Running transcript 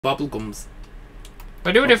Bubblegums.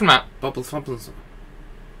 I do a different map. Bubbles.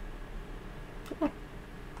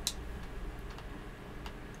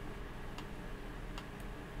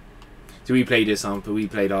 So we played this on, but we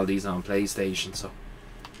played all these on PlayStation, so.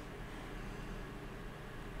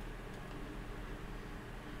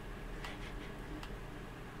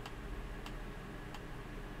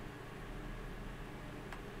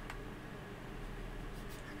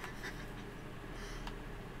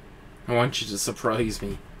 I want you to surprise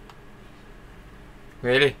me.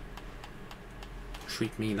 Really?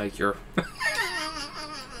 Treat me like you're...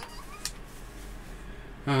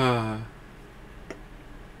 I'm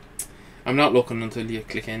not looking until you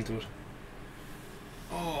click into it.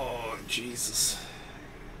 Oh, Jesus.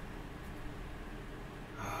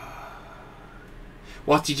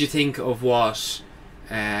 What did you think of what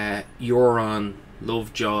Euron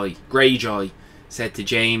Lovejoy, Greyjoy, said to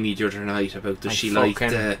Jamie the other night about that she liked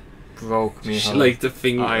broke me. She liked the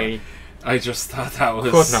finger. I just thought that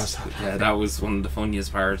was yeah, that was one of the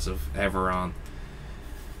funniest parts of ever on.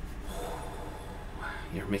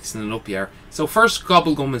 You're mixing it up here. So first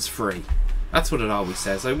Gobblegum is free. That's what it always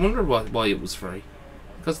says. I wonder why it was free.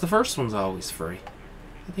 Because the first one's always free.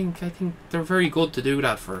 I think they're very good to do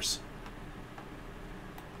that first.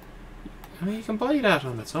 I mean, you can buy that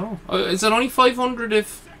on its own. Is it only 500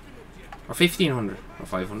 if... Or 1500? Or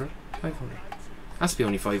 500? 500. Has to be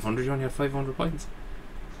only 500. You only had 500 points.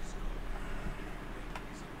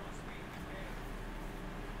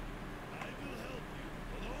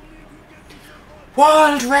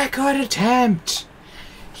 World record attempt!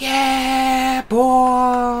 Yeah,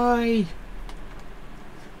 boy!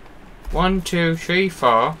 1, 2, 3,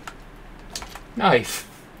 4. Knife.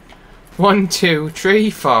 1, 2, 3,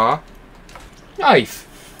 4. Knife.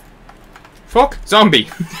 Fuck, zombie.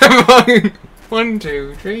 1,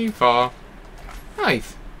 2, 3, 4.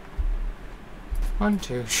 Knife. 1,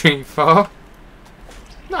 2, 3, 4.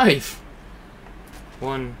 Knife.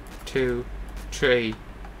 1, 2, 3,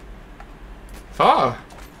 4.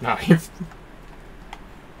 Knife.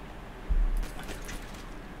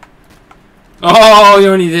 Oh, you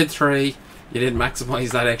only did 3. You didn't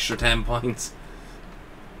maximise that extra 10 points.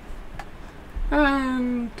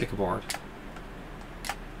 And click aboard.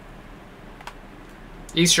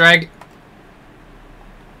 Easter egg.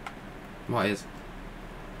 What is?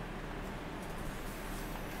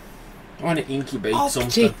 I want to incubate Optic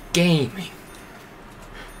something. gaming.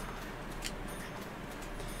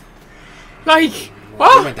 Like,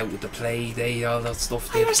 what? We went out with the play day, all that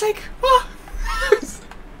stuff. I was like, what?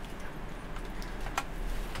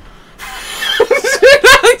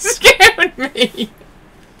 That scared me.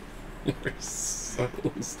 You're so...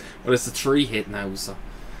 Well, it's a 3 hit now, so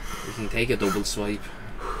we can take a double swipe.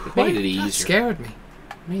 It made it easier. That scared me.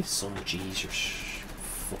 It made it so much easier.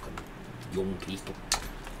 Fucking young people.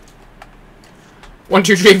 1,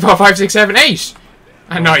 2, 3, 4, 5, 6, 7, 8.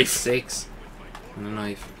 A knife. 6. And a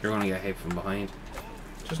knife. You're gonna get hit from behind.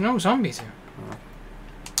 There's no zombies here. Oh.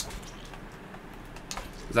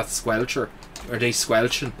 Is that Squelcher? Are they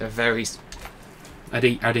squelching? They're very... Are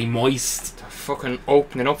they moist? They're fucking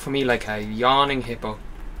opening up for me like a yawning hippo.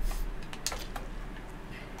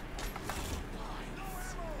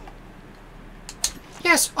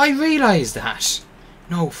 Yes, I realise that.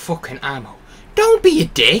 No fucking ammo. Don't be a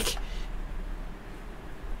dick.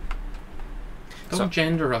 Don't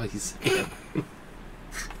genderize.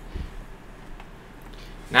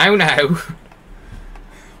 Now.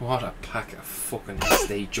 What a pack of fucking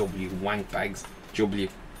SDW wank bags. W.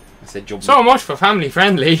 I said W. So much for family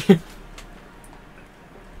friendly.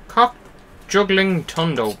 Cock juggling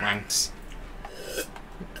tundo wanks.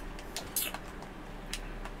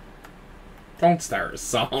 Don't start a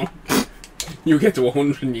song. You get to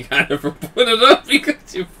 100 and you can't ever put it up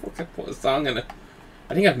because you fucking put a song in it.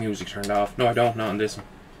 I think I have music turned off. No, I don't. Not on this one.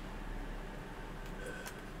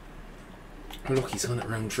 Oh, look, he's on it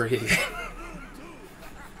round 3 again.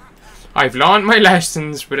 I've learned my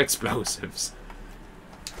lessons with explosives.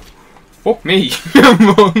 Fuck me. So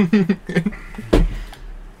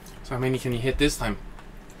how many can you hit this time?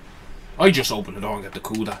 I just open the door and get the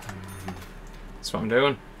Cuda. That's what I'm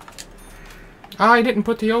doing. Ah, I didn't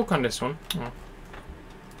put the yoke on this one. Oh.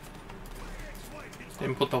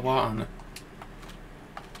 Didn't put the what on it.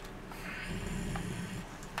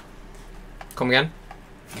 Come again.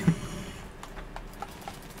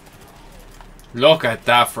 Look at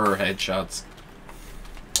that for headshots.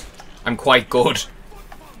 I'm quite good.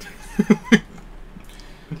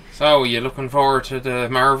 So, are you looking forward to the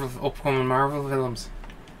upcoming Marvel films?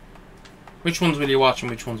 Which ones will you watch and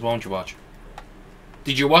which ones won't you watch?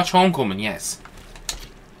 Did you watch Homecoming? Yes.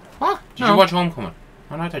 What? Did you watch Homecoming?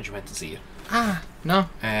 Oh, no, I thought you went to see it. Ah, No.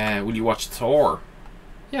 Will you watch Thor?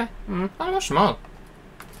 Yeah. I'll watch them all.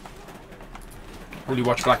 Will you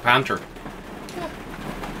watch Black Panther?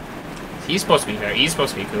 He's supposed to be there. He's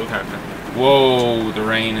supposed to be a cool character. Whoa, the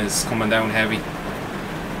rain is coming down heavy.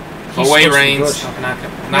 Go He's away, supposed to be rain. good. Stop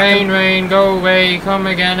knacking. Rain, rain, go away. Come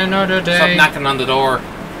again another day. Stop knocking on the door.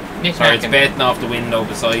 Nick Sorry, it's knacking. betting off the window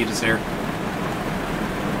beside us here.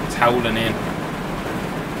 It's howling in.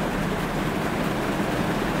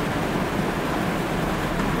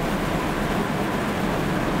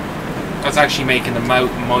 That's actually making the mic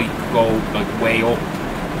go like way up.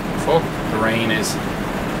 Fuck. The rain is.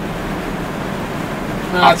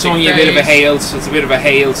 Optic It's only a bit of a phase. it's a bit of a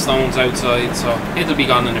hailstones outside, so it'll be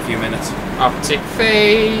gone in a few minutes. Optic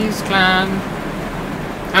Phase Clan.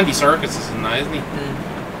 Andy Serkis is in that, isn't he?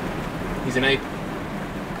 He's an ape.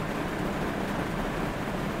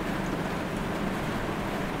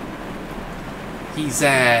 He's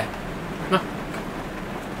no,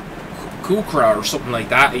 Kukra or something like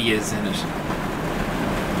that. He is in it.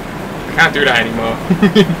 I can't do that anymore.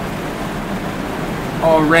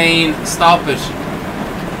 Oh, rain! Stop it!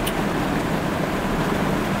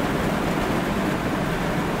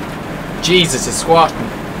 Jesus is squatting.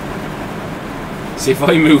 See, if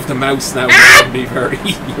I move the mouse now, you wouldn't be very.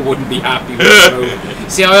 You wouldn't be happy with the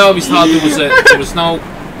move. See, I always thought there was no.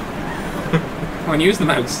 Come on, use the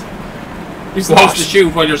mouse. Use the mouse to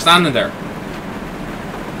shoot while you're standing there.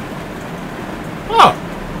 Oh.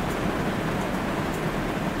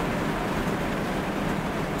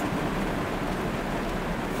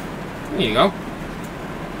 There you go.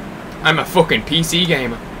 I'm a fucking PC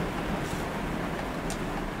gamer.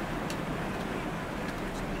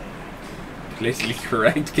 Politically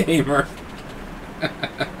correct gamer.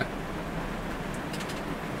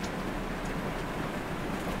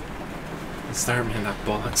 Start me in that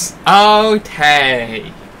box.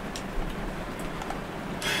 Okay.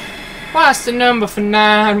 What's the number for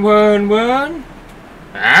 911?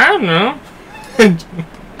 I don't know.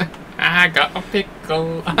 I got a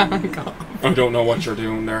pickle. I don't know what you're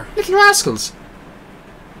doing there. Little Rascals.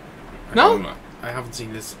 I No? don't know. I haven't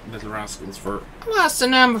seen this Little Rascals for What's the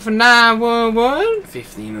number for 911?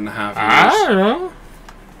 15 and a half I years. don't know.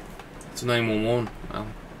 It's 911.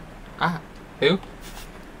 Well, Who?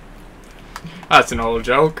 That's an old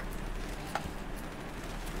joke.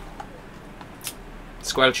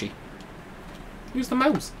 Squelchy. use the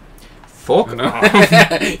mouse. Fuck I know.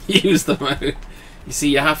 off. Use the mouse. You see,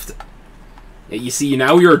 you have to. Yeah, you see,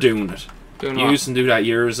 now you're doing it. Doing You what? used to do that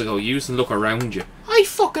years ago. You used to look around you. I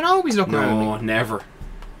fucking always look around No, me. never.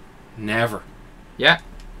 Never. Yeah.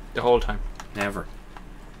 The whole time. Never.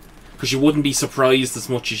 Because you wouldn't be surprised as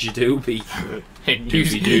much as you do be.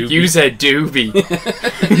 Doobie. You said doobie.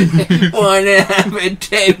 Wanna have a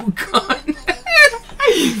token?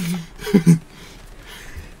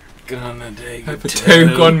 Gonna take Have a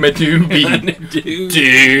toke on my doobie.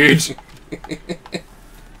 Dude.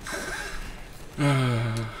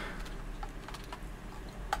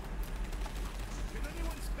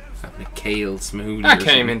 Having a kale smoothie. That or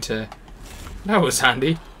came something. into... That was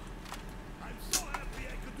handy.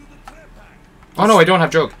 Oh no, I don't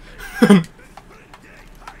have jug.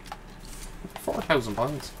 £4,000.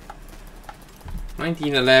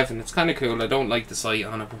 1911. It's kind of cool. I don't like the sight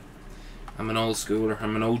on it. But I'm an old schooler.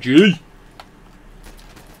 I'm an OG.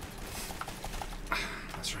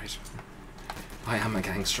 That's right. I am a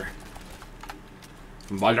gangster.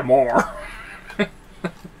 From Baltimore.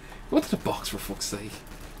 What's the box, for fuck's sake?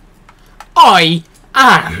 I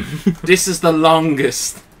am. This is the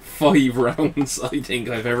longest 5 rounds I think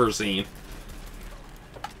I've ever seen.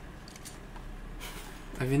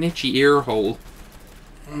 I have an itchy ear hole.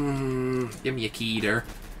 Give me a key there.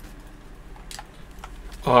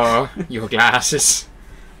 Oh, your glasses.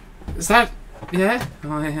 Is that... Yeah?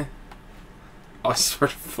 Oh, yeah. I swear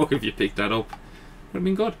to fuck if you picked that up. Would have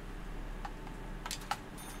been good. Oh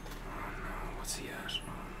no, what's he at?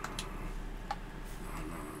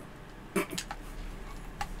 Oh no.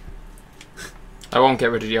 I won't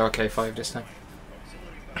get rid of the RK5 this time.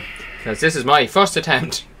 Because this is my first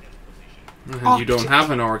attempt. And you don't have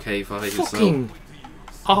an RK5, so... Fucking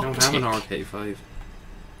You don't have an Optic. RK5.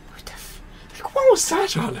 What the like, what was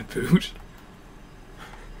that all about?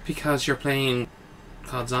 Because you're playing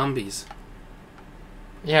COD Zombies.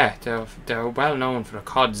 Yeah, they're well known for the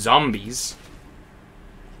COD Zombies.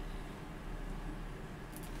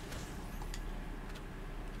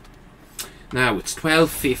 Now, it's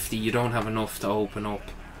 12.50, you don't have enough to open up.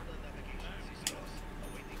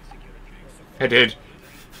 I did.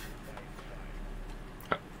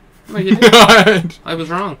 No, you didn't. I was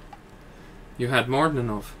wrong. You had more than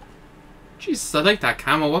enough. Jesus, I like that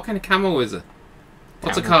camo. What kind of camo is it?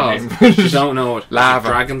 What's it Can't called? remember the name. You don't know it. Lava. Is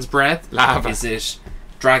it Dragon's Breath? Lava. Is it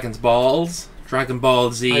Dragon's Balls? Dragon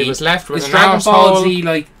Ball Z? I was left with Is an Dragon Ball arsehole. Z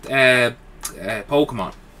like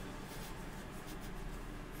Pokemon?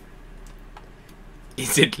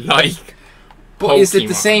 Is it like But is it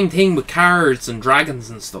the Pokemon? same thing with cards and dragons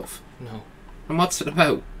and stuff? No. And what's it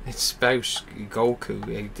about? It's about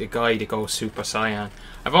Goku, the guy that goes Super Saiyan.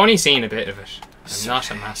 I've only seen a bit of it. I'm not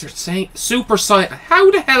a You're master. saying Super Saiyan. How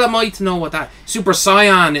the hell am I to know what that Super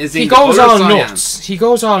Saiyan is? He in goes Colour all Saiyan? nuts. He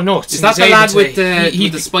goes all nuts. Is and that he's the lad able with to- the he-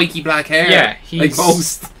 with the spiky black hair? Yeah, like he's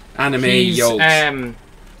most anime yokes.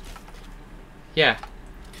 Yeah.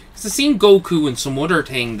 I've seen Goku in some other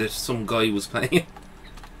thing that some guy was playing.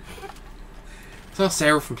 I saw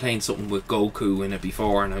Sarah from playing something with Goku in it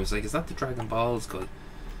before, and I was like, "Is that the Dragon Balls guy?"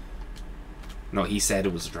 No, he said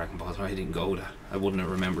it was a Dragon Ball. So I didn't go that. I wouldn't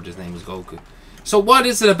have remembered his name was Goku. So what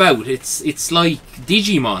is it about? It's like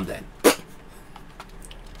Digimon then.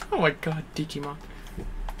 Oh my god, Digimon.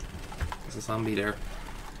 There's a zombie there.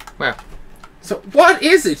 Well, So what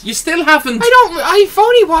is it? You still haven't. I've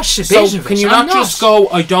only watched a bit So of it. can you I'm not just go?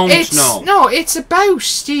 I don't know. No, it's about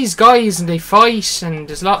these guys and they fight and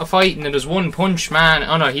there's a lot of fighting and there's one punch man.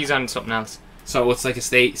 Oh no, he's on something else. So it's like a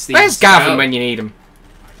state. Where's Gavin when you need him?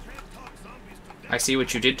 I see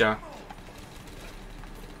what you did there.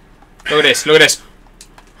 Look at this, look at this.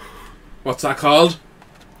 What's that called?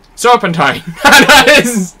 Serpentine. That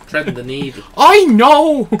is. Threading the needle. I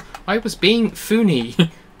know. I was being funny.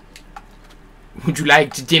 Would you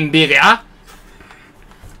like to Dimbira?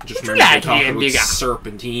 Just Would you remember like talking it about bigger?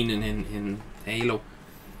 serpentine in Halo.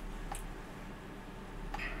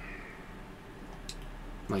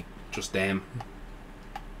 Like, just them.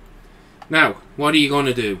 Now, what are you going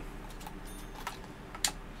to do?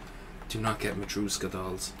 Do not get Matryoshka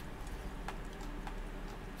dolls.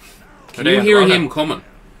 Can Are they you on hear the him coming?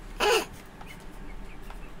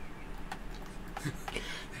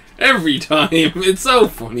 Every time. It's so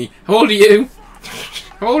funny. How old are you?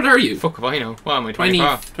 How old are you? Fuck if I know. What am I, 20,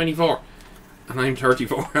 24? 24. And I'm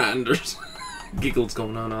 34, and there's giggles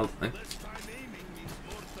going on all the time.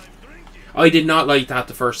 I did not like that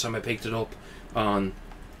the first time I picked it up on...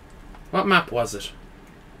 What map was it?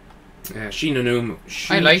 Shinanuma.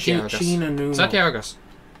 I like the Argos. Shinanuma. Is that the Argos?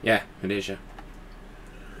 Yeah, it is, yeah.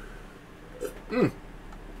 Mm.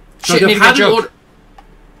 Shit, Like, need I've to had get it joke.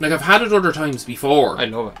 I've had it other times before. I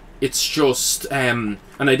love it. It's just, and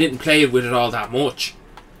I didn't play it with it all that much.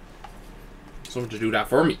 Someone to do that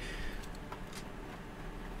for me.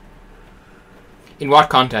 In what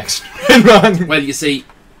context? Well, you see,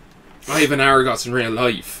 I have an Argos in real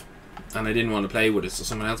life, and I didn't want to play with it, so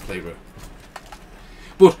someone else played with it.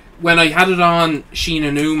 But when I had it on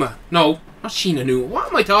Shinanuma, no, not Shinanuma. What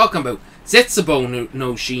am I talking about? Zetsubo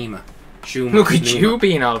no Shima. Shuma. Look at Numa. you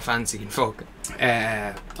being all fancy and fucking.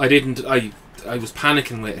 I didn't. I was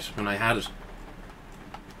panicking with it when I had it.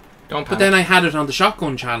 Don't panic. But then I had it on the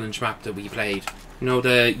shotgun challenge map that we played. You know,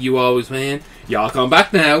 the you always win. Y'all come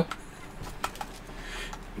back now.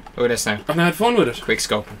 Look at this now. And I had fun with it. Quick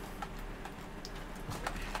scoping.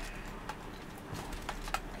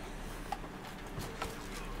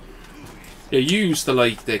 Yeah, you used to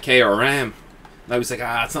like the KRM. And I was like,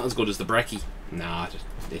 it's not as good as the Brekkie. Nah,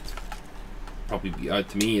 it's probably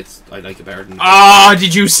to me, I like it better than. Ah,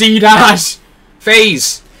 did you see that?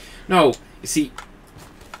 Phase. No, you see.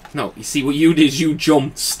 No, you see what you did. You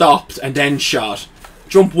jumped, stopped, and then shot.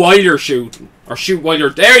 Jump while you're shooting, or shoot while you're.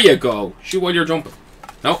 There you go. Shoot while you're jumping.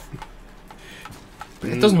 No.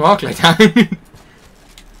 It doesn't work like that.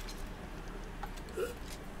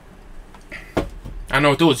 I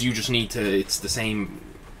know it does. You just need to. It's the same.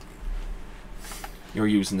 You're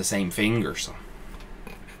using the same finger, so.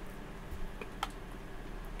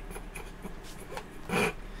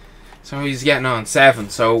 So he's getting on 7.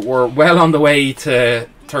 So we're well on the way to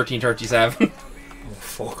 1337. Oh,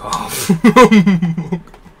 fuck off.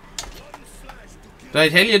 Did I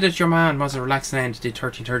tell you that your man was a relaxing end? Did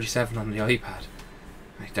 1337 on the iPad?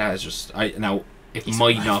 Like that is just. Now it He's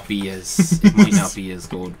might alive. not be as. It might not be as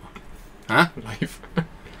good. Huh? Life.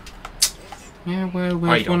 Yeah, well, we're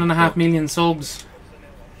I don't 1.5 know. million subs.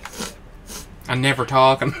 And never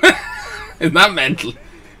talking. Isn't that mental?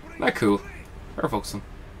 Isn't that cool? Fair fucks him.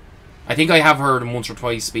 I think I have heard him once or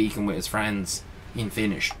twice speaking with his friends in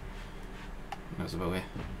Finnish. That's about it.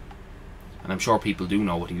 And I'm sure people do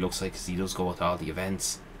know what he looks like because he does go to all the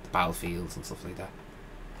events, the battlefields and stuff like that.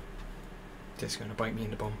 This is gonna bite me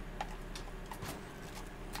in the bum.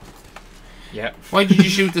 Yeah. Why did you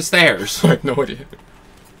shoot the stairs? I have no idea.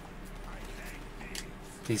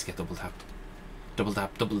 Please get double tap. Double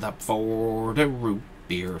tap for the root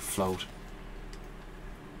beer float.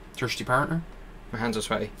 Thirsty partner? My hands are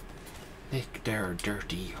sweaty. Lick their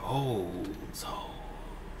dirty holes.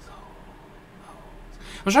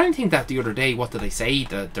 I was trying to think that the other day. What did I say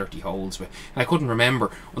the dirty holes with? And I couldn't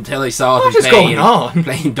remember until I saw What them is going on?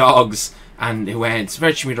 playing dogs, and it went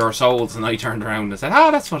stretch me their souls, and I turned around and said,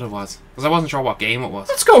 "Ah, that's what it was," because I wasn't sure what game it was.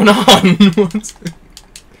 What's going on?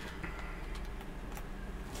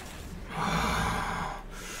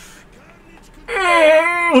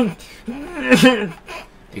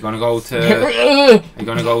 You're gonna go to. You're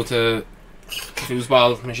gonna go to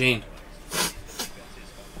foosball machine.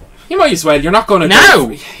 You might as well. You're not going to.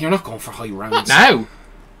 No! You're not going for high rounds. Now.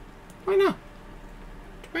 Why not?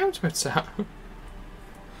 The rounds about that.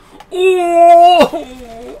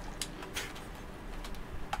 Oh!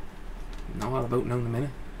 Know all about now in a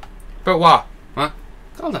minute. But what? What?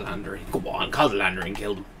 Call the lander in. Go on, call the lander in.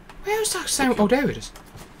 Kill them. How's that sound? Oh, there it is.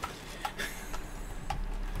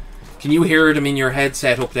 Can you hear them in your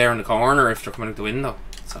headset up there in the corner if they're coming out the window?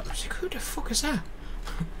 Who the fuck is that?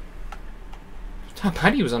 That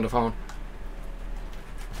Paddy was on the phone.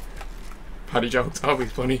 Paddy jokes,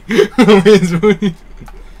 always funny. Always funny.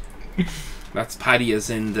 That's Paddy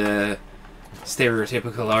as in the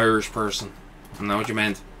stereotypical Irish person. I know what you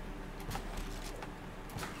meant.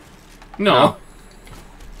 No.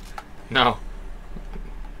 No.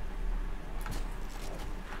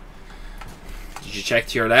 Did you check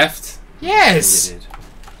to your left? Yes! You did.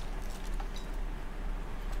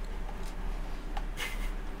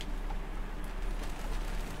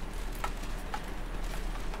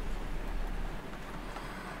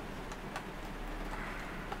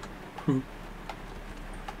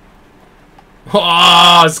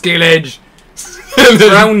 Oh, skillage!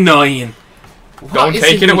 Round 9. Don't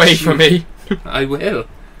take it away from me. I will.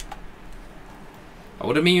 I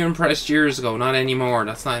would have been impressed years ago, not anymore.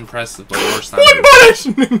 That's not impressive by your standards.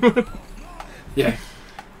 One bullet! Yeah.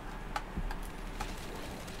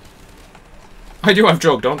 I do have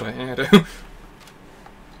drug, don't I? Yeah, I do.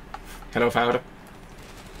 Hello, Fowler.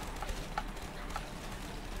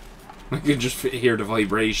 I can just hear the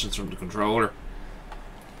vibrations from the controller.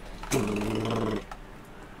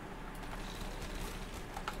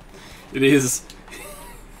 It is.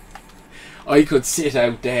 I could sit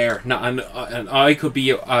out there, and I could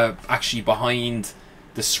be actually behind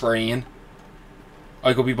the screen.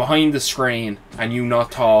 I could be behind the screen, and you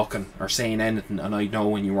not talking or saying anything, and I'd know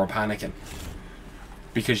when you were panicking.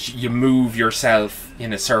 Because you move yourself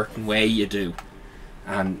in a certain way, you do,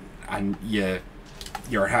 and your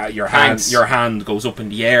hand goes up in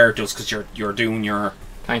the air just because you're doing your.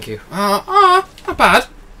 Thank you. Not bad.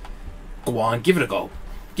 Go on, give it a go.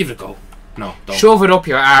 Give it a go. No, don't. Shove it up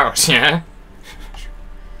your arse, yeah?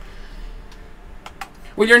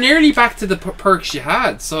 Well, you're nearly back to the perks you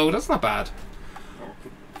had, so that's not bad.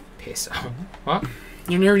 Piss off. What?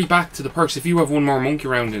 You're nearly back to the perks. If you have one more monkey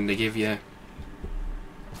round and they give you...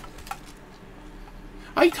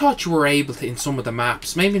 I thought you were able to, in some of the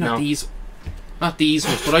maps, maybe not these ones,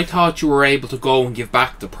 but I thought you were able to go and give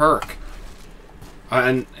back the perk.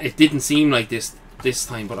 And it didn't seem like this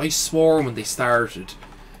time, but I swore when they started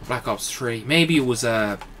Black Ops 3, maybe it was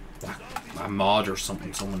a mod or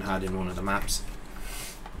something someone had in one of the maps,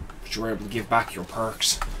 but you were able to give back your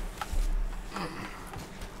perks. I'm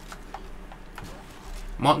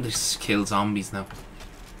wanting to kill zombies now.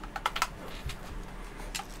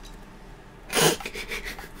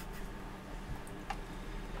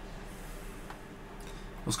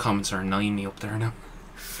 Those comments are annoying me up there now.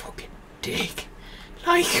 Fucking dick.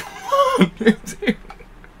 Like, come on. I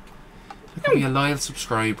could be a loyal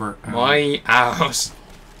subscriber. My ass.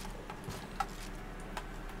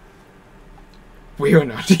 We are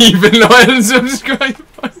not even loyal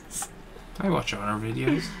subscribers. I watch all our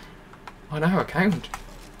videos. On our account.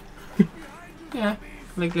 Yeah,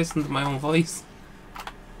 I like listening to my own voice.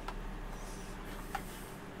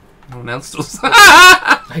 No one else does.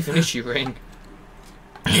 I have an issue ring.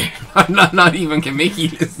 not even can Mickey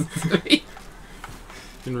listen to me.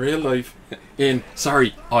 In real life.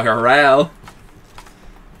 IRL.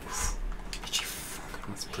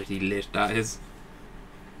 That's pretty lit, that is.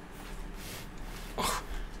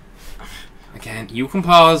 Again, you can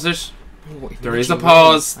pause it. Oh, there is a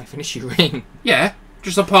pause. I finish your ring. Yeah,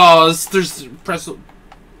 there's a pause. There's press.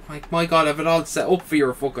 Like, my God, I've it all set up for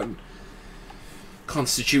your fucking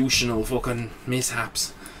constitutional fucking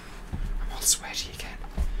mishaps. I'm all sweaty again.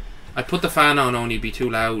 I'd put the fan on, only it'd be too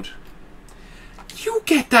loud. You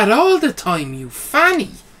get that all the time, you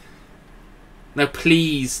fanny. Now,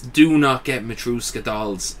 please do not get Matryoshka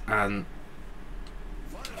dolls. And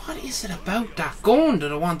what is it about that gun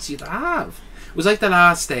that it wants you to have? It was like the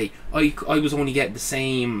last day. I was only getting the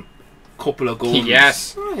same couple of guns.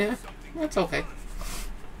 Yes. Oh yeah, that's okay.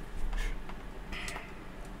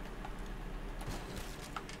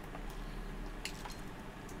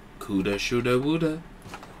 Coulda, shoulda, woulda.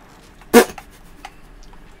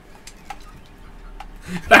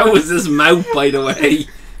 That was his mouth, by the way.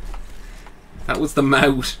 That was the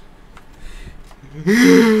mouth.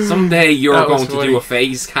 Someday you're going to do a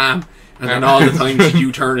face cam, and then all the times that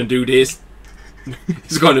you turn and do this,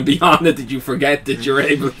 it's going to be on it. Did you forget that you're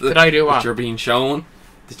able to? Did I do what? That you're being shown.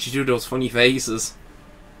 Did you do those funny faces?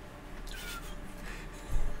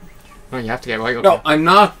 Oh, you have to get right up. No, there. I'm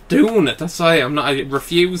not doing it. That's why I'm not. I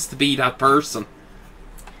refuse to be that person.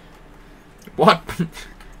 What?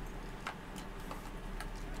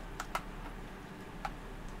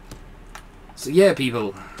 So yeah,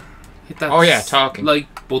 people, hit that. Oh yeah, talking.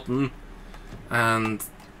 Like button, and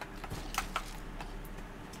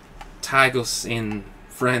tag us in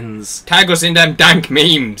friends Tag us in them dank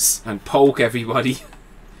memes. and poke everybody.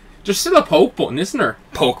 There's still a poke button, isn't there?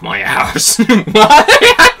 Poke my ass.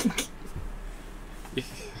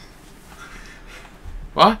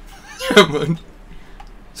 What? What?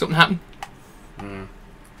 Something happened?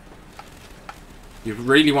 You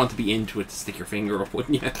really want to be into it to stick your finger up,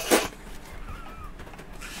 wouldn't you?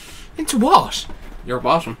 Into what? Your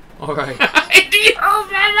bottom. Alright.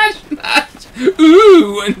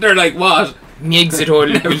 Ooh, and they're like, what? Me exit hole.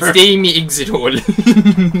 Will stay me exit hole.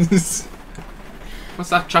 What's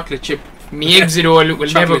that chocolate chip? Me exit hole will never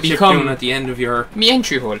Chocolate chip become down at the end of your me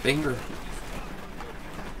entry hole. finger.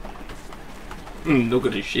 Look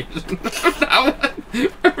at this shit. Remember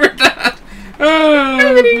that? Oh.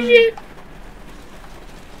 Look at this shit.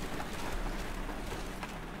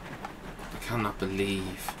 I cannot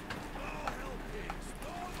believe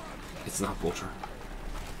it's not butter.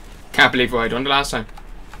 Can't believe what I done the last time.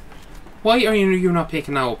 Why are you not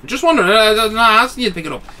picking that up? Just wondering. I'm not asking you to pick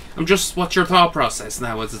it up. I'm just. What's your thought process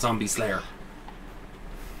now as a zombie slayer?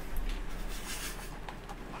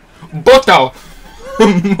 Butter.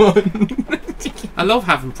 I love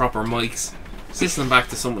having proper mics. Just listening back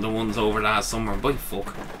to some of the ones over last summer. By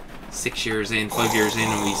fuck, 6 years in, 5 years in,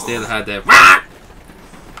 and we still had the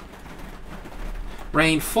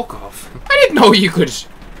rain. Fuck off. I didn't know you could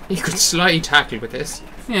slightly tackle with this.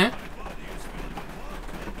 Yeah.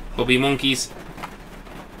 Bubby monkeys.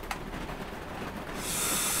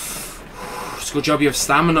 It's a good job you have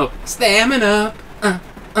stamina. Stamina.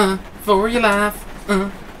 For your life.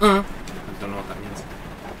 I don't know what that means.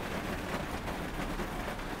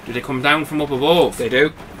 Do they come down from up above? They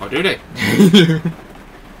do. Or do they?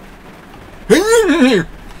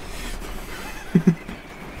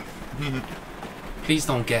 Please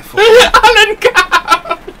don't get fucking. Alan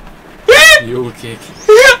Cow! You'll kick.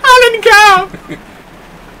 Alan Cow!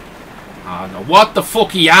 Ah, no. What the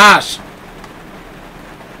fuck he at?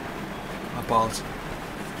 My balls.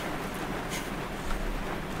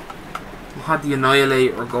 I had the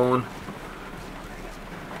Annihilator going.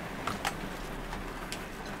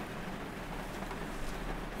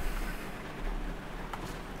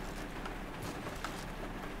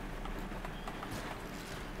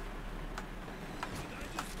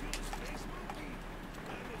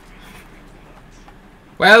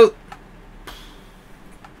 Well.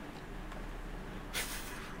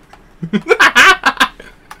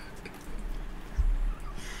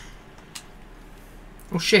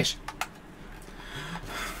 Oh shit.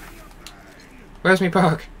 Where's my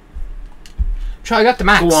park? Sure, I got the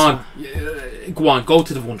max. Go on. Go on. Go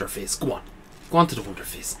to the Wonder Fizz. Go on. Go on to the Wonder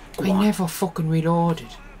Fizz. Go on. I never fucking reloaded.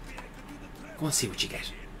 Go and see what you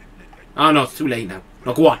get. Oh no, it's too late now.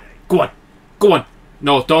 No, go on. Go on. Go on.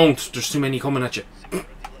 No, don't. There's too many coming at you.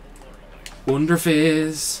 Wonder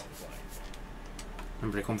Fizz.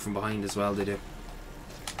 Remember, they come from behind as well, they do.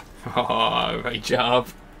 Oh, right job.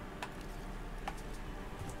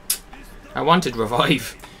 I wanted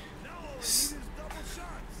revive.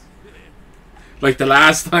 Like the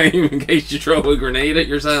last time, in case you throw a grenade at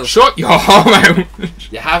yourself. Shut your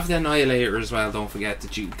mouth! You have the Annihilator as well, don't forget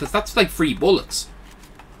that you... Because that's like free bullets.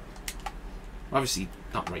 Obviously,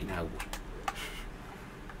 not right now.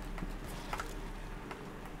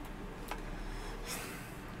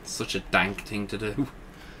 It's such a dank thing to do.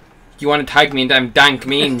 You want to tag me in them dank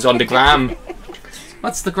memes on the gram?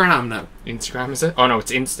 What's the gram now? Instagram, is it? Oh no,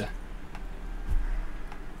 it's Insta.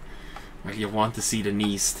 Well, you want to see the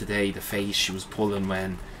niece today, the face she was pulling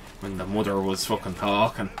when the mother was fucking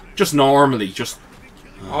talking. Just normally, just...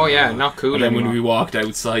 Oh yeah, not cool And then anymore. when we walked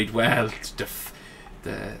outside, well,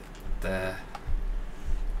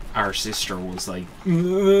 our sister was like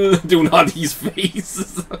doing all these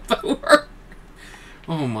faces about her.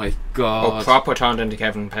 Oh my god. Oh, proper turned into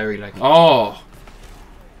Kevin Perry, like. Oh.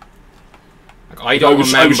 Like, I don't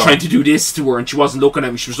remember. I was trying to do this to her and she wasn't looking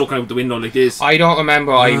at me, she was looking out the window like this. I don't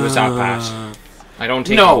remember I was that bad. I don't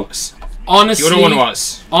think No. it was. Honestly, The other one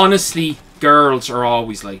was. Honestly, girls are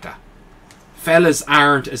always like that. Fellas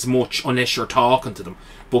aren't as much unless you're talking to them.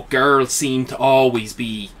 But girls seem to always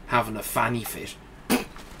be having a fanny fit.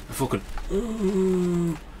 A fucking...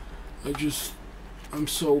 I'm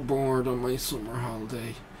so bored on my summer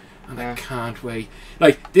holiday. And I can't wait.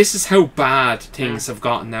 Like, this is how bad things have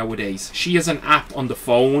gotten nowadays. She has an app on the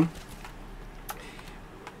phone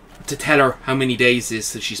to tell her how many days it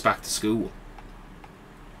is till she's back to school.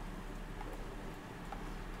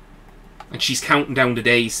 And she's counting down the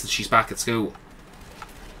days till she's back at school.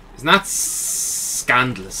 Isn't that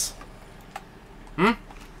scandalous? Hmm?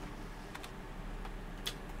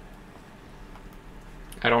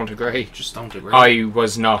 I don't agree. Just don't agree. I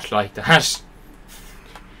was not like that.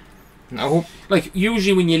 No. Like,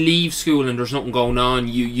 usually when you leave school and there's nothing going on,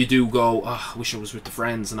 you do go, oh, I wish I was with the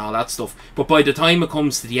friends and all that stuff. But by the time it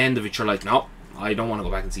comes to the end of it, you're like, no, I don't want to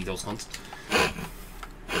go back and see those cunts.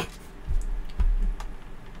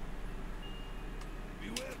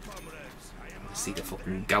 See the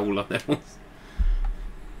fucking gowl on that one.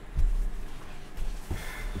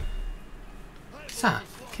 What's that?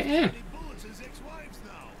 Ken.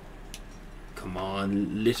 Come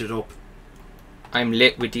on, lit it up. I'm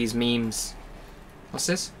lit with these memes. What's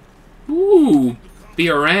this? Ooh,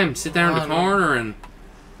 BRM. Sit down in the no. corner and...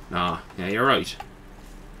 Nah, yeah, you're right.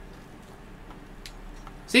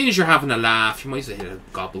 Seeing as you're having a laugh, you might as well hit a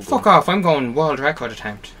gobble. Fuck off, I'm going world record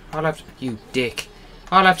attempt. I'll have to... You dick.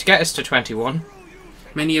 I'll have to get us to 21.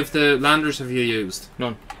 Many of the landers have you used?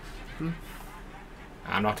 None.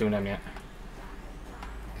 I'm not doing them yet.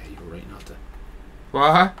 Yeah, you're right not to.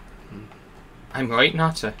 What? I'm right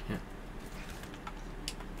not to. Yeah.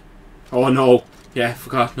 Oh no. Yeah,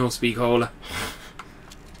 forgot. No speak hola.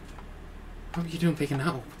 What are you doing picking that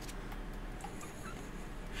up?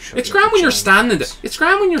 It's grand when you're standing there. It's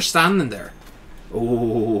grand when you're standing there. Oh,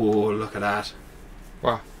 look at that.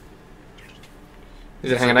 What?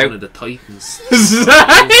 Is it It's hanging like out? one of the Titans. Is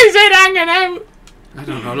it hanging out? I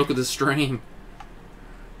don't know. Look at the stream.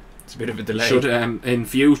 It's a bit of a delay. Should in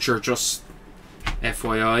future just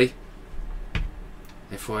FYI.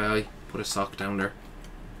 FYI, put a sock down there.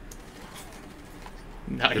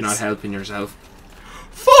 Nice. You're not helping yourself.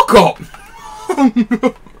 Fuck up!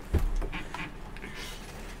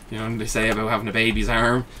 You know what they say about having a baby's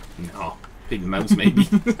arm? No. Big mouse maybe.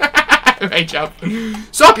 Great job.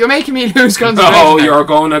 Stop, you're making me lose concentration. Oh, you're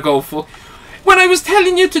gonna go fuck. When I was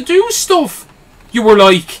telling you to do stuff, you were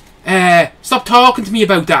like, stop talking to me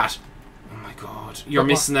about that. Oh my god. You're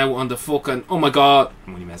missing out on the fucking... Oh my god.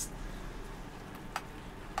 I'm only messing.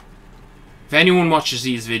 If anyone watches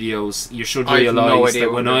these videos, you should realise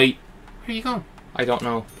that when I... Where are you going? I don't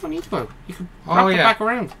know. You don't need to go. You can wrap it back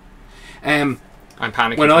around. I'm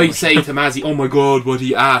panicking. When I say to Mazzy, oh my god, what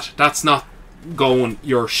he at? That's not going,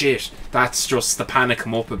 you're shit. That's just to panic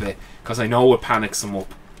him up a bit. Because I know it panics him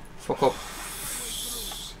up. Fuck up.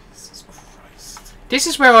 Jesus Christ. This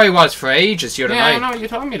is where I was for ages the other night. Yeah, I know, you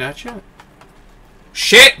told me that, yeah.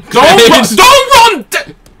 Shit! Don't run!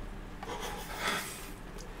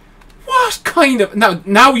 What kind of...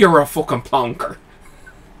 Now you're a fucking plonker.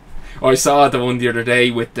 I saw the one the other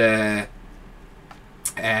day with the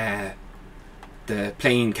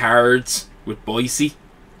playing cards with Boise.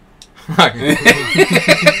 I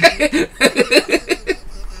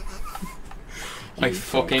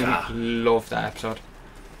fucking love that episode.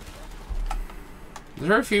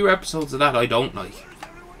 There are a few episodes of that I don't like.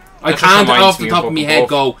 I can't off the top of my head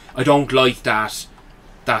go, I don't like that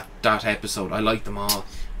episode. I like them all.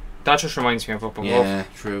 That just reminds me of Up Above. Yeah,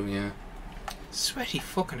 true, yeah. Sweaty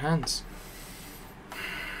fucking hands.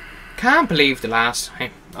 Can't believe the last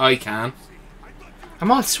time. I can.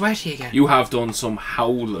 I'm all sweaty again. You have done some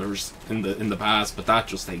howlers in the past, but that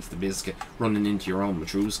just takes the biscuit. Running into your own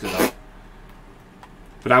Matruska though.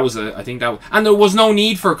 But that was I think that was, and there was no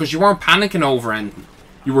need for it because you weren't panicking over anything.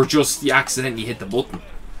 You accidentally hit the button.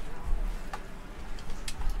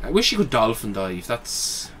 I wish you could dolphin dive.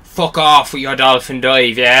 That's... Fuck off with your dolphin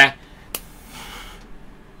dive, yeah?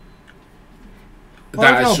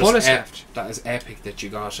 That is just that is epic that you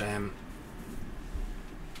got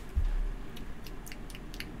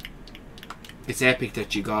it's epic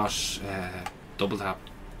that you got double tap.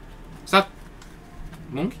 Is that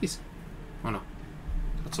monkeys? Oh no.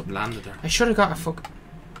 That's something landed there. I should have got a fuck.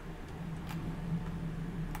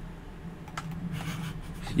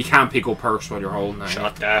 You can't pick up perks while you're holding that.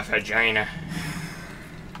 Shut the vagina.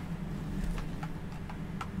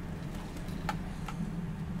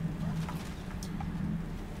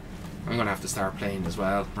 I'm gonna have to start playing as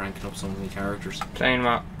well, ranking up some of my characters. Playing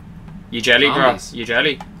what? You jelly, bro? You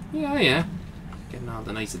jelly? Yeah. Getting all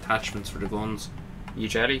the nice attachments for the guns. You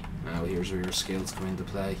jelly? Now here's where your skills come into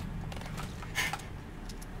play.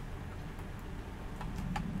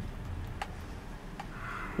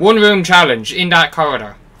 One room challenge in that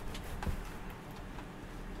corridor.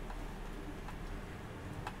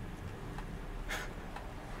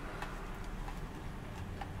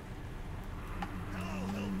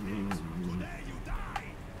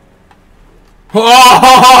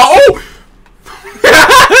 Oh!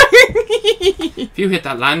 If you hit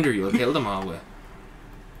that lander, you'll kill them all with.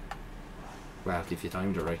 Well, if you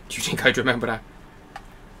timed it right. Do you think I'd remember that?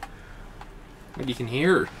 Well, you can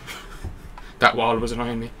hear. That wall was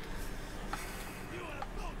annoying me.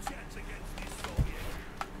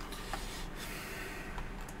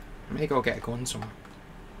 I may go get a gun somewhere.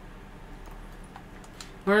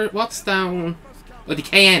 Where? What's down? Oh, the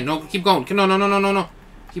KN. No, keep going. No.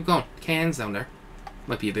 Keep going. KN's down there.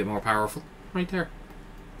 Might be a bit more powerful. Right there.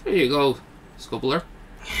 There you go, Scubbler.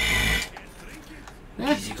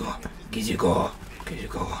 Yeah. Easy go. Easy go. Easy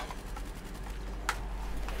go.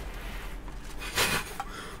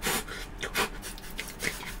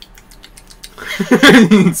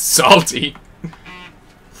 Salty.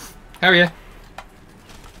 How are you?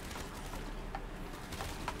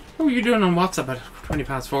 What were you doing on WhatsApp at 20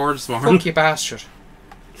 past 4 this morning? Fuck you bastard.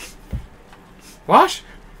 What?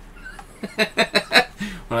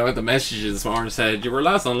 When I went to messages this morning, said you were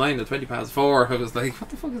last online at 20 past 4. I was like, what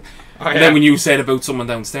the fuck is... Oh, and then when you said about someone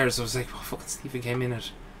downstairs, I was like, oh, fucking Stephen came in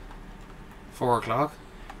at 4 o'clock.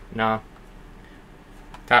 No.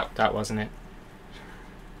 That wasn't it.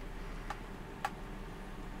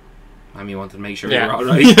 Mammy wanted to make sure Yeah. you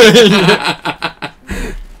were alright.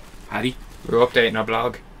 Paddy? We're updating our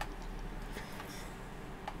blog.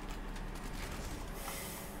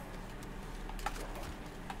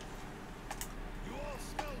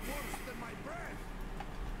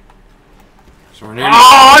 So we're nearly...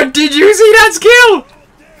 Oh, did you see that skill?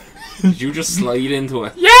 Did you just slide into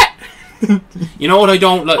it? Yeah. You know what I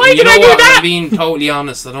don't like? Why You did know I do what? that? I'm being totally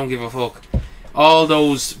honest. I don't give a fuck. All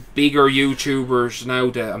those bigger YouTubers now,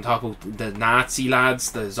 I'm talking about the Nazi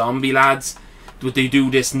lads, the zombie lads, they do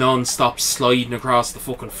this non-stop sliding across the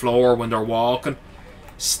fucking floor when they're walking.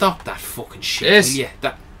 Stop that fucking shit, Yes. will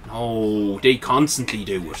ya? No, they constantly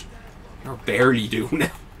do it. They're barely doing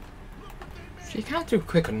it. You can't do it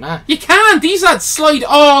quicker than that. You can't! These lads slide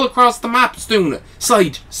all across the maps doing it.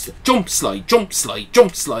 Slide, jump slide, jump slide,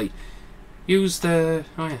 jump slide. Use the...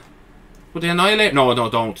 Oh yeah. Would they annihilate? No,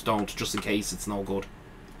 don't. Just in case it's no good.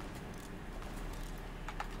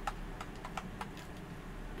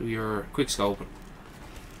 Do your quick scoping.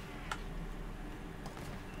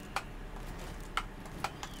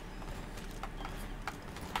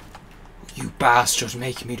 You bastards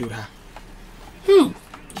making me do that. Who?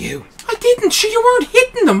 You. I didn't. You weren't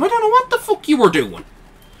hitting them. I don't know what the fuck you were doing.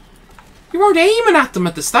 You weren't aiming at them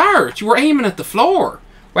at the start. You were aiming at the floor.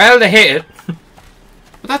 Well, they hit it.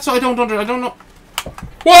 But that's what I don't know.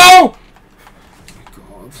 Whoa!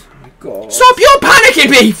 Oh my god. Stop! You're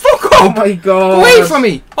panicking me! Fuck up! Oh my god. Away from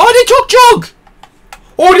me! Oh, they took Jug!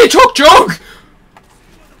 Oh, they took Jug!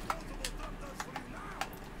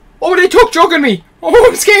 Oh, they took Jug on me! Oh,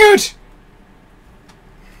 I'm scared!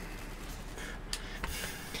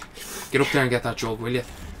 Get up there and get that jug, will you?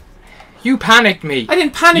 You panicked me. I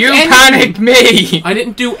didn't panic You anything. panicked me! I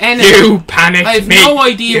didn't do anything. You panicked me! I have no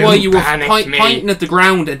idea why you were panicked me. pointing at the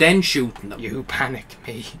ground and then shooting them. You panicked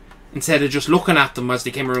me. Instead of just looking at them as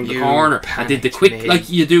they came around the You corner and did the quick, me. like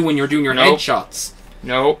you do when you're doing your Nope. headshots.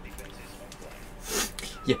 No.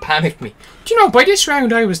 You panicked me. Do you know, by this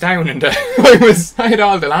round I was down and I had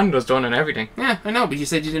all the landers done and everything. Yeah, I know, but you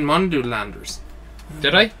said you didn't want to do the landers.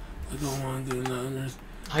 Did I? I don't want to do the landers.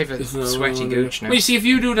 I have a sweaty gooch now. Well, you see, if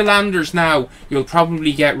you do the landers now, you'll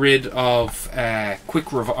probably get rid of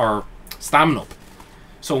or stamina up.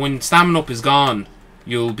 So when stamina up is gone,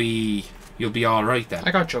 you'll be all right then.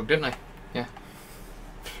 I got chugged, didn't I? Yeah.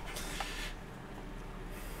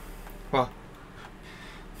 What?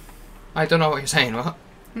 I don't know what you're saying. What?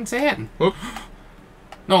 I'm saying. Whoop.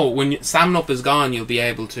 No, when stamina up is gone, you'll be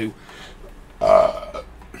able to. I'll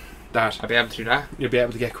be able to do that. You'll be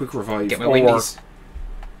able to get quick revive. Get my or- windies.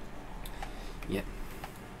 Yeah.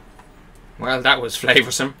 Well, that was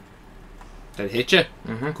flavoursome. Did it hit you?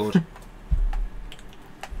 Mm-hmm. Good.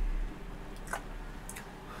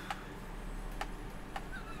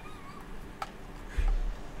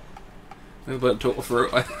 But total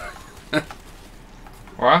fruit.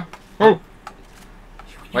 What? Oh!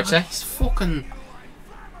 What's that? He's fucking.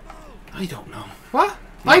 I don't know. What?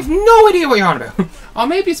 I've no idea what you're on about. Or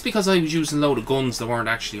maybe it's because I was using a load of guns that weren't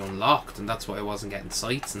actually unlocked, and that's why I wasn't getting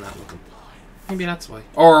sights and that with them. Maybe that's why.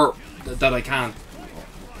 Or that I can't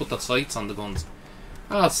put the sights on the guns.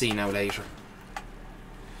 I'll see now later.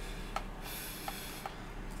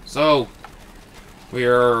 So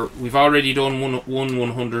we've already done one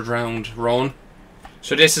 100 round run.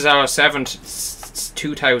 So this is our 7th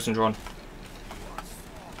 2000 run.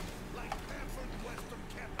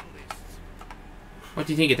 What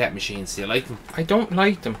do you think of that machines? Do you like them? I don't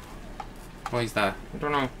like them. Why is that? I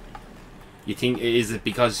don't know. You think, is it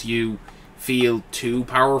because you feel too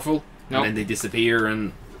powerful? No. And then they disappear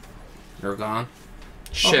and they're gone?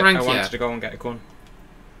 Shit, I wanted to go and get a gun.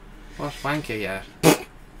 What wank you at?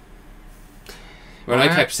 Well, I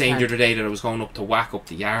kept saying the other day that I was going up to whack up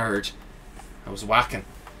the yard. I was whacking.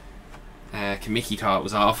 Mickey thought it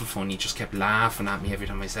was awful funny. He just kept laughing at me every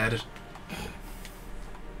time I said it.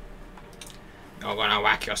 You're gonna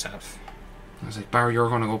whack yourself. I was like, Barry, you're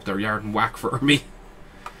gonna go up their yard and whack for me.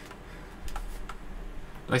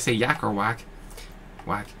 Did I say yak or whack?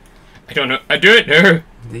 Whack. I don't know. I do it now.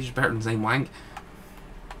 These are better than saying wank.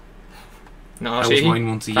 No, That was mine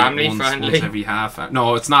once a year, family once friendly. every half hour.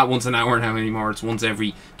 No, it's not once an hour now anymore. It's once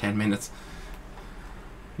every 10 minutes.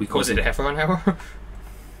 Was it ever an hour?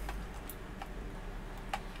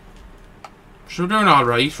 So we're doing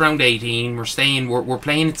alright. Round 18. We're staying. We're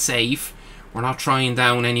playing it safe. We're not trying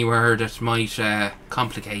down anywhere that might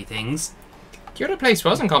complicate things. The other place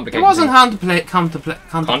wasn't complicated. It wasn't contemplating.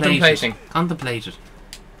 Contemplated.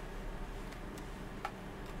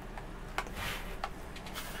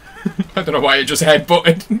 I don't know why you just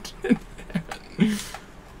headbutted.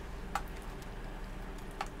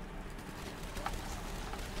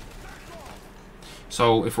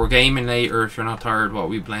 So if we're gaming later, if you're not tired, what are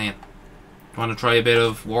we playing? Want to try a bit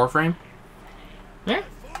of Warframe? Yeah.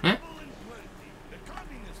 Yeah.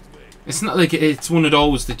 It's not like it's one of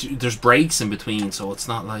those that there's breaks in between, so it's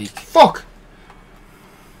not like. Fuck.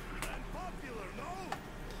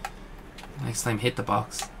 Next time, hit the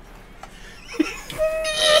box.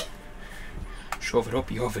 Shove it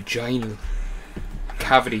up your vaginal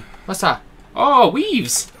cavity. What's that? Oh,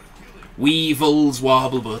 weaves! Weevils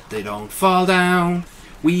wobble, but they don't fall down.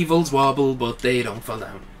 Weevils wobble, but they don't fall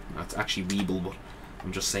down. That's actually weeble, but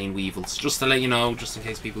I'm just saying weevils. Just to let you know, just in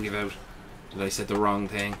case people give out that I said the wrong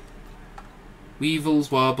thing.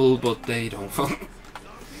 Weevils wobble, but they don't fall.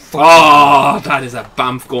 Oh, that is a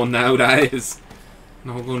bamf gun now, that is.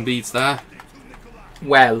 No gun beats that.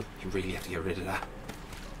 Well. You really have to get rid of that.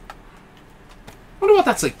 I wonder what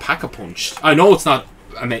that's like, pack-a-punched. I know it's not,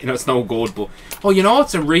 I mean, it's no good, but... Oh, you know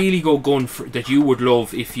it's a really good gun that you would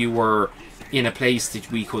love if you were in a place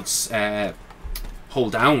that we could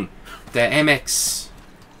hold down. The MX...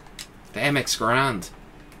 The MX Grand.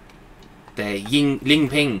 The Ling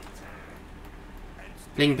Ping.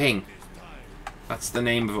 Ling Ping. That's the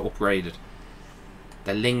name of it upgraded.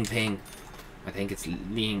 The Ling Ping. I think it's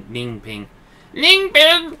Ling Ping. Ling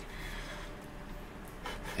Ping!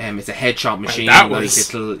 It's a headshot machine.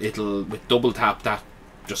 Like it'll with double tap that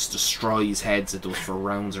just destroys heads. It does for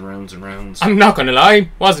rounds and rounds and rounds. I'm not gonna lie,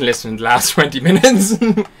 wasn't listening to the last 20 minutes.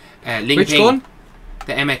 Which Ping, gun?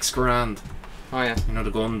 The MX Grand. Oh yeah. You know, the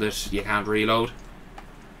gun that you can't reload.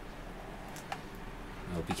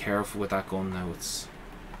 I'll be careful with that gun now. It's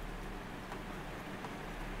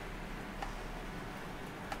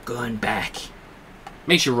gun back.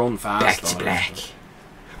 makes you run fast. Back though, to black.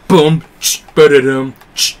 Boom. Ba-da-dum.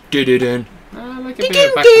 Da-da-dum. I like a bit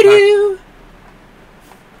of back to back.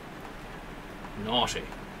 Naughty.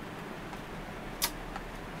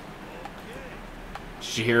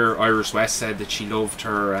 Did you hear Iris West said that she loved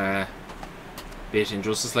her bit in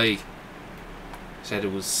Justice League? Said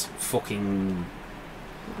it was fucking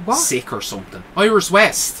sick or something. Iris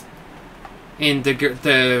West, in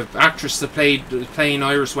the actress that playing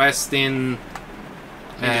Iris West in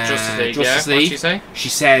Justice League. Justice Yeah. League. What'd she say? She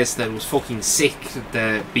says that it was fucking sick.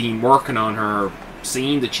 That being working on her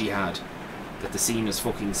scene that she had, that the scene is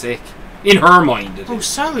fucking sick. In her mind, it Oh, is.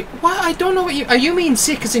 sorry. What? I don't know what you... Are you mean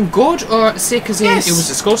sick as in good or sick as in Yes. it was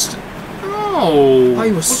disgusting? No.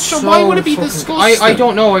 I was so why would it be disgusting? I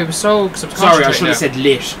don't know. I was so... Cause I'm Sorry, I should have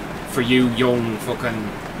concentrating said lit for you young fucking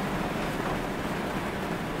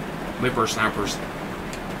whippersnappers.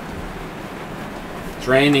 It's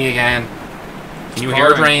raining again. Can you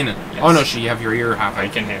hear it raining? Yes. Oh no, you have your ear half now. I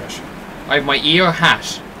out. can hear it. I have my ear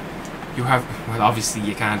hat. You have, well, obviously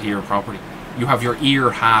you can't hear properly. You have your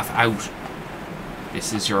ear half out.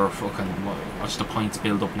 This is your fucking, watch the points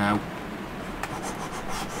build up now.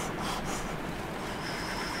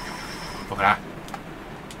 Look at that.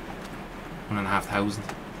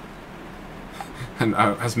 1,500. And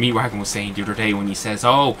as me wagon was saying the other day when he says,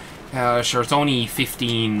 oh, sure, it's only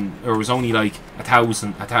 15, or it was only like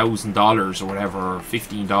 $1,000 or whatever, or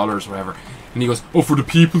 $15 or whatever. And he goes, oh, for the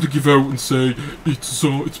people to give out and say, it's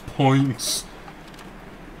points.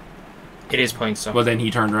 It is points, though. Well, then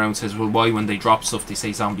he turned around and says, well, why when they drop stuff they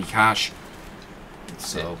say zombie cash?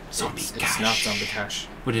 So, zombie cash. It's not zombie cash.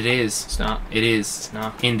 But it is. It's not. It is. It's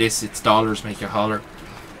not. In this, it's dollars make you holler.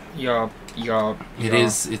 It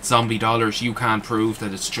is. It's zombie dollars. You can't prove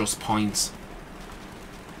that it's just points.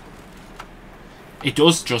 It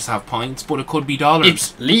does just have points, but it could be dollars.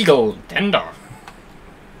 It's legal tender.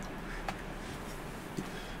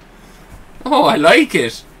 Oh, I like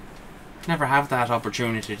it. Never have that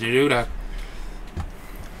opportunity to do that.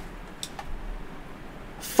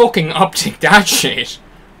 Fucking optic that shit.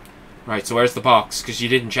 Right, so where's the box? Because you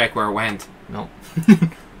didn't check where it went. No.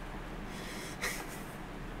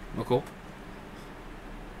 Look up.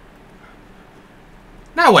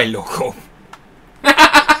 Now I look up.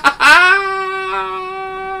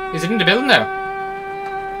 Is it in the building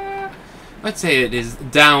now? I'd say it is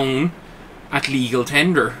down at legal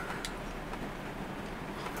tender.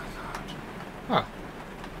 Oh.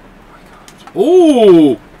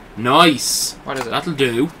 Oh, nice. What is it? That'll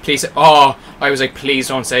do. Please. Oh, I was like, please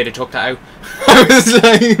don't say they took that out. I was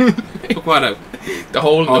like, Took what out? the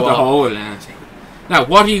hole in the Oh, wall. the hole. Now,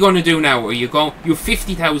 what are you going to do now? Are you going? You have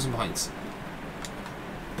 50,000 points.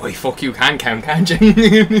 Boy, fuck you, can't count, can't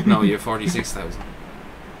you? No, you have 46,000.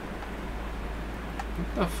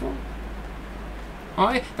 What the fuck?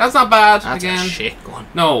 Alright, that's not bad. That's again. a shit gun.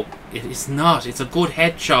 No, it is not. It's a good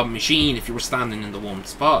headshot machine if you were standing in the one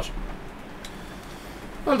spot.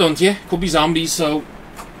 Well done to you. Could be zombies, so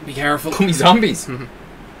be careful. Could be zombies.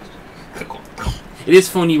 It is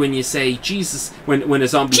funny when you say, Jesus, when a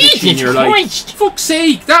zombie hits you and you're Christ. like, fuck's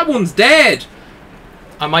sake, that one's dead.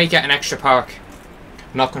 I might get an extra park.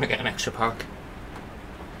 I'm not going to get an extra park.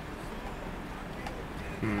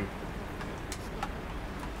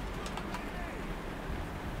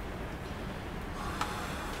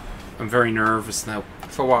 I'm very nervous now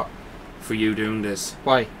For what? for you doing this.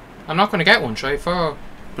 Why? I'm not going to get one, try for...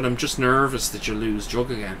 But I'm just nervous that you'll lose Jug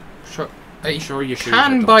again. Sure. I'm sure you should.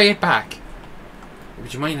 Can buy it back.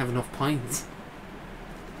 But you might have enough points.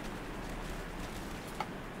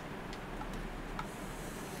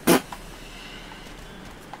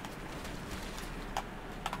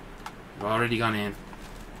 You've already gone in.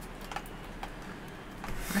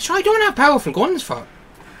 Actually, I don't have powerful guns for it.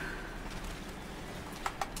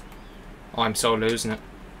 Oh, I'm so losing it.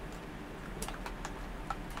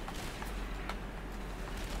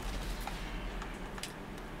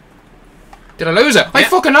 Did I lose it? I Yeah.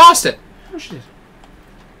 fucking lost it. Oh shit.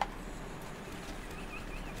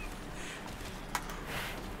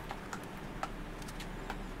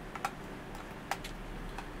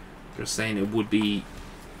 Just saying it would be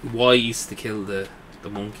wise to kill the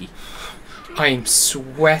monkey. I'm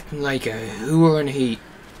sweating like a whore in heat.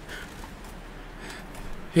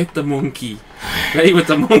 Hit the monkey. Play with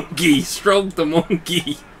the monkey. Stroke the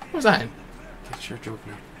monkey. What's that in? Get your joke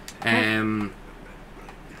now.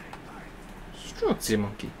 Stroke the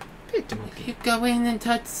monkey. Pet the monkey. You go in and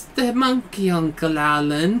touch the monkey, Uncle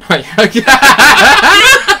Alan.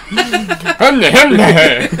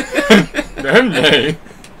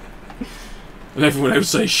 And everyone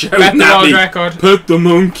outside shouting Bet the at world me. record. Pet the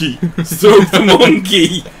monkey. Stroke the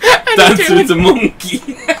monkey. Dance with the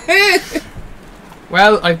monkey.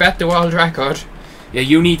 Well, I bet the world record. Yeah,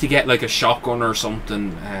 you need to get like a shotgun or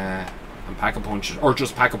something and pack a punch, or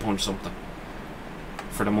just pack a punch something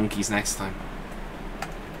for the monkeys next time.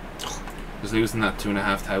 Because losing that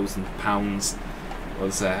 £2,500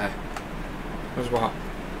 was Was what? was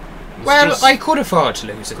Well, just- I could afford to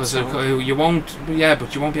lose it. because So. you won't, yeah,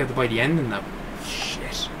 but you won't be able to buy the ending now.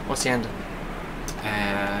 Shit. What's the end?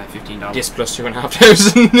 $15. This plus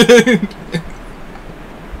 2,500.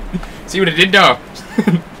 See what it did there.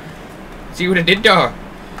 See what it did there.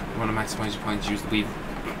 You want to maximise your points, use the weave.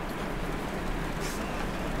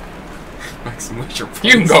 Maximise your points.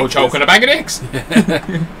 You can go choke on a bag of dicks.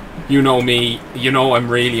 You know me, you know I'm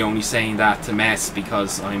really only saying that to mess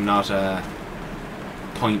because I'm not a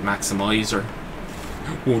point maximizer.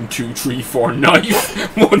 1, 2, 3, 4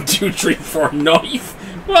 knife. 1, 2, 3, 4 knife.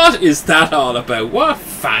 What is that all about? What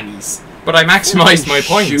fannies? But I maximised my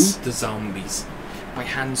points. Shoot the zombies. My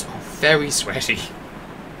hands are very sweaty.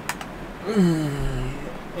 My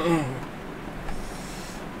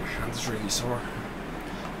hand's really sore.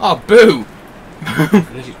 Oh, boo! A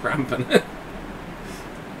little cramping.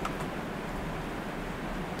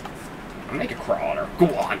 Make a crawler. Go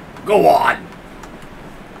on. Go on.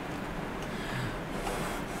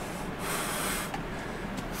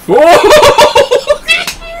 Oh!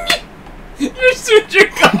 You're such a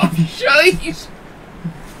cough shite.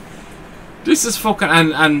 This is fucking...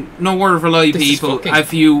 And no word of a lie, This is people. fucking-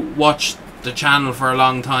 If you watch the channel for a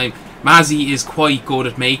long time, Mazzy is quite good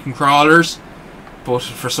at making crawlers. But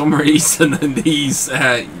for some reason in these,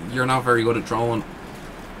 you're not very good at throwing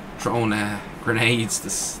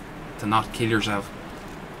grenades to not kill yourself.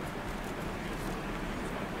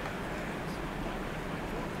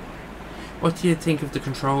 What do you think of the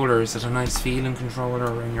controller? Is it a nice feeling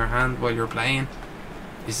controller in your hand while you're playing?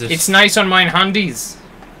 Is it? It's nice on mine handies.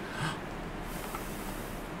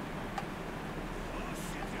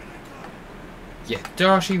 You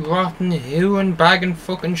dirty, rotten, hooing, bagging,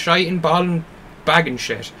 fucking shiting, balling, bagging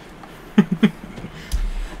shit. I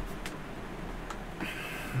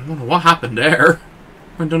don't know what happened there.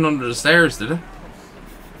 Went down under the stairs, did it?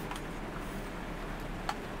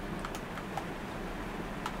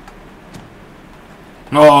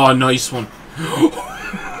 Oh, nice one.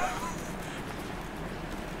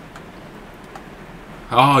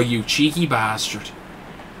 Oh, you cheeky bastard.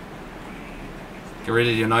 Get rid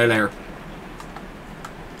of the annihilator.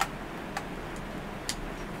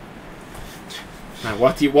 Now,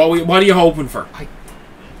 what are you hoping for?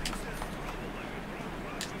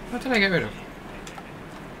 What did I get rid of?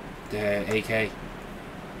 The AK.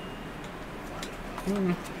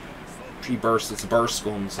 3 bursts, it's a burst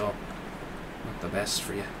gun, so not the best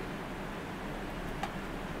for you.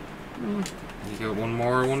 You get one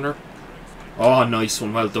more, I wonder. Oh, nice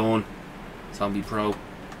one, well done. Zombie Pro.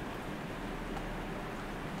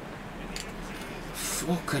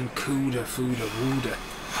 Fucking Cuda, Fuda, Wooda.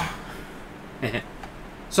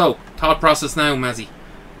 So, thought process now, Mazzy.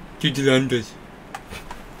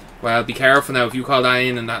 Well, be careful now. If you call that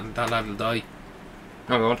in and that lad will die.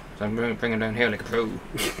 Oh god, so I'm bringing down here like a pro.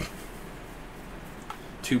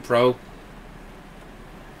 2 pro.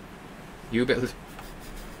 You build.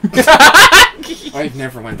 I've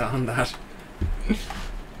never went on that.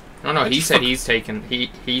 No, he said he's taken.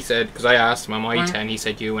 He said, because I asked him on my 10, he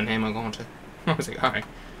said you and him are going to. I was like, alright.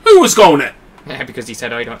 Who was going it? Yeah, because he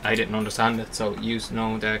said I didn't understand it, so you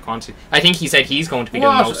know the quantity. I think he said he's going to be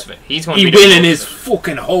doing most of it. He's going to be will doing in most his of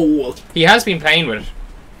fucking hole. it. He has been playing with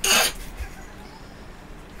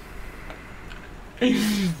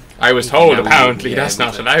it. I was told, Yeah, apparently, yeah, that's we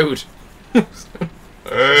not did. allowed.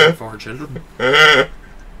 For our children.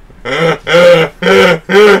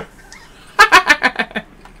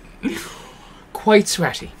 Quite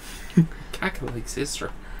sweaty. Cackle like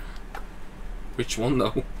sister. Which one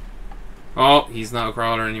though? Oh, he's not a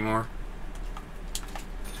crawler anymore.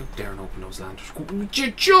 Don't dare open those lanterns. Would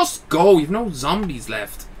you just go? You've no zombies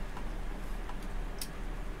left.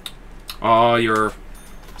 Oh, your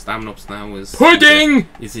stamina ups now is Pudding!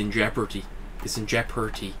 Is in jeopardy. Is in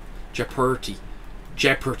jeopardy. Jeopardy.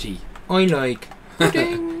 Jeopardy. I like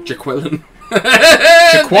pudding. Jaquillin.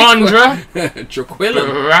 Jaquandra.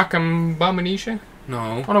 Jaquillin. Rackambominisha.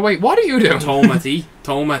 No. Oh no, wait, what are you doing? Tomati.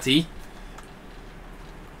 Tomati.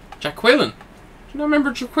 Jaquillin. Do you not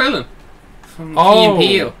remember Jaquillin? From Key and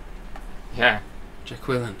Peele. Yeah.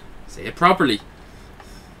 Jaquillin. Say it properly.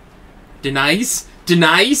 Denice.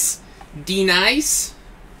 Denice. Denice.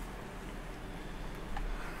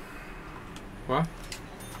 What?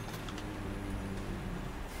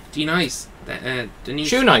 Denice. Denise.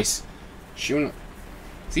 Shoe nice. Shoe.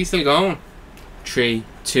 Is he still going? 3,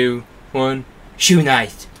 2, 1. Shoe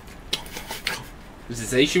nice. Did it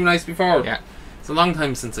say shoe nice before? Yeah. It's a long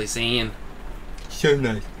time since I seen. Shoe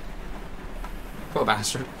nice. Poor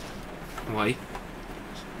bastard. Why?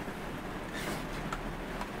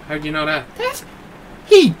 How do you know that?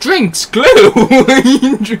 He drinks glue.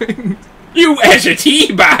 He drinks. You ate a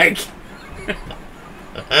tea bag. For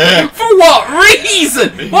what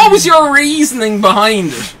reason? What was your reasoning behind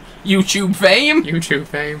it? YouTube fame? YouTube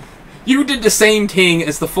fame. You did the same thing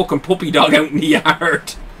as the fucking puppy dog out in the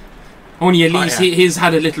yard. Only at least his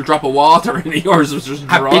had a little drop of water and yours was just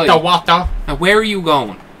dry. A bit of water. Now where are you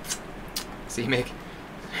going? See, Mick.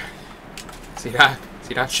 See that?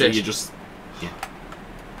 See that shit? So you just... Yeah.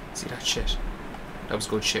 See that shit? That was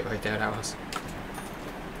good shit right there, that was.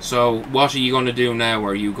 So what are you going to do now?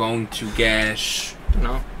 Are you going to get... I don't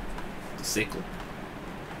know. The sickle?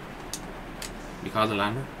 You call the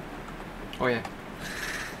lander? Oh yeah.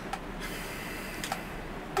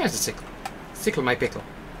 Where's the sickle? Sickle my pickle.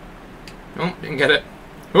 No, didn't get it.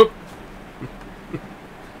 Whoop.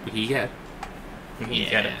 What did you get? You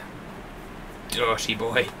get it. Dirty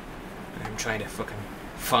boy. I'm trying to fucking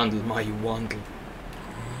fondle my wandle.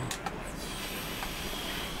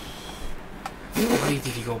 Why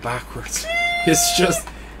did he go backwards? It's just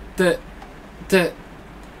the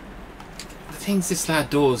things this lad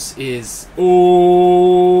does is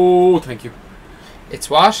thank you. It's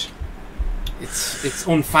what? It's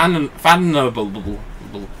unfathomable.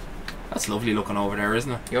 That's lovely looking over there,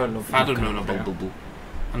 isn't it? You're lovely. Fathomable.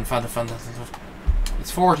 Unfathomable.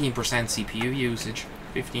 It's 14% CPU usage,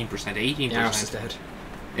 15%, 18%. Yeah, it's dead.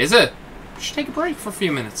 Is it? We should take a break for a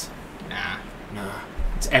few minutes. Nah.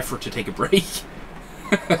 It's effort to take a break. Is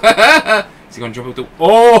he going to jump out the...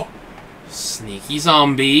 Oh! Sneaky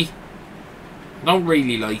zombie. I don't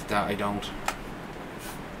really like that, I don't.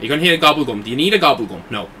 Are you going to hit a gobble gum? Do you need a gobble gum?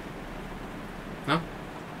 No. No?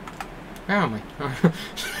 Where am I?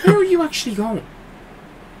 Where are you actually going?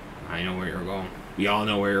 I know where you're going. We all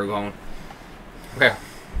know where you're going. Where?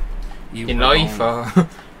 You in life, I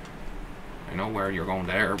know where you're going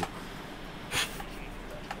there.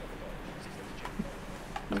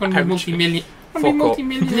 We're going to be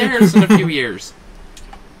multi-millionaires in a few years.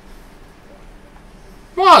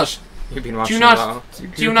 What? You've been watching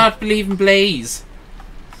Do you not believe in Blaze?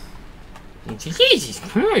 Jesus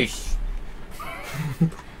Christ.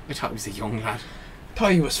 I thought he was a young lad. I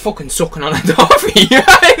thought he was fucking sucking on a toffee.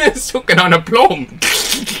 Sucking on a plum.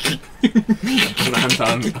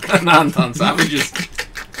 An Anton Savages.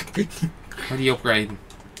 What are you upgrading?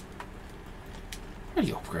 What are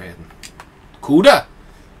you upgrading? Kuda?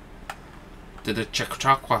 Did it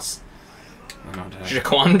Chakwas? I know that.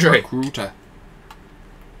 Jaquandre. Gruta.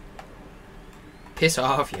 Piss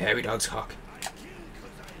off, you hairy dog's cock.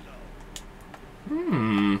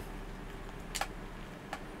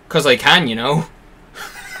 Cause I can, you know.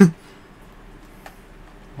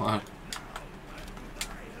 What?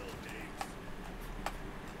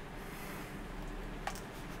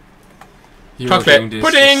 Chocolate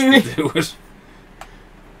pudding! Do it.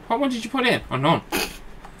 What one did you put in? Oh, none.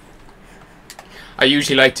 I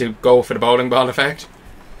usually like to go for the bowling ball effect.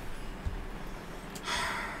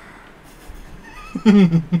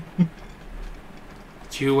 Do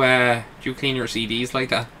you clean your CDs like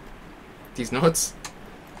that? These nuts.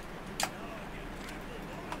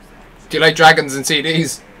 Do you like dragons and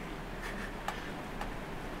CDs?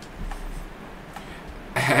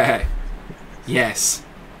 Yes.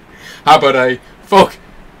 How about I fuck?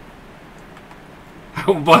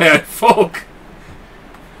 How about I fuck?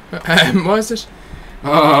 What is it?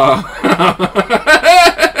 Oh.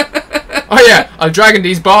 Oh yeah, I'll dragon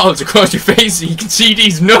these balls across your face so you can see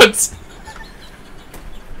these nuts.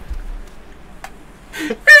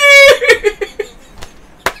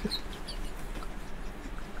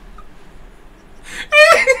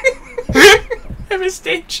 I'm a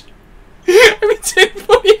stitch. I'm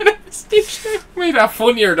funny and I'm a stitch. What made that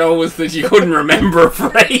funnier though was that you couldn't remember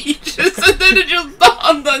for ages and then it just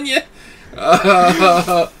dawned on you.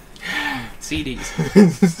 CDs.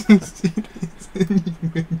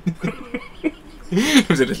 It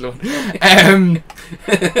was a little one.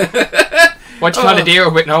 What do you call a deer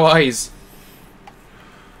with no eyes?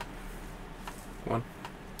 One.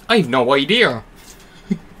 I've no idea.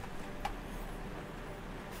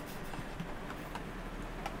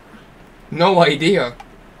 No idea.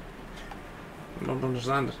 I don't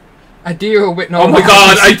understand it. A deer with no eyes. Oh my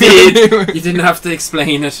god, I did! You didn't have to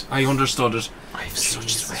explain it. I understood it. I have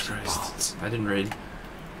such sweaty balls. I didn't really.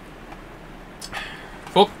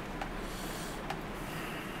 Fuck.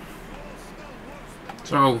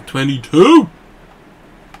 So, 22!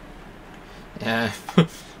 Yeah. Now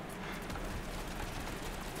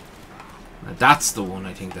that's the one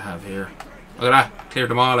I think to have here. Look at that. Cleared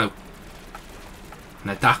them all out.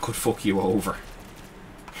 Now that could fuck you over.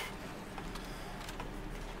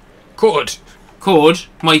 Could. Could.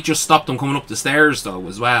 Might just stop them coming up the stairs though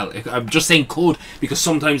as well. I'm just saying could because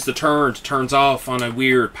sometimes the turn turns off on a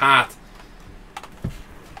weird path.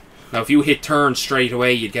 Now if you hit turn straight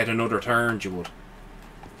away you'd get another turn, you would.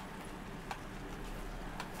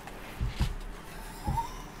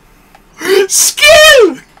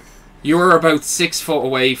 Skill! You're about 6 foot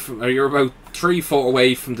away from, or you're about 3 foot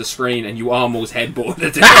away from the screen and you almost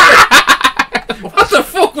headbutted it. What the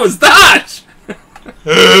fuck was that?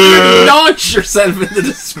 You launch yourself into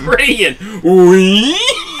the screen.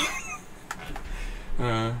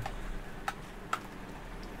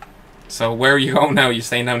 So where are you going now? You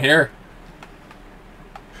staying down here?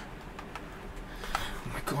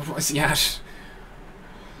 Oh my god, what is he at?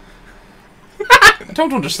 I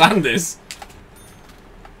don't understand this.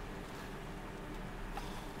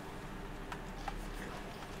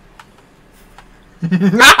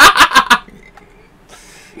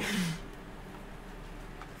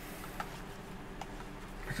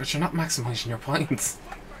 Because you're not maximising your points.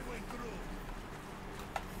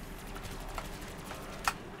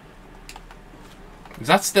 Is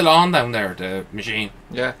that still on down there, the machine?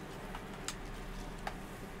 Yeah.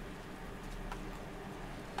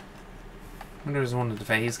 I wonder if there's one of the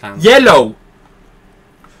phase cams. Yellow!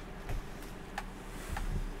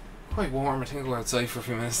 Quite warm. I think I'll go outside for a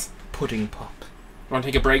few minutes. Pudding pop. Want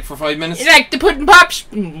to take a break for 5 minutes? You like the pudding pops?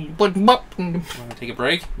 Pudding pop. Want to take a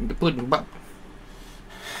break? The pudding pop.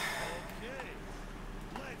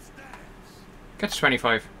 Get to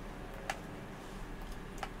 25.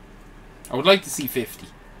 I would like to see 50.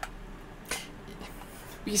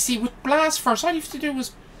 But you see, with blast first, all you have to do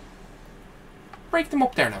is break them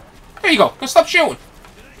up there now. There you go. Now stop shooting.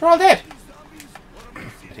 They're all dead.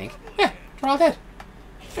 I think. Yeah, they're all dead.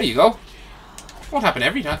 There you go. Won't happen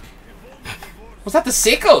every time. Was that the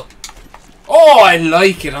sickle? Oh, I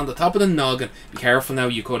like it on the top of the noggin. Be careful now.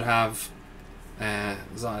 You could have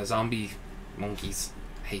zombie monkeys.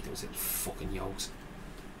 I hate those little fucking yokes.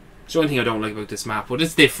 It's the only thing I don't like about this map, but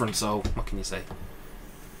it's different. So what can you say?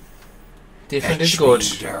 Different is good.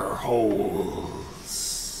 Their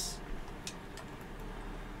holes.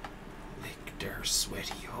 Lick their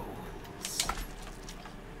sweaty holes.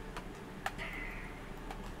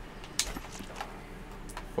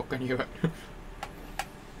 Fucking you.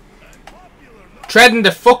 Treading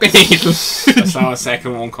the fucking needle. I saw a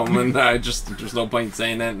second one coming. There's no point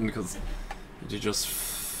saying anything because you just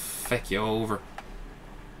feck you over.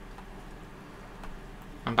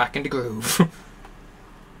 I'm back in the groove.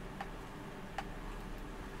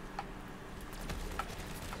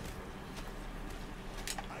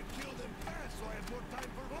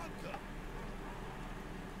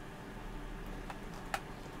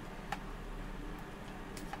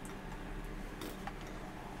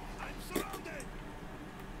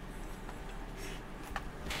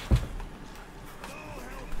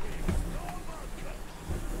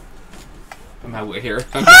 I'm out of here.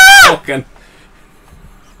 I'm fucking.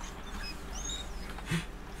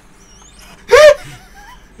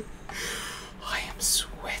 I am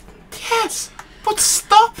sweating. Yes, but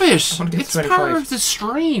stop it. I want to get It's 25. part of the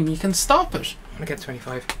stream. You can stop it. I'm gonna get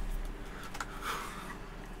 25.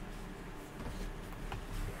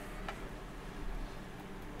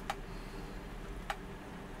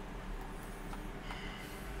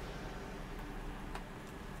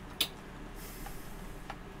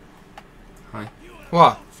 Hi.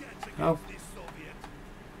 What? Oh.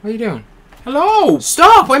 What are you doing? Hello.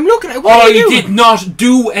 Stop! I'm looking at. What Oh, are you you doing? did not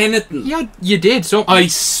do anything. Yeah, you did something.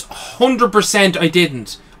 100% I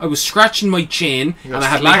didn't. I was scratching my chin You're and I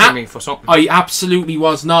had my slagging me for something. I absolutely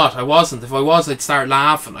was not. I wasn't. If I was, I'd start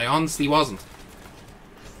laughing. I honestly wasn't.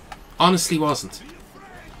 Honestly wasn't.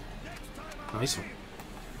 Nice one.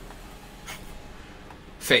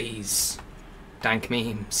 Phase. Dank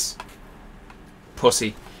memes.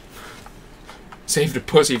 Pussy. Save the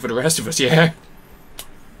pussy for the rest of us, yeah?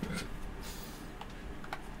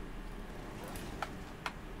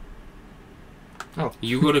 Oh.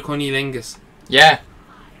 You go to cunnilingus. Yeah.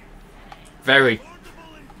 Very.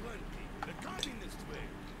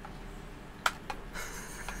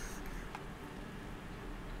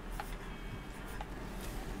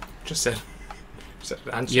 Just said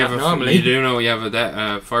answer You that have normally. You do know you have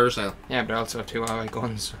a fire sale. Yeah, but I also have 2 alright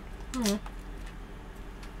guns. Oh.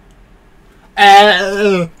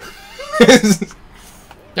 You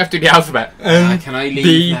have to do the alphabet. Can I leave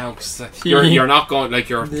B, now? Cause T, you're not going. Like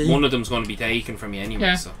D. one of them's going to be taken from you anyway.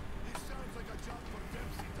 Yeah. So.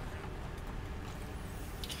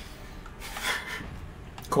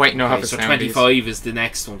 Quite know how Okay, to so sound 25 is the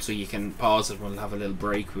next one, so you can pause it. We'll have a little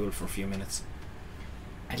break for a few minutes.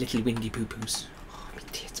 these. A little windy poo poos. Oh, my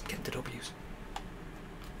tits, I'm getting the W's.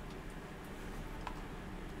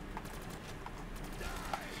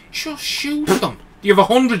 Just shoot them. You have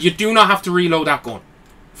 100. You do not have to reload that gun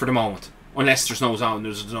for the moment, unless there's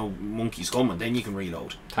no monkeys coming. Then you can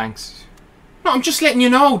reload. Thanks. No, I'm just letting you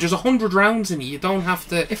know. There's 100 rounds in it. You don't have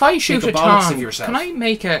to. If I shoot make a bollocks Tom, of yourself. can I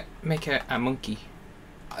make a monkey?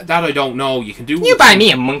 That I don't know. You can do. You buy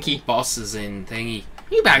me a monkey. Bosses in thingy.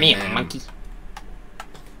 You buy me a monkey.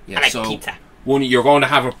 Yeah. I like so pizza. one you're going to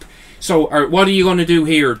have a. So what are you going to do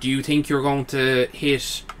here? Do you think you're going to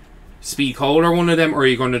hit speed cold or one of them, or are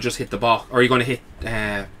you going to just hit the box? Or are you going to hit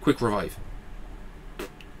quick revive?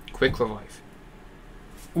 Quick revive.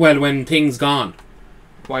 Well, when things gone.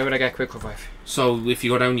 Why would I get quick revive? So if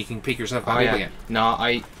you go down, you can pick yourself back up again. No,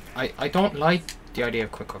 I don't like the idea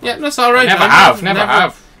of quick revive. Yeah, that's all right. Never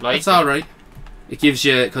have. Like That's all right. It gives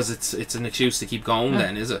you because it's an excuse to keep going. Yeah.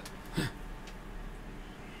 Then is it?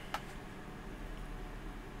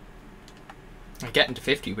 Getting to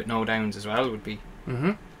 50 with no downs as well would be.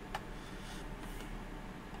 Mm-hmm.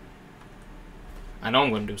 I know I'm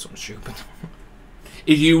going to do something stupid.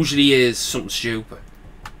 It usually is something stupid.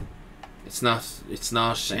 It's not. It's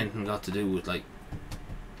not anything got to do with like.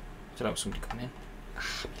 So that was somebody coming in.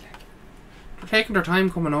 They're taking their time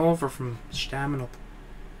coming over from stamming up.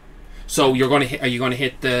 So you're gonna hit. Are you gonna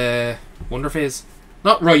hit the Wonder Fizz?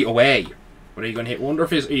 Not right away. But are you gonna hit Wonder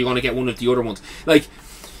Fizz? Or are you gonna get one of the other ones? Like,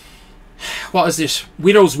 what is this?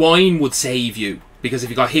 Widow's Wine would save you because if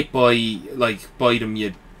you got hit by them,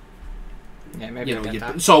 you'd. Yeah, maybe I'll get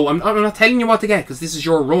that. So I'm not telling you what to get because this is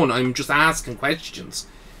your run. I'm just asking questions.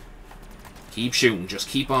 Keep shooting. Just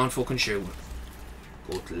keep on fucking shooting.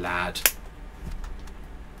 Good lad.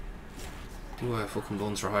 Do a fucking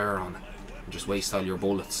guns for hire on it. And just waste all your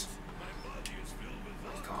bullets.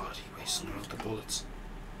 My God, he wasted all the bullets.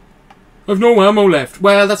 I've no ammo left.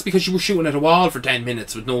 Well, that's because you were shooting at a wall for 10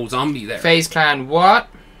 minutes with no zombie there. FaZe Clan, what?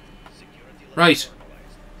 Right.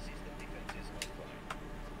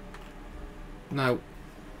 Now,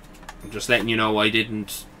 I'm just letting you know I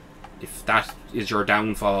didn't. If that is your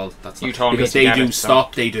downfall, that's not. You told me because to they get do it,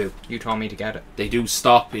 stop. so They do. You told me to get it. They do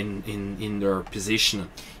stop in their positioning.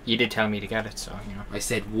 You did tell me to get it, so you know. I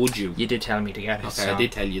said, would you? You did tell me to get it. Okay, so. I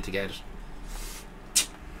did tell you to get it.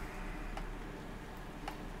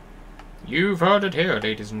 You've heard it here,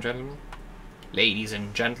 ladies and gentlemen. Ladies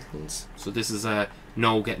and gentles. So this is a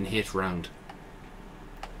no getting hit round.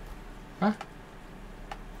 Huh?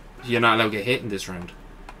 You're not allowed to get hit in this round.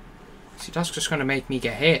 See, that's just going to make me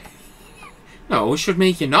get hit. No, it should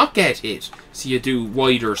make you not get hit. So you do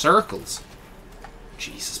wider circles.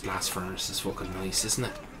 Jesus, Blast Furnace is fucking nice, isn't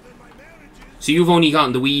it? So you've only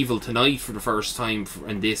gotten the Weevil tonight for the first time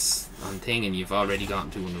in this thing, and you've already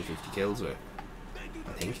gotten 250 kills with it,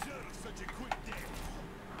 I think.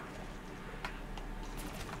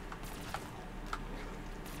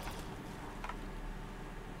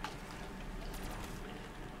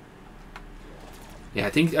 Yeah, I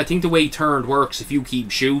think the way turned works, if you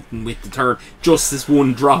keep shooting with the turn, just as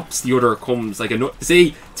one drops, the other comes like a.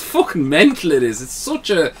 See, it's fucking mental. It is. It's such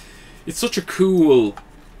a cool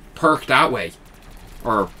perk that way,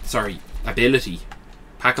 or sorry, ability,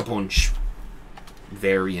 Pack-a-Punch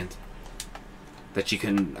variant that you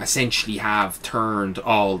can essentially have turned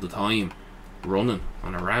all the time, running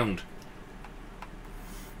on a round.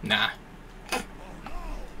 Nah.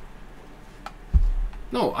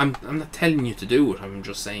 No, I'm not telling you to do it. I'm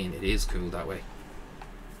just saying it is cool that way.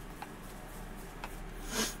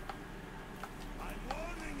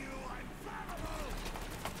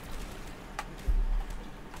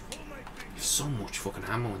 There's so much fucking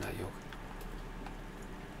ammo in that yoke.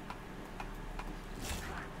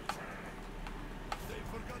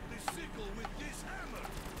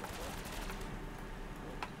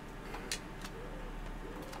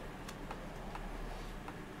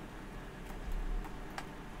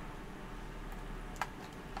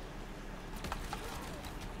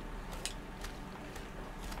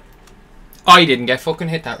 I didn't get fucking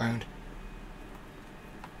hit that round.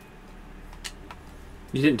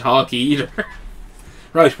 You didn't talk either.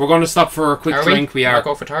 Right, we're going to stop for a quick drink. We are. I'll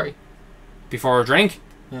go for 30. Before a drink?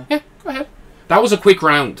 Yeah. Yeah, go ahead. That was a quick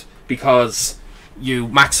round because you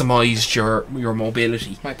maximised your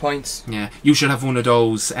mobility. My points. Yeah, you should have one of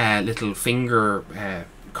those little finger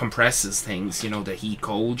compresses things. You know, the heat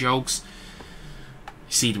cold jokes.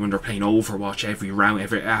 You see them when they're playing Overwatch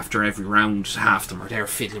after every round, half them are there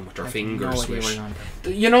fiddling with their fingers.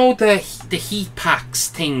 You know the heat packs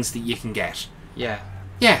things that you can get. Yeah.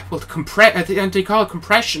 Yeah. Well, they call it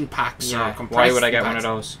compression packs. Yeah. Or Why would I get one of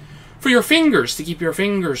those? For your fingers, to keep your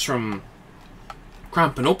fingers from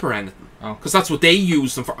cramping up or anything. Oh. Because that's what they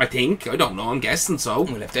use them for. I think. I don't know. I'm guessing so.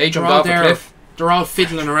 Well, if they jump off a cliff, they're all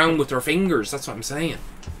fiddling around with their fingers. That's what I'm saying.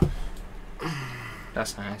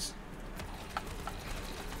 That's nice.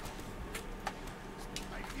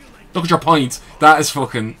 Look at your points. That is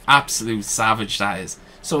fucking absolute savage, that is.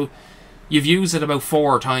 So, you've used it about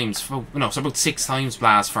 4 times. No, so about 6 times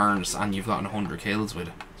Blast Furnace, and you've gotten 100 kills with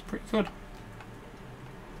it. It's pretty good.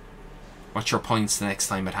 What's your points the next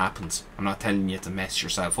time it happens? I'm not telling you to mess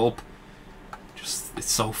yourself up. Just, it's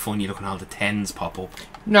so funny looking at all the 10s pop up.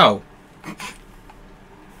 No. You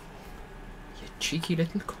cheeky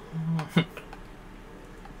little cunt. Look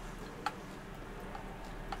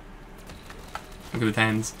at the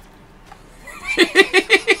 10s.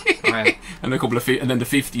 Right. And a couple of and then the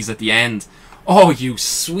 50s at the end. Oh, you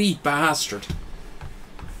sweet bastard!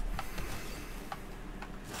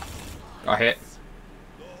 Got hit.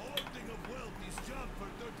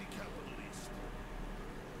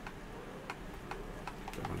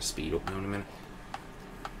 I'm gonna speed up now in a minute.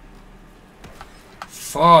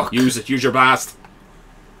 Fuck. Use it. Use your blast.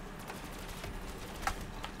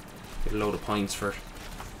 Get a load of points for it.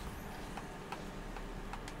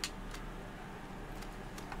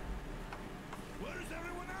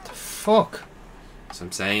 Fuck. That's what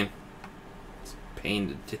I'm saying. It's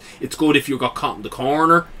pain. It's good if you got caught in the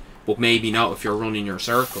corner, but maybe not if you're running your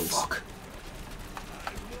circles. Fuck.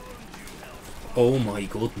 Oh my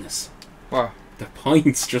goodness. What? The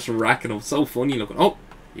points just racking up. So funny looking. Oh,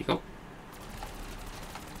 here you go.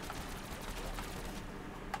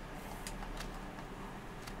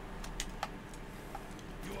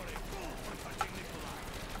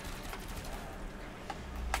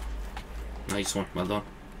 Nice one, well done.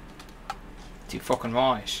 Too fucking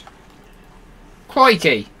right.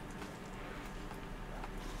 Crikey!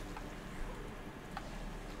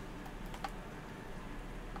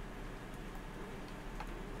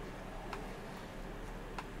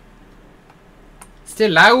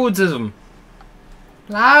 Still loads of them.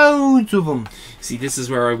 Loads of them. See, this is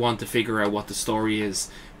where I want to figure out what the story is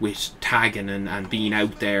with tagging and being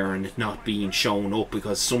out there and it not being shown up,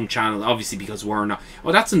 because some channel, obviously because we're not...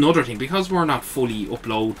 Oh, that's another thing. Because we're not fully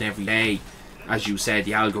uploading every day, as you said,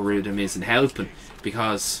 the algorithm isn't helping.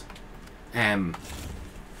 Because like,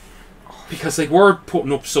 we're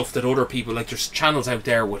putting up stuff that other people... Like, there's channels out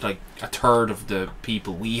there with like a third of the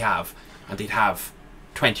people we have, and they'd have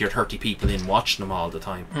 20 or 30 people in watching them all the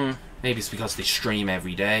time. Maybe it's because they stream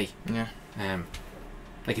every day. Yeah.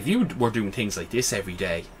 Like, if you were doing things like this every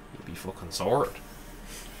day, you'd be fucking sorted.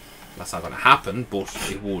 That's not going to happen,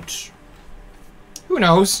 but it would. Who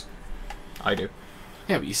knows? I do.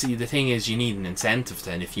 Yeah, but you see, the thing is, you need an incentive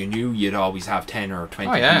then. If you knew you'd always have 10 or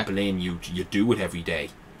 20 people in, you'd do it every day.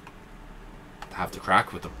 To have the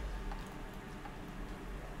crack with them.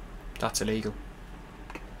 That's illegal.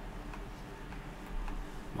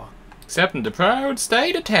 What? Except in the proud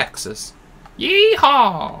state of Texas.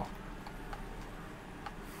 Yeehaw!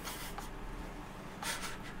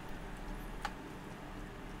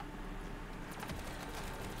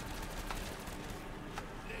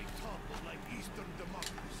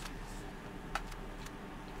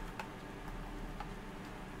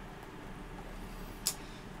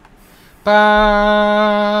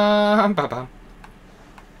 Bam, bam, bam.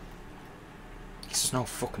 There's no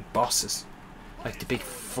fucking bosses. Like the big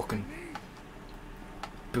fucking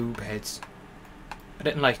boob heads. I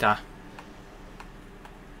didn't like that.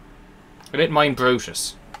 I didn't mind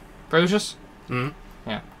Brutus. Brutus? Mm.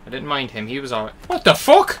 Yeah, I didn't mind him. He was alright. What the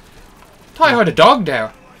fuck? I thought I heard a dog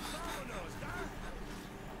there.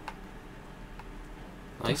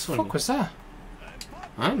 Nice What the one. fuck was that?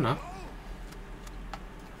 I don't know.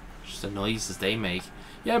 Just the noises they make.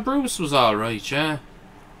 Yeah, Bruce was alright, yeah.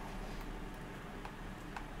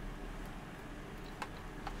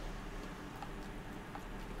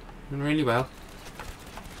 Doing really well.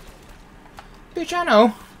 Bitch, I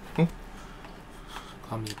know. Oh,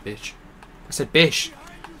 Call me a bitch. I said bish.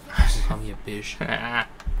 Call me a bitch.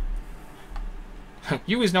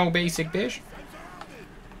 You is no basic bish.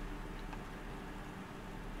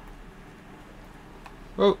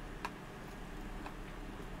 Oh.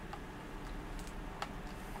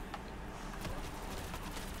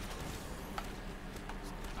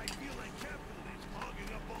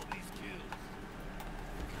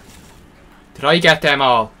 Did I get them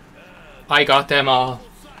all? I got them all.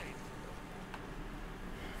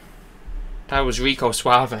 That was Rico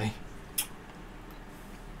Suave.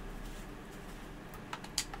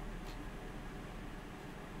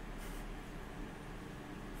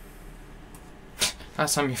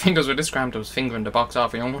 Last time your fingers were this cramped, I was fingering the box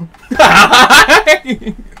off your own one.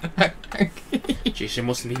 Jeez, you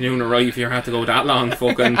mustn't be doing it right if you had to go that long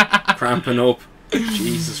fucking cramping up.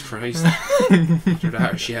 Jesus Christ. After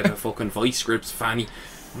that, she had a fucking vice grips fanny.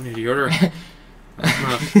 One or the other.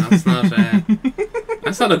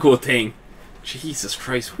 That's not a good thing. Jesus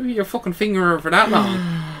Christ. Who are you fucking fingering for that long?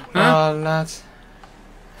 Huh? Oh, lads.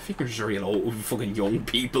 Fingers are a real old fucking young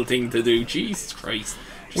people thing to do. Jesus Christ.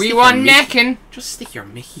 We were necking. Just stick your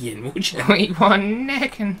Mickey in, would you? We were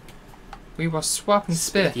necking. We were swapping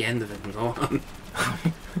Spit at spit. the end of it and go on.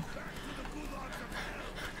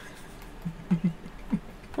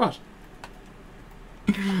 What?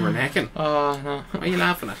 We're necking. Oh, no. What are you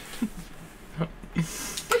laughing at?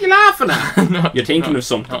 What are you laughing at? No, You're thinking no, of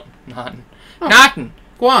something. No, nothing. Oh. Nothing.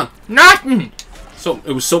 Go on. Nothing.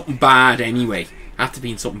 It was something bad anyway. Had to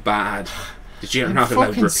be something bad. That you're not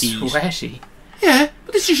allowed to repeat. Sweaty. Yeah,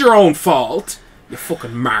 but this is your own fault. You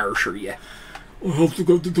fucking martyr, you. I have to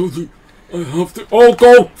go to Dudley. I have to. Oh,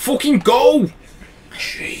 go! Fucking go!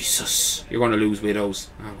 Jesus. You're going to lose widows.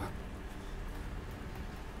 Oh, well.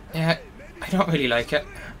 Yeah, I don't really like it.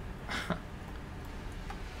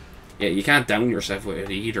 Yeah, you can't down yourself with it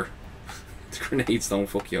either. The grenades don't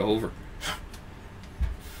fuck you over.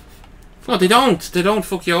 No, they don't. They don't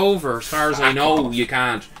fuck you over. As far as I know, you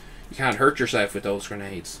can't. You can't hurt yourself with those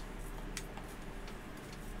grenades.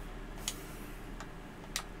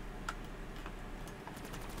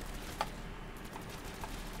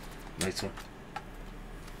 Nice one.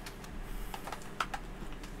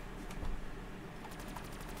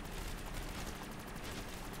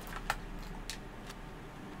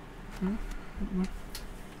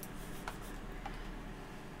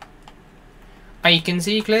 I can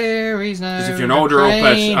see clear. He's now. Because if you know they're up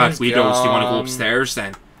at Widows, do you want to go upstairs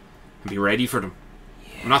then and be ready for them?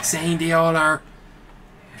 Yeah. I'm not saying they all are.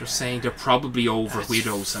 I'm just saying they're probably over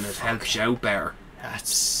Widows, and it helps you out better.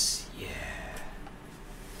 That's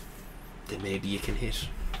Then maybe you can hit.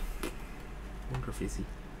 Wonder if is he.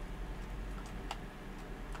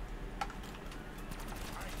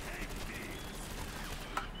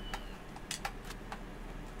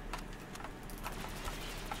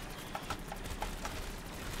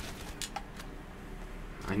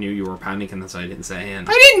 I knew you were panicking, that's why I didn't say anything.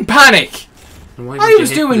 I didn't panic! I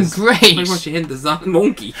was doing great! Why won't you hit the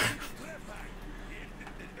monkey?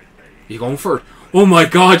 You going for it? Oh my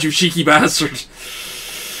god, you cheeky bastard!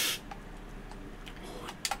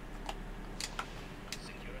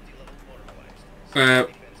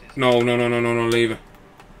 No, leave it.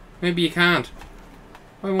 Maybe you can't.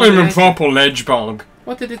 I'm a proper ledge bog.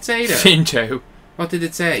 What did it say there? Finto. What did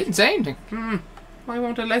it say? It didn't say anything. Why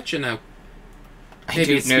won't it let you now?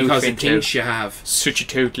 Maybe it's because it thinks you have. Such a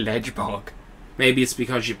total ledge bog. Maybe it's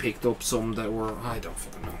because you picked up some that were... I don't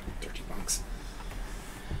fucking know. 30 bucks.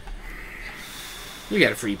 You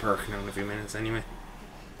get a free perk now in a few minutes anyway.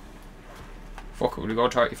 Fuck it, will we go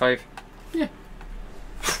 35? Yeah.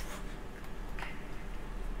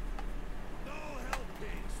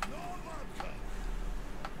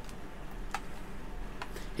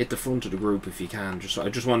 Hit the front of the group if you can. I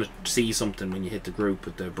just want to see something when you hit the group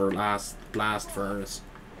with the blast furnace.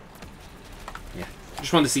 Yeah,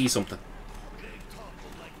 just want to see something.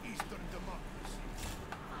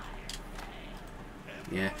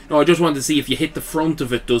 Yeah. No, I just wanted to see if you hit the front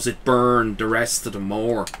of it, does it burn the rest of them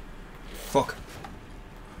more? Fuck.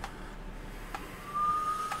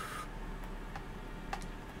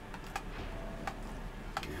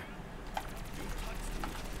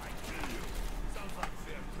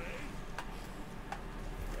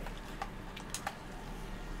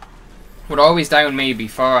 What always downed me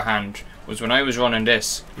beforehand was when I was running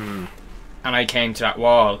this and I came to that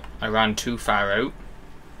wall, I ran too far out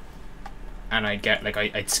and I'd get like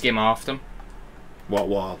I'd skim off them. What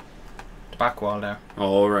wall? The back wall there.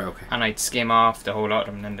 Oh right, okay. And I'd skim off the whole lot of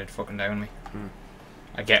them and then they'd fucking down me.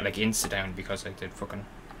 I'd get like insta down because I did fucking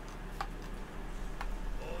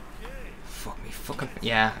fuck me fucking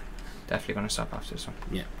yeah. Definitely gonna stop after this one.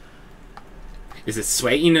 Yeah. Is it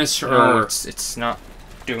sweatiness or no, it's not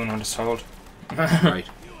doing what it's told. Right.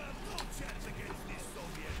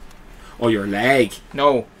 Oh, your leg?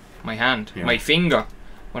 No, my hand, yeah. My finger.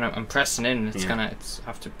 When I'm pressing in, it's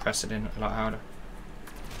have to press it in a lot harder.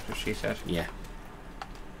 That's what she said. Yeah.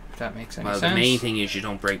 If that makes any sense. Well, the main thing is you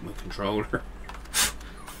don't break my controller.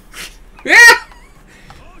 Yeah.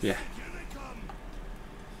 Yeah.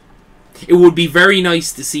 It would be very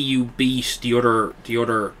nice to see you beat the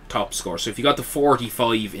other top score. So if you got the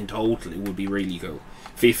 45 in total, it would be really cool.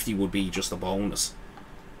 50 would be just a bonus.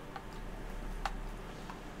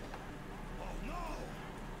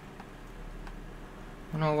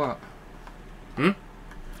 Oh no, what? Hmm?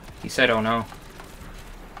 He said, oh no.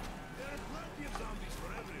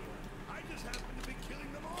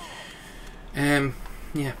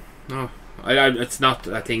 Yeah, no. It's not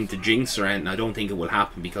a thing to jinx or anything. I don't think it will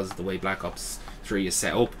happen because of the way Black Ops 3 is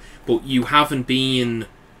set up. But you haven't been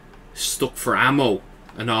stuck for ammo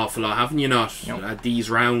an awful lot, haven't you not? Nope. At these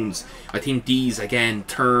rounds. I think these, again,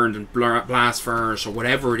 turned and blast furnace or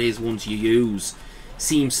whatever it is ones you use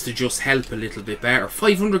seems to just help a little bit better.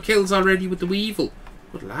 500 kills already with the Weevil.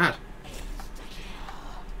 Good lad.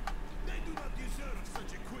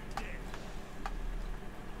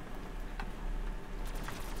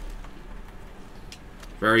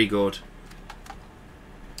 Very good.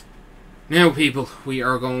 Now, people, we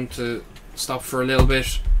are going to stop for a little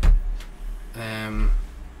bit. I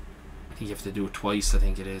think you have to do it twice, I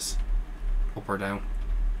think it is. Up or down.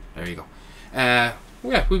 There you go. Yeah,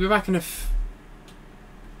 we'll be back in a... What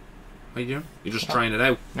are you doing? You're just trying it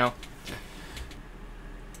out? No. Yeah.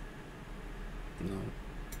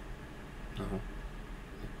 No.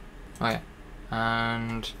 Oh yeah.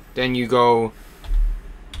 And then you go...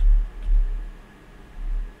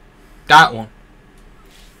 that one.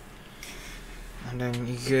 And then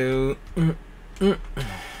you go... Did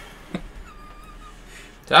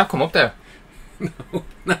that come up there?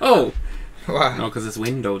 No. What? No, because it's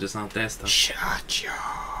windowed, it's not desktop. Shut your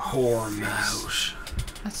whore mouth.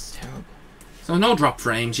 That's terrible. So no drop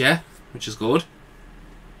frames yet, which is good.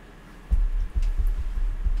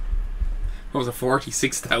 What was it,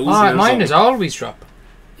 46,000? Oh, mine is always drop.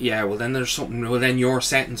 Yeah, well then there's something. Well then your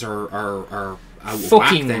settings are out of Fucking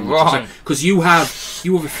whack then, wrong. because you have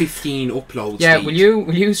a 15 uploads. Yeah, speed. will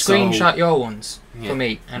you screenshot your ones for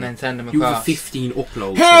me and then send them across? You have 15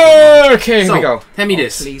 uploads. Okay, so, here we go. Tell me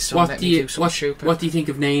this: please don't let me do something stupid. what do you think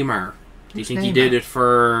of Neymar? Do you think he Neymar? did it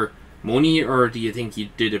for money, or do you think he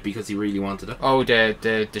did it because he really wanted it? Oh,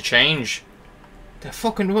 the change. The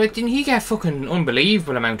fucking didn't he get fucking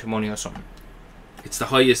unbelievable amount of money or something? It's the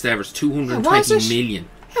highest ever. It's 220 million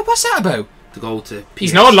Yeah, what's that about? to go to. PSG.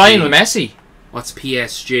 He's no Lionel Messi. What's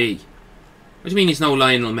PSG? What do you mean he's no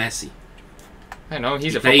Lionel Messi? I know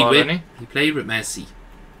he's He a played footballer, with. isn't he? He played with Messi.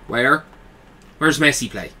 Where? Where's Messi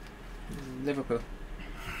play? Liverpool.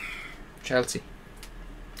 Chelsea.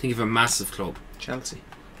 Think of a massive club Chelsea.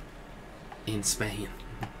 in Spain.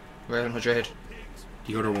 Real Madrid.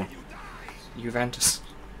 The other one. Juventus.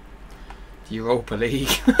 Europa League.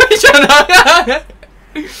 I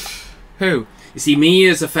don't know. Who? You see, me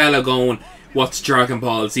as a fella going, what's Dragon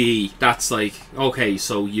Ball Z? That's like, okay,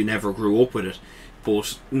 so you never grew up with it.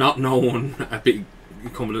 But not knowing a big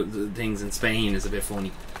couple of things in Spain is a bit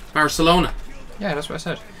funny. Barcelona. Yeah, that's what I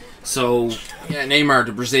said. So, yeah, Neymar,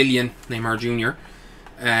 the Brazilian, Neymar Jr.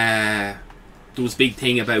 There was a big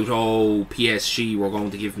thing about, PSG were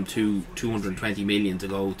going to give him 220 million to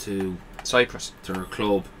go to Cyprus. their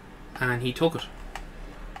club. And he took it.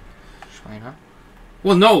 Why not?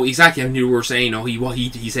 Well, no, exactly. And you were saying,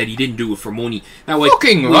 he said he didn't do it for money. Now,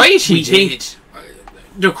 Fucking right, he did.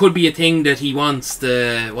 There could be a thing that he wants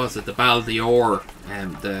the Ballon d'Or,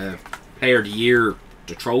 the Player of the Year,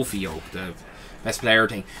 the trophy, the best player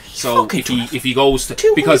thing. So if he goes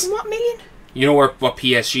to, because what million? you know what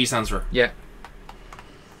PSG stands for. Yeah.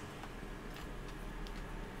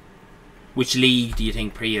 Which league do you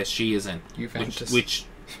think PSG is in? Juventus.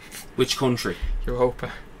 Which country?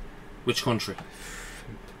 Europa. Which country?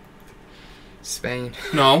 Spain.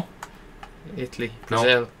 No. Italy.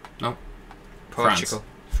 Brazil. No. Portugal.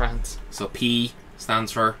 France. So P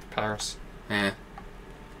stands for Paris.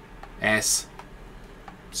 S.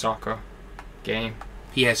 Soccer. Game.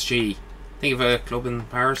 PSG. Think of a club in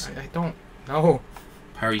Paris. I don't know.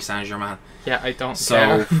 Paris Saint-Germain. Yeah, I don't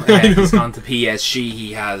So care. he's gone to PSG.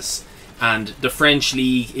 He has, and the French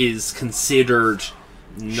league is considered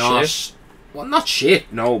not Shit. well, not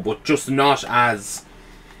shit. No, but just not as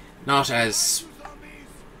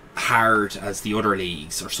hard as the other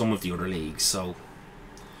leagues or some of the other leagues. So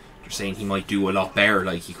they're saying he might do a lot better.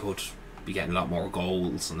 Like he could be getting a lot more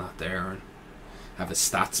goals and that there, and have his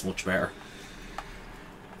stats much better.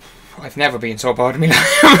 I've never been so bored of me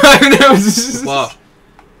life. What?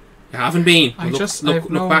 You haven't been? I Look, just- look, I've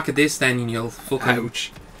look no- back at this then, and you'll fucking.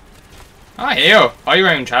 Ouch. Ah, yeah. High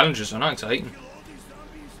round challenges are not exciting.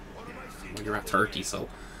 Well, you're at 30, so.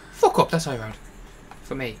 Fuck up, that's high round.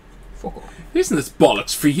 For me. Fuck up. Isn't this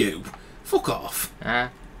bollocks for you? Fuck off. Ah.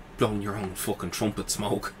 Blowing your own fucking trumpet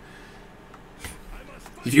smoke.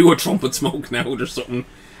 If you had trumpet smoke now, there's something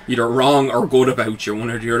either wrong or good about you, one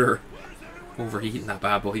or the other. Overheating that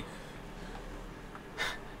bad boy.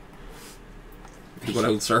 You got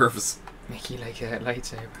out service. Make you like a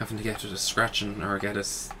lightsaber. Having to get it a scratching or get a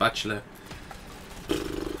spatula.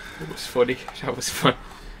 It was funny. That was fun.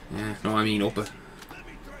 Yeah, no, I mean up it.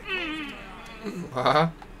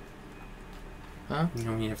 What? Huh? You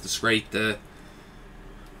know, you have to scrape the.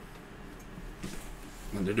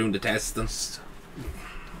 When they're doing the testing.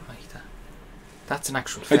 Like that. That's an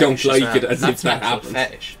actual I fetish. don't like well. it as That's if that an actual happens.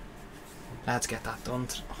 fetish. Lads, get that done.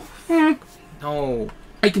 Oh, no.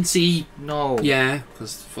 I can see. No. Yeah,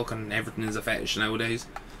 because fucking everything is a fetish nowadays.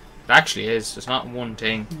 It actually is. There's not one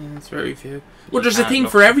thing. Yeah, it's very few. Well, there's a can't thing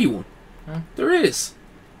look. for everyone. Huh? There is.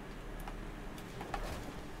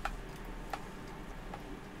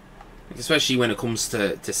 Like, especially when it comes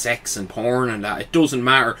to sex and porn and that. It doesn't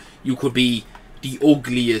matter. You could be the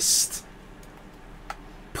ugliest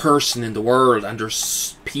person in the world and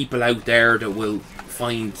there's people out there that will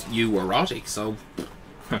find you erotic. So,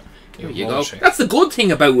 there you go. That's the good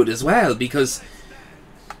thing about it as well, because,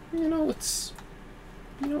 it's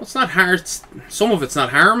not hard. Some of it's not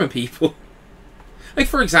harming people. Like,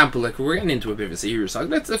 for example, like, we're getting into a bit of a serious talk.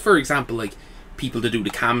 Let's say, for example, like, people that do the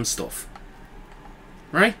cam stuff.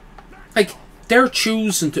 Right? Like, they're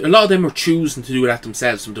choosing to, a lot of them are choosing to do that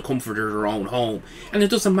themselves from the comfort of their own home. And it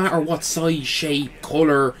doesn't matter what size, shape,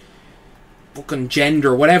 colour, fucking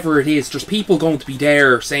gender, whatever it is. There's people going to be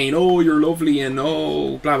there saying, oh, you're lovely and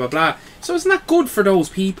oh, blah, blah, blah. So it's not good for those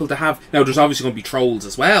people to have... Now, there's obviously going to be trolls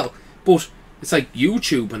as well. But it's like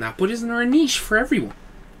YouTube and that. But isn't there a niche for everyone?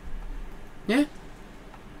 Yeah?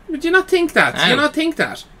 Do you not think that? Do you not think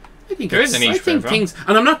that? I think there is a niche I for think everyone. things,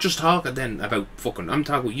 and I'm not just talking then about fucking. I'm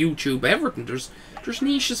talking about YouTube, everything. There's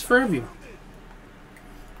niches for everyone.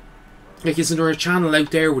 Like, isn't there a channel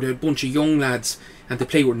out there with a bunch of young lads and they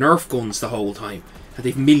play with Nerf guns the whole time and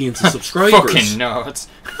they've millions of subscribers? Fucking nuts.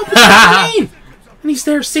 What do you mean? And he's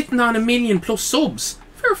there sitting on 1 million plus subs.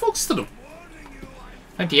 Fair fucks to them.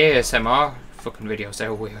 Like the ASMR fucking videos,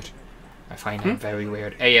 they're weird. I find them very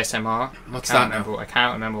weird. ASMR. What's I that now?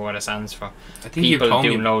 can't remember what it stands for. I think you're People telling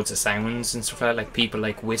doing me. loads of sounds and stuff like people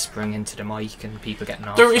like whispering into the mic and people getting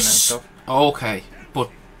off There on it and is stuff. okay,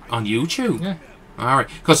 but on YouTube. Yeah. All right,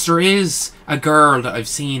 because there is a girl that I've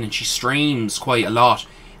seen and she streams quite a lot,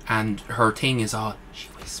 and her thing is all she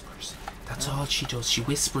whispers. That's all she does. She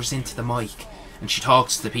whispers into the mic, and she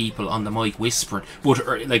talks to the people on the mic whispering. But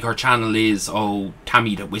her channel is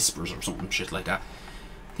Tammy that whispers or something shit like that.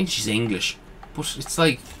 I think she's English, but it's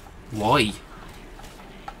like, why?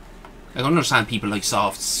 I understand people like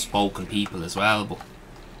soft-spoken people as well, but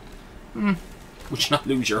would you not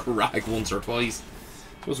lose your rag once or twice?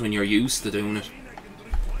 Just when you're used to doing it.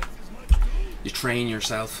 You train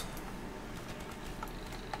yourself.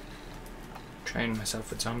 Training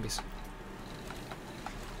myself with zombies.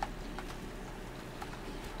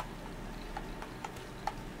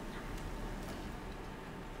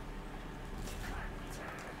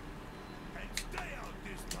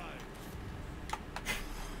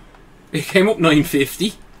 It came up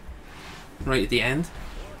 950. Right at the end.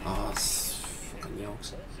 Oh, it's fucking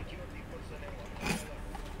yokes.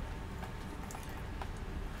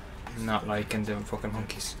 Not liking them fucking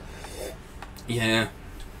monkeys. Yeah.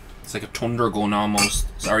 It's like a thunder gun almost.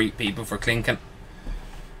 Sorry, people, for clinking.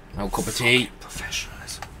 No cup of tea.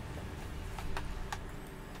 Professionalism.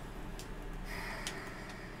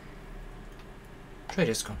 Try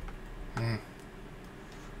this gun.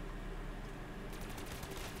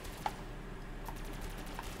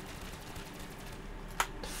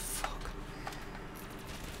 Fuck.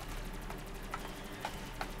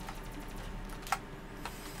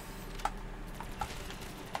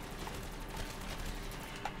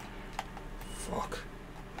 Fuck.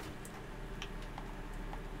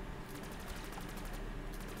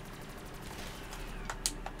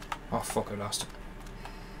 Oh fuck, I lost it.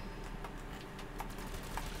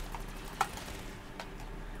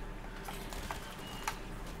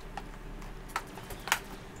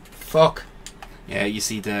 Fuck. Yeah, you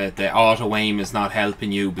see the auto aim is not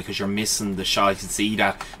helping you because you're missing the shot. You can see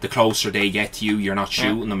that the closer they get to you, you're not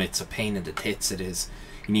shooting them. It's a pain in the tits, it is.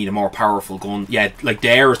 You need a more powerful gun. Yeah, like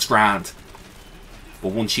there it's grand.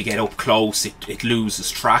 But once you get up close, it loses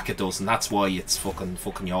track, it does, and that's why it's fucking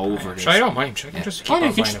you over. I don't mind. I can just keep Oh, you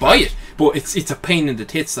on can buying just it buy back. it, but it's a pain in the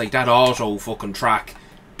tits. Like that auto fucking track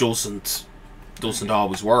doesn't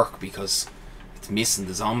always work because it's missing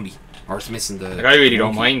the zombie or it's missing the. Like, I really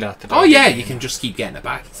don't monkey. mind that. Oh yeah, you can just keep getting it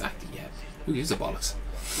back. Exactly. Yeah. Who gives a bollocks?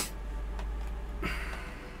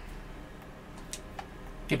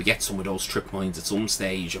 Maybe get some of those trip mines at some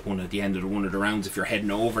stage at the end of one of the rounds if you're heading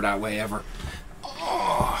over that way ever.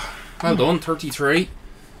 Oh, well done, 33.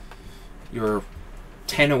 You're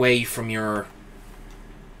 10 away from your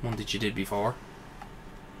one that you did before,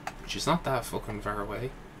 which is not that fucking far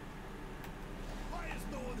away.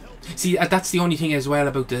 See, that's the only thing as well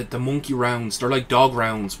about the monkey rounds. They're like dog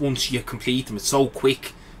rounds. Once you complete them, it's so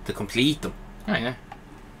quick to complete them. Oh yeah.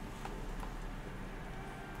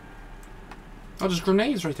 Oh, there's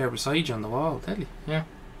grenades right there beside you on the wall. Deadly. Yeah.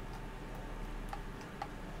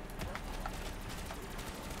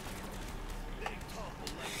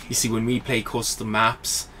 You see, when we play custom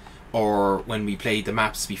maps, or when we played the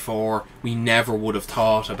maps before, we never would have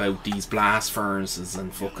thought about these blast furnaces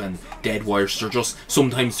and fucking dead wires. They're just,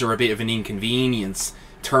 sometimes they're a bit of an inconvenience.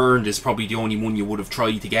 Turned is probably the only one you would have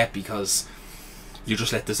tried to get because you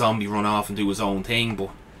just let the zombie run off and do his own thing, but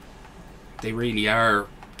they really are,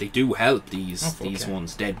 they do help, these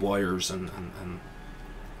ones, dead wires and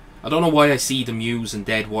I don't know why I see them using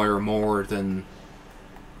dead wire more than...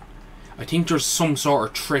 I think there's some sort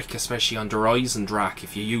of trick, especially on the Horizon Drac.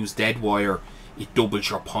 If you use dead wire, it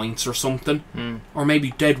doubles your points or something. Or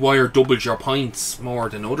maybe dead wire doubles your points more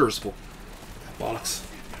than others, but bollocks.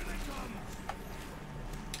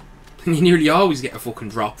 And you nearly always get a fucking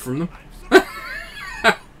drop from them.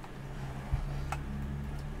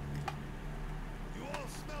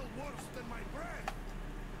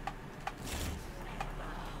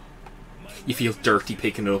 You feel dirty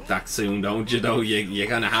picking it up that soon, don't you? Though you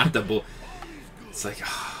kind of have to, but it's like,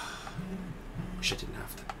 wish I didn't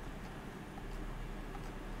have to.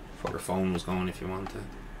 Your phone was going if you want to.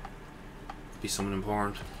 Be something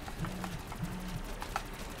important.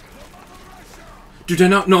 Do they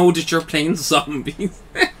not know that you're playing zombies?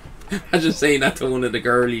 Imagine saying that to one of the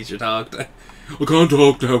girlies you talk to. I can't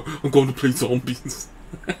talk now. I'm going to play zombies.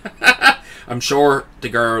 I'm sure the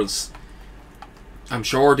girls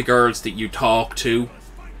that you talk to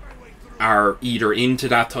are either into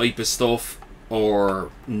that type of stuff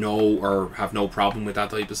or have no problem with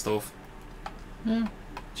that type of stuff. Yeah.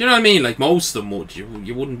 Do you know what I mean? Like most of them would.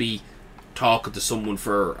 You wouldn't be talking to someone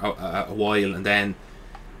for a while and then,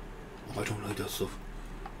 oh, I don't like that stuff.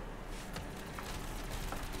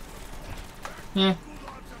 Yeah.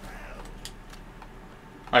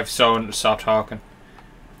 I've stopped talking.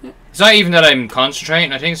 Yeah. It's not even that I'm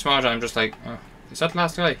concentrating. I think it's more that I'm just like, oh, is that the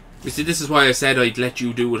last guy? You see, this is why I said I'd let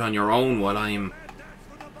you do it on your own while I'm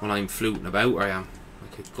fluting about where I am.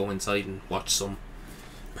 I could go inside and watch some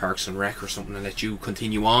Parks and Rec or something and let you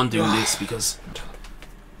continue on doing this, because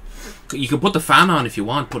you can put the fan on if you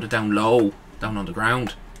want, put it down low, down on the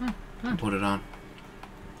ground, and put it on.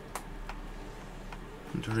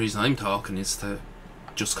 And the reason I'm talking is to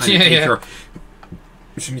just kind of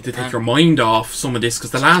take your mind off some of this,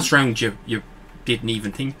 because the last round you didn't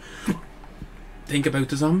even think about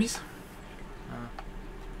the zombies.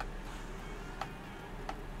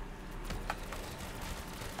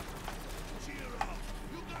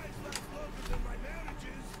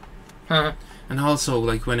 And also,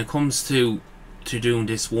 like, when it comes to doing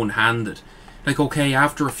this one-handed, like, okay,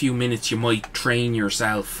 after a few minutes you might train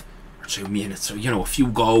yourself, or 2 minutes, or, you know, a few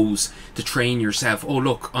goes to train yourself. Oh,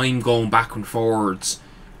 look, I'm going back and forwards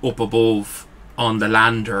up above on the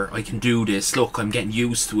lander. I can do this. Look, I'm getting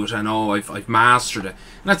used to it. I know I've mastered it.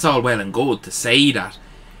 And that's all well and good to say that.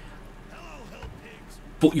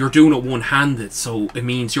 But you're doing it one-handed, so it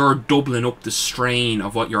means you're doubling up the strain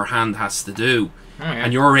of what your hand has to do. Oh, yeah.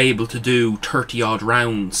 And you're able to do 30 odd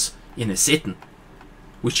rounds in a sitting,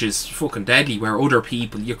 which is fucking deadly, where other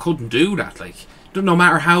people, you couldn't do that. Like, no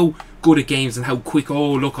matter how good at games and how quick,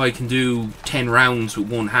 oh look, I can do 10 rounds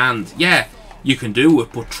with one hand. Yeah, you can do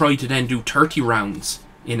it, but try to then do 30 rounds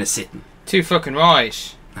in a sitting. Too fucking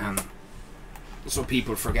right. That's what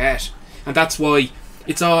people forget. And that's why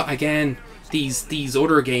it's all, again, these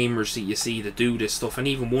other gamers that you see that do this stuff, and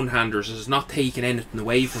even one-handers, is not taking anything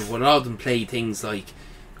away from it. A lot of them play things like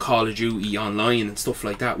Call of Duty Online and stuff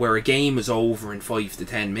like that, where a game is over in 5 to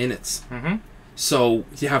 10 minutes. So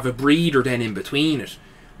you have a breather then in between it,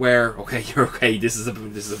 where, okay, you're okay, this is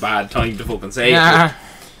a bad time to fucking say it.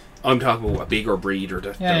 I'm talking about a bigger breather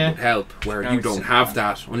that would help, where you don't have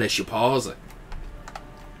that unless you pause it.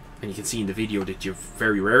 And you can see in the video that you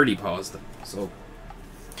very rarely pause it. So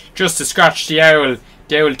just to scratch the owl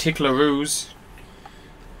tickleroos.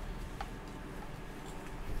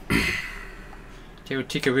 The old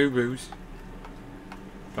tickaroos.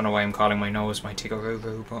 Don't know why I'm calling my nose my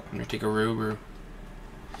tickaroo, but your tickaroo.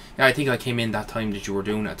 Yeah, I think I came in that time that you were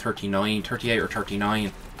doing at 39, 38 or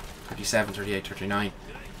 39, 37, 38, 39,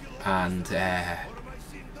 and at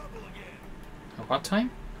what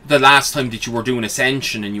time? The last time that you were doing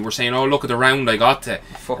Ascension, and you were saying, "Oh, look at the round I got to,"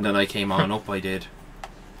 and then I came on up. I did.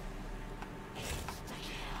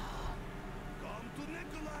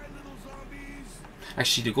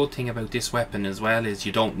 Actually, the good thing about this weapon as well is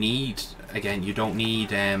you don't need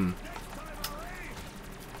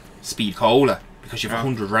speed cola, because you have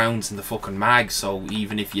 100 rounds in the fucking mag. So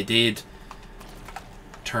even if you did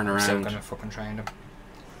turn around, I'm still gonna fucking train them.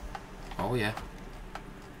 Oh yeah.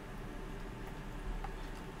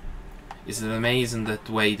 Is it amazing that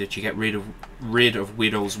the way that you get rid of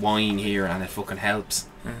Widow's wine here, and it fucking helps?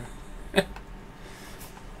 Oh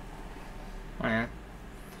yeah.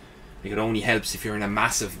 Like, it only helps if you're in a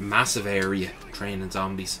massive area training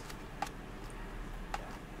zombies.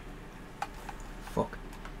 Fuck.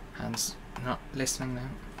 Hands not listening now.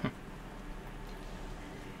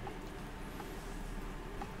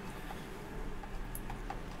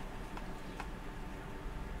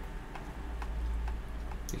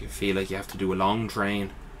 You can feel like you have to do a long train.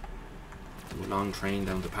 Do a long train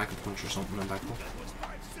down to Pack-a-Punch or something and back up.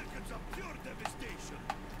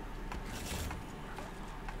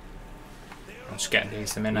 I'm just getting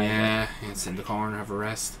these them in. Yeah, it's in the corner, have a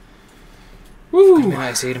rest. Woo!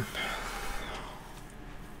 I see them.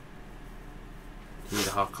 You need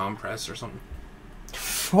a hot compress or something.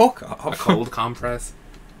 Fuck off. A cold compress.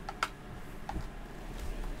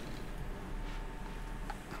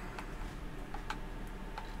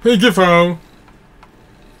 Hey Griffo!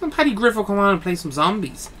 Let Paddy Griffo come on and play some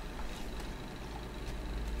zombies.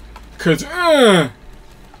 Cause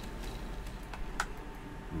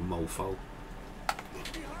mofo.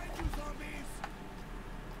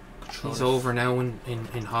 He's over now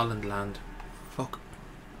in Holland land. Fuck.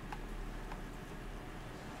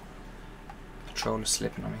 Controller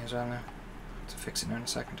slipping on me as well now. To fix it now in a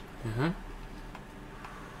second. Uh-huh.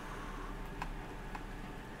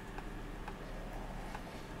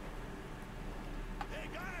 Hey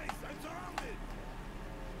guys, I'm surrounded.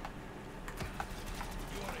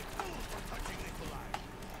 You are a fool for touching Nikolai.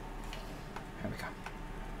 There we go.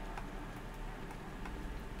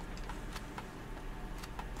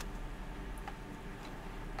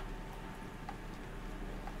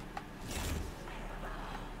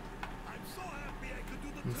 I'm so happy I could do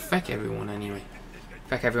the Feck everyone anyway.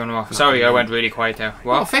 Feck everyone off. Sorry, I went really quiet there.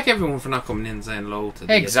 Well, What? feck everyone for not coming in and saying hello to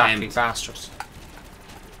the Exactly, attempt. bastards.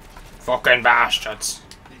 Fucking bastards.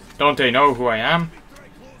 Don't they know who I am? try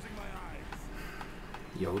closing my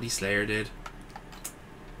eyes. Yodi Slayer did.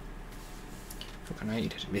 Fucking right, you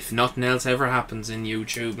did. If nothing else ever happens in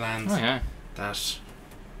YouTube land, Oh yeah. that...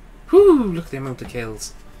 Whoo! Look at the amount of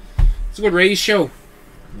kills. It's a good ratio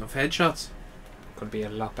of headshots. Could be a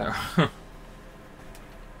lot better.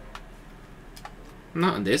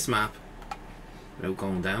 Not on this map. Without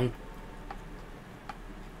going down.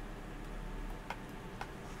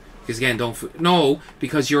 Because again, no,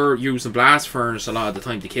 because you're using blast furnace a lot of the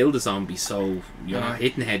time to kill the zombies, so you're not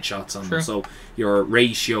hitting headshots on them. So your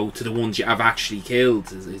ratio to the ones you have actually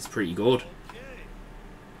killed is pretty good.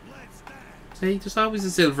 See, there's always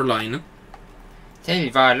a silver lining.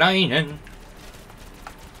 Silver lining.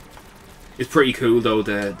 It's pretty cool though,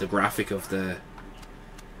 the graphic of the...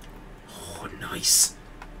 Oh, nice.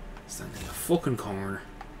 Standing in the fucking corner.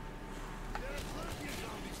 There are plenty of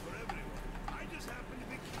zombies for everyone. I just happen to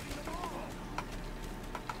be killing them all.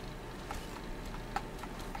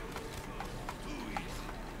 Too easy.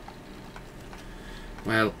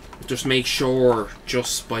 Well, just make sure,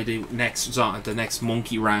 just by the next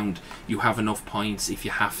monkey round, you have enough points if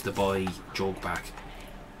you have to buy jug back.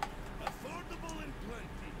 Affordable and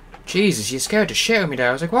plenty. Jesus, you scared the shit out of me there.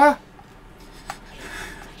 I was like, what?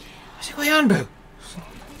 I was like, what are you on about?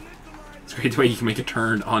 It's great the way you can make a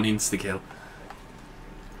turn on insta-kill.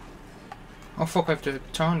 Oh fuck, I have the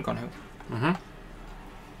turn gun out. Mm-hmm.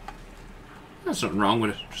 There's nothing wrong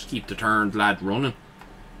with it. Just keep the turned lad running.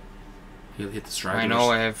 He'll hit the stragglers. I know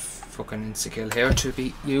I have fucking insta-kill here to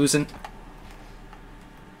be using.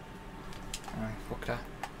 Alright, fuck that.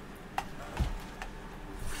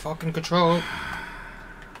 Fucking control.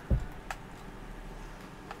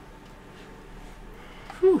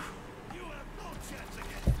 Whew. You have no chance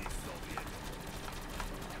against these Soviets.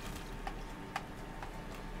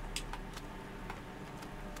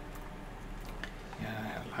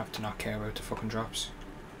 Yeah, I'll have to not care about the fucking drops.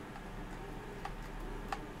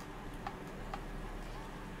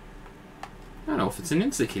 I don't know, if it's an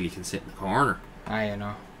insta-kill you can sit in the corner. I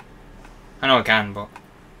know. I know I can, but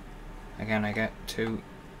again I get two.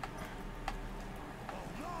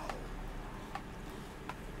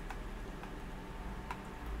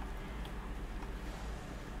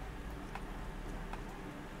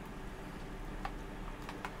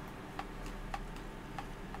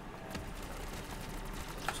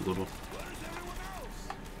 It's a good one. Where is everyone else?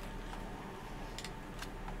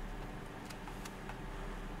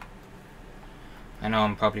 I know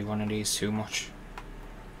I'm probably one of these too much.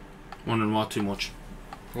 Wondering what too much.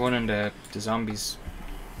 Running the zombies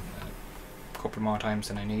a couple more times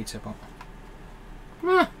than I need to, but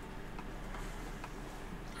Ah.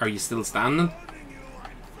 Are you still standing? Warning you, I'm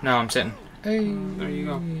no, I'm sitting. Hey, there you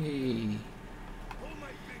go. pull my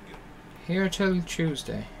finger. Here till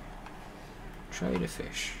Tuesday. Try the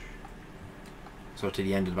fish. So to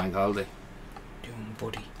the end of the bank holiday. Doing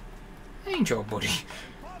buddy. I ain't your buddy.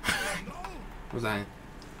 What was that?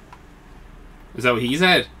 Was that what he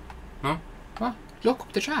said? No? What? Look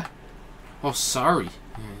up the chat. Oh, sorry.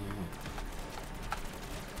 I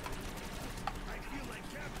feel like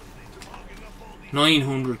capitalism hogging up all these.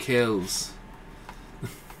 900 kills.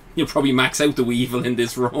 You'll probably max out the Weevil in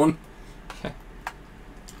this run.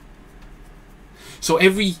 So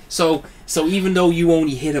so even though you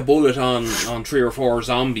only hit a bullet on 3 or 4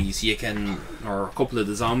 zombies, you can, or a couple of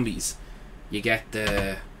the zombies, you get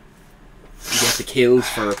the kills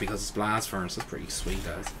for it because it's blast furnace. That's pretty sweet,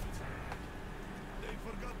 guys. They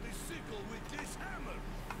forgot the sickle with this hammer.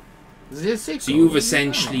 This is So you've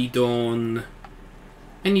essentially done.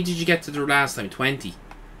 How many did you get to the last time? 20. So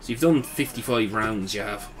you've done 55 rounds. You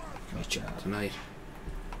have Great job. tonight.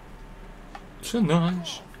 So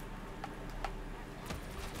nice.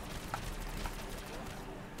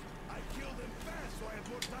 I killed them fast so I have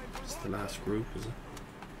more time for It's the last group, is it?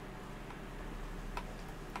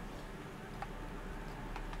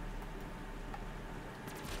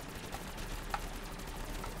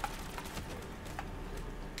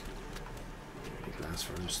 Blast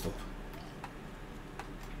furnace stuff.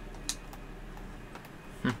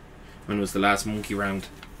 When was the last monkey round?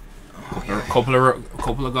 A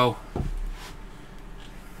couple ago.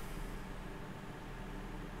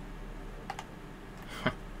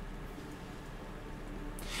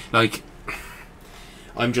 Like,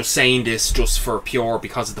 I'm just saying this just for pure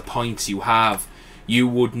because of the points you have. You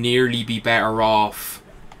would nearly be better off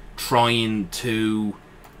trying to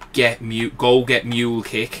get mule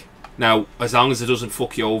kick. Now, as long as it doesn't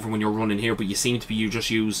fuck you over when you're running here, but you seem to be just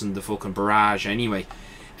using the fucking barrage anyway,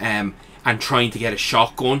 and trying to get a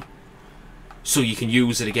shotgun so you can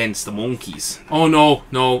use it against the monkeys. Oh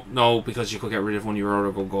no, because you could get rid of one of your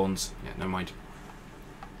other guns. Yeah, never mind.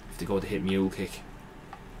 Have to go to hit mule kick.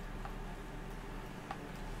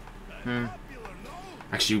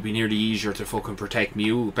 Actually, it would be nearly easier to fucking protect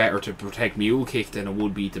mule. Better to protect mule kick than it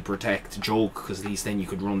would be to protect joke, because at least then you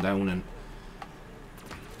could run down and.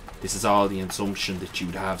 This is all the assumption that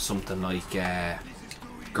you'd have something like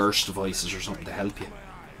Gersh devices or something to help you.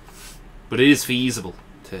 But it is feasible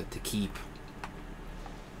to keep.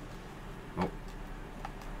 Oh.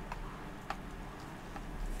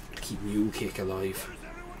 Keep mule kick alive.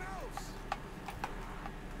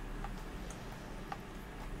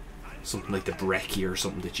 Something like the brekkie or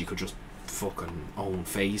something that you could just fucking own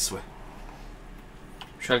face with.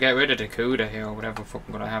 Shall I get rid of the Cuda here or whatever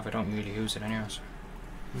fucking good I have? I don't really use it anyway. So.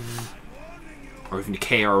 Or even the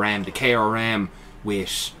KRM. The KRM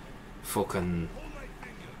with fucking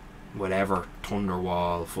whatever,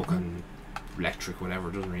 Thunderwall, fucking electric, whatever,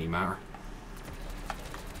 doesn't really matter.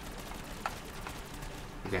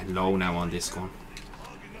 I'm getting low now on this gun.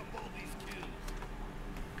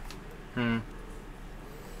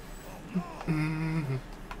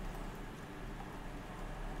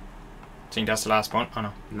 Think that's the last one? Oh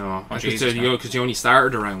no. No, Oh, because you only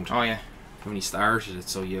started a round. Oh yeah. You only started it,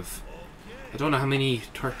 so you've. I don't know how many.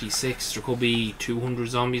 36. There could be 200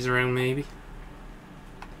 zombies around, maybe.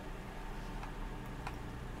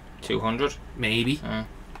 200? Maybe.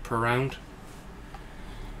 Per round.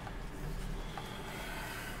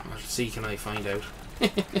 Let's see, can I find out?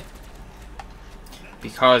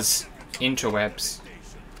 Because interwebs.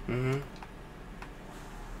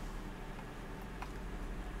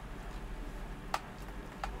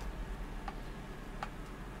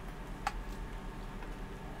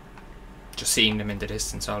 Just seeing them in the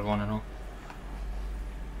distance, I'll want to know.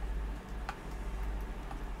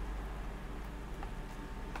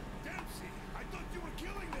 Dempsey, I thought you were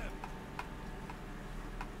killing them.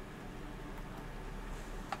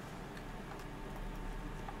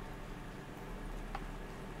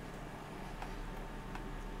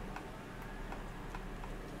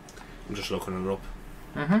 I'm just looking it up.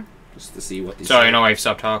 Just to see what these. Sorry, no, I've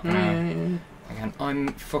stopped talking. Again, I'm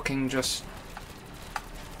fucking just.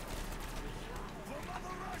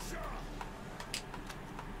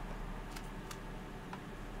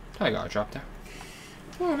 I got a drop there.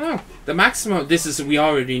 Oh no. The maximum, we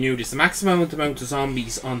already knew this, the maximum amount of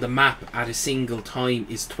zombies on the map at a single time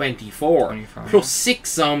is 24. 24, plus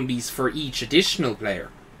 6 zombies for each additional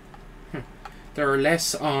player. There are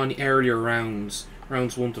less on earlier rounds.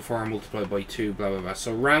 Rounds 1 to 4 multiplied by 2, blah blah blah.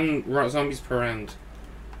 So zombies per round.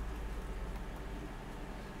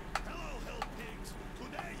 Hello, hell pigs.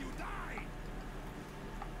 Today you die.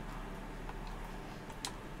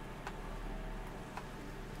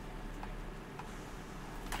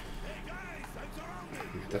 Hey guys, I'm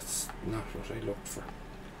surrounded. That's not what I looked for.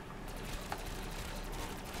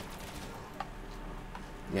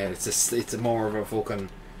 Yeah, it's more of a fucking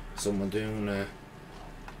someone doing Why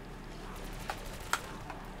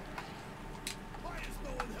is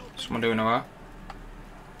no one helping? Someone doing a what?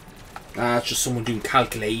 it's just someone doing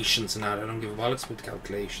calculations and that. I don't give a bollocks about the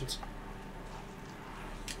calculations.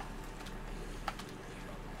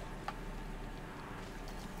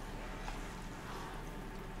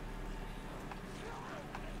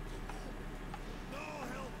 No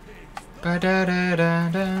hell pigs. Ba da da da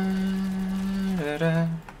da da.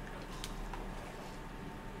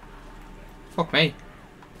 Fuck me.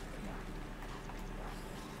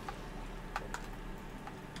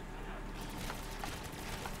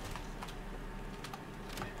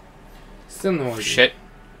 Still no idea. Shit.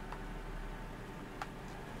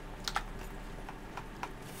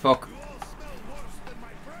 Fuck. You all smell worse than my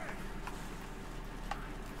breath.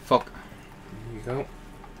 Fuck. Here you go.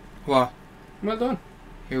 What? Well done.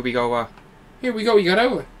 Here we go, what? Here we go, you got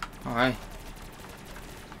out of it. Alright.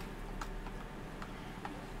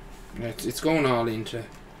 It's going all into.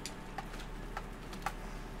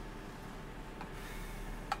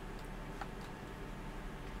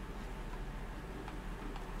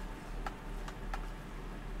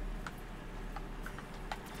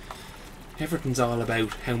 Everything's all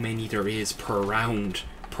about how many there is per round,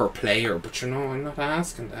 per player, but you know, I'm not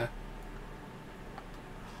asking that.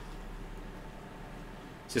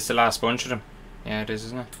 Is this the last bunch of them? Yeah, it is,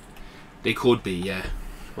 isn't it? They could be, yeah.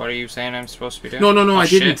 What are you saying I'm supposed to be doing? No, no, no, Oh, I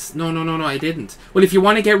shit. didn't. No, no, no, no, I didn't. Well, if you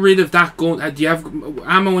want to get rid of that gun, do you have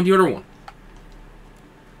ammo on the other one?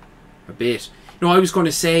 A bit. No, I was going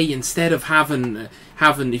to say, instead of having,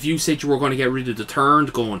 if you said you were going to get rid of the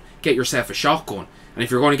turned gun, get yourself a shotgun. And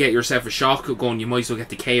if you're going to get yourself a shotgun, you might as well get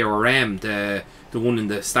the KRM, the one in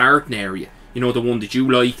the starting area. You know, the one that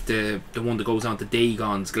you like, the one that goes on to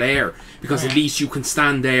Dagon's Glare. Because at least you can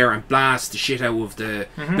stand there and blast the shit out of the...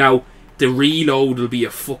 Now, the reload will be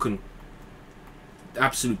a fucking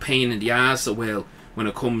absolute pain in the ass, it will, when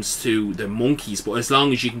it comes to the monkeys. But as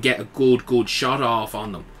long as you can get a good shot off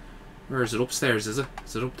on them. Where is it? Upstairs, is it?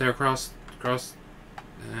 Is it up there across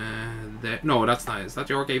there? No, that's not. Is that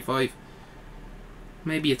your K5?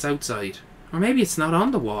 Maybe it's outside. Or maybe it's not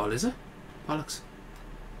on the wall, is it? Bollocks.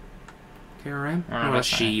 KRM? No, that's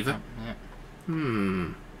Shiva. Yeah.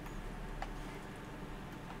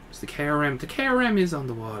 It's the KRM. The KRM is on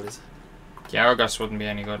the wall, is it? The hourglass wouldn't be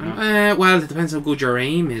any good, no? Well, it depends how good your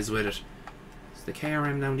aim is with it. Is the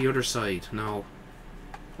KRM down the other side? No.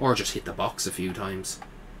 Or just hit the box a few times.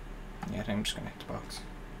 Yeah, I think I'm just going to hit the box.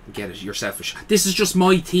 Get it yourself a shot. This is just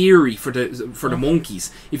my theory for the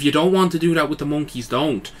monkeys. If you don't want to do that with the monkeys,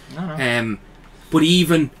 don't. No. But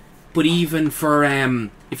even for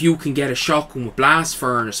if you can get a shotgun with blast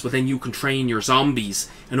furnace, well then you can train your zombies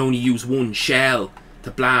and only use one shell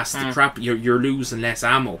to blast the crap. You're losing less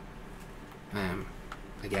ammo.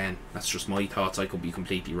 Again, that's just my thoughts. I could be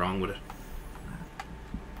completely wrong with it.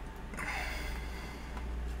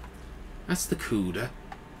 That's the Cuda.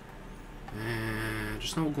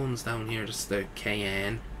 There's no guns down here. Just the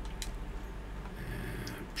KN.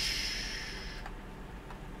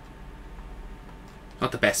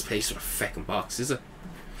 Not the best place for a feckin' box, is it?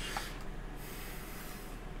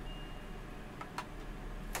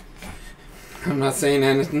 I'm not saying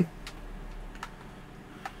anything.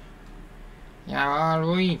 Yeah,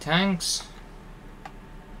 alright, thanks.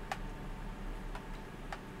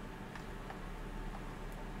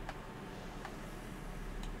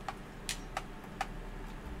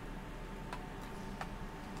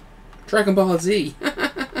 Dragon Ball Z.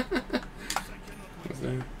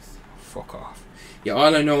 Fuck off. Yeah,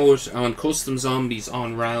 all I know is on custom zombies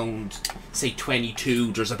on round, say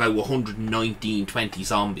 22, there's about 119, 20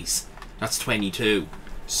 zombies. That's 22.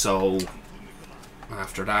 So,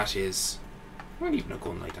 after that is... Well, even a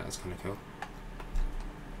gun like that is kind of cool.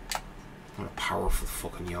 What a powerful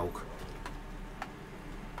fucking yoke.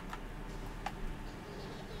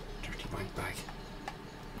 Dirty wank bag.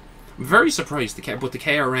 I'm very surprised, but the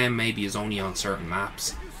KRM maybe is only on certain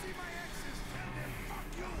maps.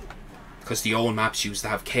 Because the old maps used to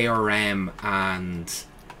have KRM and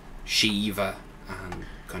Shiva and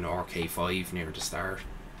kind of RK5 near the start.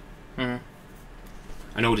 I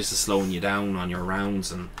know this is slowing you down on your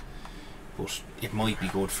rounds, but it might be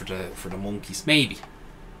good for the monkeys. Maybe.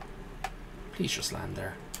 Please just land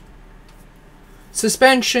there.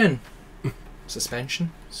 Suspension.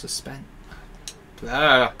 Suspension.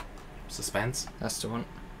 Blah. Suspense. That's the one.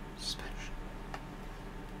 Suspension.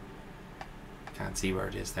 Can't see where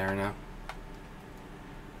it is there now.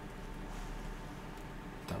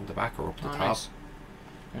 Down the back or up the top? Nice.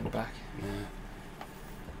 In the back. Yeah.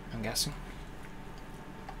 I'm guessing.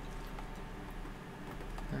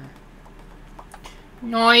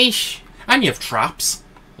 Nice. And you have traps.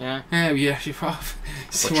 Yeah. Yeah, you have.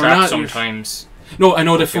 But traps sometimes. No, I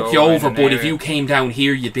know they fuck you over, in an but if area. you came down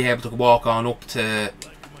here, you'd be able to walk on up to.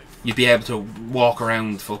 You'd be able to walk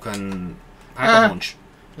around fucking Pack-a-Punch.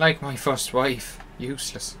 Like my first wife.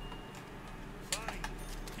 Useless.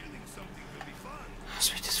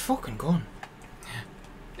 Sweet this fucking gun.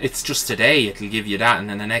 It's just today it'll give you that, and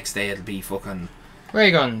then the next day it'll be fucking.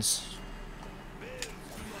 Ray guns.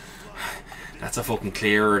 That's a fucking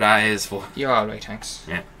clearer, that is. But You're alright, thanks.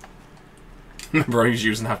 yeah. Remember I was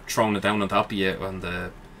using that, throwing it down on top of you on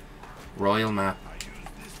the Royal map.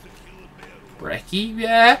 Brekkie,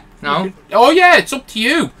 yeah. No. Oh yeah, it's up to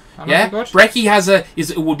you. That Yeah, might be good. Brekkie has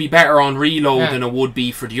it would be better on reload Yeah. than it would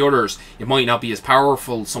be for the others. It might not be as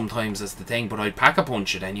powerful sometimes as the thing, but I'd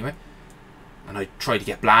Pack-a-Punch it anyway. And I'd try to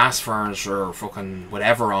get blast furnace or fucking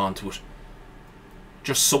whatever onto it.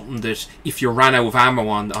 Just something that if you ran out of ammo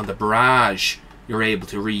on the barrage, you're able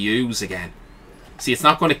to reuse again. See, it's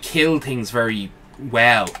not going to kill things very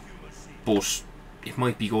well, but it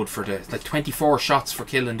might be good for the... Like 24 shots for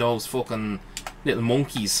killing those fucking little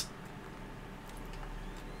monkeys.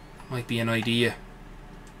 Might be an idea.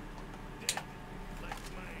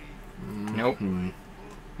 Nope.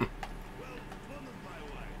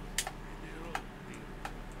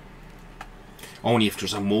 Only if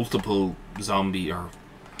there's a multiple zombie or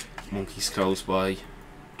Monkeys close by.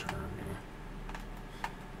 Turn,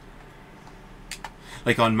 yeah.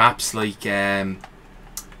 Like on maps like the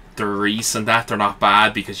Reese and that, they're not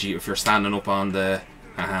bad because if you're standing up on the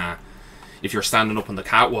if you're standing up on the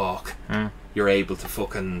catwalk, you're able to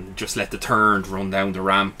fucking just let the turn run down the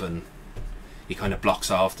ramp and he kind of blocks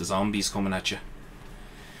off the zombies coming at you.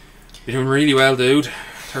 You're doing really well, dude.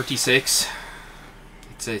 36.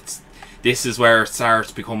 This is where it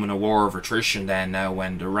starts becoming a war of attrition then now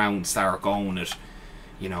when the rounds start going at,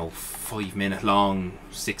 you know, 5 minute long,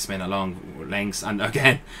 6 minute long lengths. And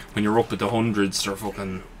again, when you're up at the hundreds, they're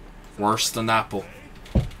fucking worse than that, but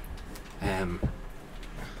it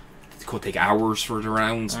could take hours for the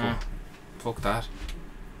rounds, but fuck that.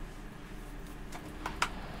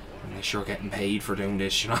 And they're sure getting paid for doing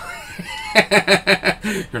this, you know.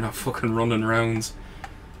 You're not fucking running rounds.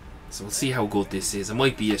 So we'll see how good this is. It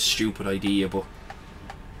might be a stupid idea, but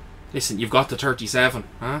listen, you've got the 37,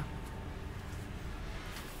 huh?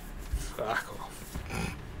 Fuck off.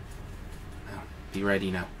 Now, be ready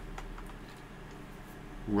now.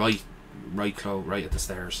 Right close, right at the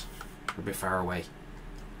stairs. You're a bit far away.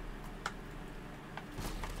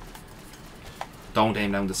 Don't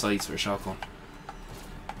aim down the sides with a shotgun.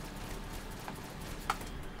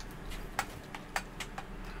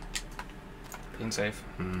 Being safe.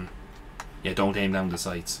 Yeah, don't aim down the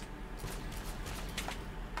sides.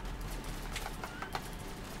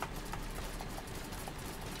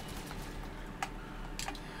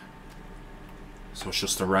 So it's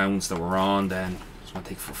just the rounds that we're on then. It's going to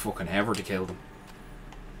take for fucking ever to kill them.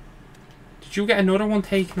 Did you get another one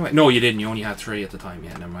taken away? No, you didn't. You only had 3 at the time.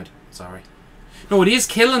 Yeah, never mind. Sorry. No, it is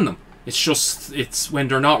killing them. It's just, it's when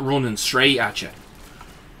they're not running straight at you.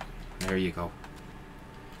 There you go.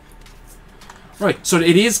 Right, so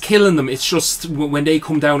it is killing them. It's just when they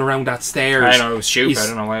come down around that stairs. I know, it was stupid. I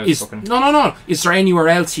don't know why it was fucking... No. Is there anywhere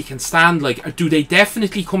else you can stand? Like, do they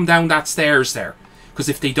definitely come down that stairs there? Because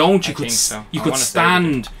if they don't, you could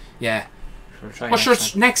stand. Yeah. Well, sure.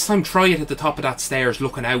 Next time, try it at the top of that stairs,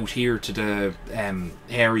 looking out here to the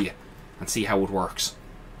area, and see how it works.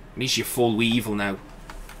 At least you full weevil now,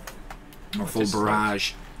 or full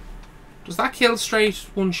barrage. Does that kill straight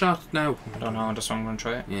one shot now? I don't know. That's why I'm going to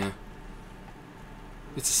try it. Yeah.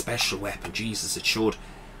 It's a special weapon. Jesus, it should.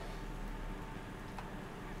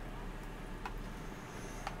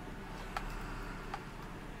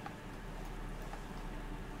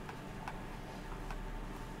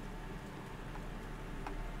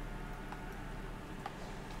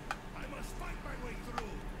 I must fight my way through.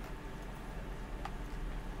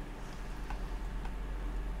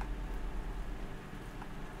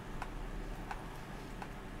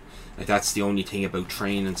 Like, that's the only thing about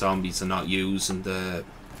training zombies and not using the...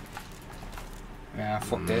 Yeah,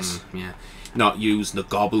 fuck this. Yeah. Not using the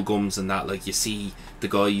gobble gums and that. Like, you see the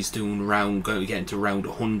guys doing getting to round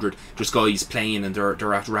 100. There's guys playing and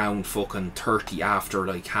they're at round fucking 30 after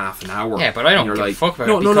like half an hour. Yeah, but I don't give a fuck about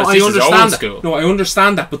it No, because I this is understand old that. school. No, I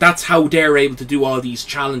understand that, but that's how they're able to do all these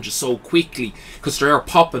challenges so quickly, because they're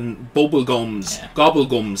popping bubble gums, gobble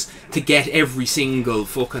gums, to get every single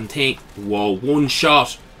fucking thing. Whoa, one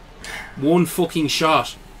shot. One fucking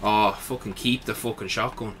shot. Oh, fucking keep the fucking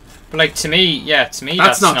shotgun. But like, to me, that's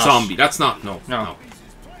not zombie. That's not, no.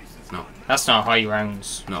 That's not high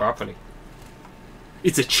rounds properly.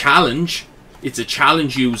 It's a challenge. It's a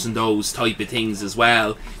challenge using those type of things as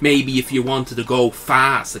well. Maybe if you wanted to go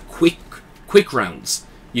fast, quick rounds,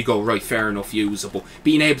 you go, right, fair enough, usable.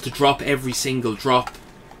 Being able to drop every single drop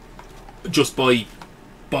just by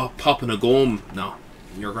popping a gum, no.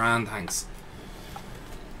 You're grand, thanks.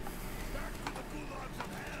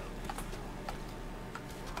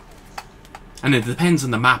 And it depends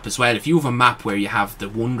on the map as well. If you have a map where you have the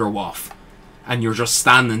Wunderwaffe and you're just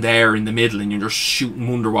standing there in the middle and you're just shooting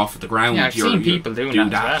Wunderwaffe at the ground, yeah, I've seen people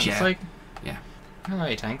doing that. Yeah. It's like, yeah.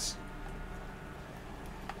 Alright, thanks.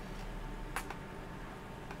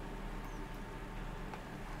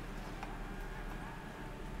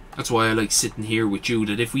 That's why I like sitting here with you,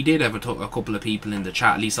 that if we did have a couple of people in the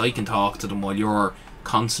chat, at least I can talk to them while you're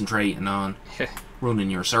concentrating on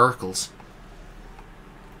running your circles.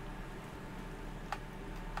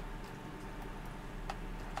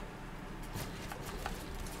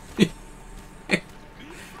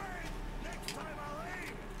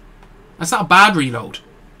 That's not a bad reload.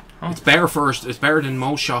 Oh. It's better first. It's better than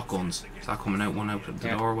most shotguns. Is that coming out one out of the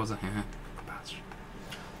door? Was it? Yeah.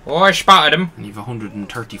 Oh, I spotted him. And you've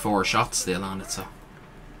 134 shots still on it, so.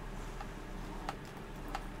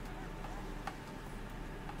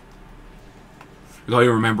 Like, I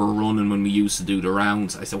remember running when we used to do the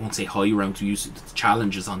rounds. I won't say high rounds. We used to do the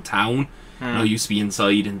challenges on town. And I used to be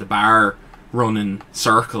inside in the bar running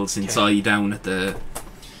circles inside down at the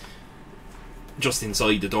just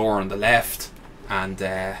inside the door on the left, and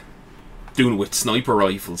doing it with sniper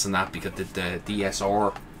rifles and that because the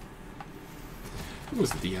DSR. What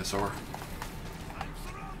was the DSR?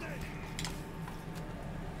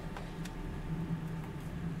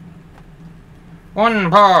 One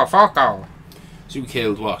poor fucker. So you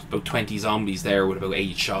killed what? About 20 zombies there with about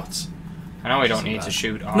 8 shots. I know I don't need to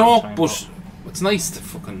shoot all No, the time, but it's nice to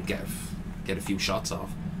fucking get a few shots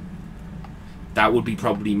off. That would be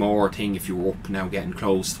probably more thing if you were up now getting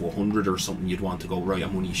close to 100 or something. You'd want to go, right,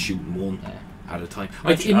 I'm only shooting one at a time.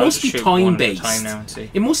 Like, it must be time based.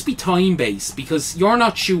 It must be time based because you're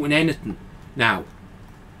not shooting anything now.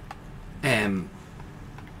 It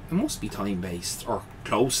must be time based or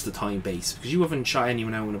close to time based because you haven't shot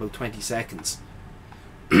anyone out in about 20 seconds.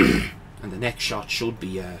 And the next shot should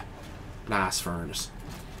be a blast furnace.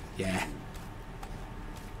 Yeah.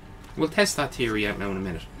 We'll test that theory out now in a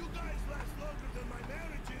minute.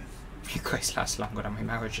 You guys last longer than my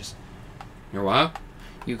marriages. You're You guys last longer than my marriages. what?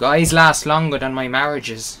 You guys last longer than my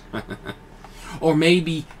marriages. Or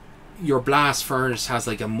maybe your blast furnace has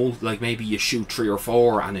like like maybe you shoot 3 or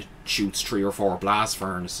 4 and it shoots 3 or 4 blast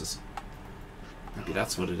furnaces. Maybe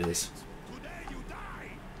that's what it is.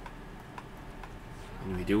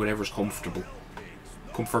 Anyway, do whatever's comfortable.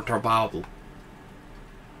 Comfortable.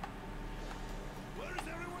 Where's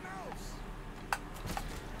everyone else?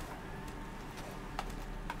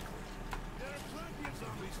 There are plenty of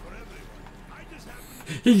zombies for everyone. I just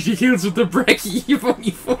happen to He kills with the brekkie. You've only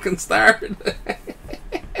fucking started.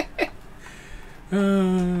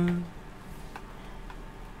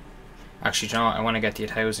 Actually, do you know what? I want to get the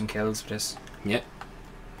 1,000 kills for this. Yeah.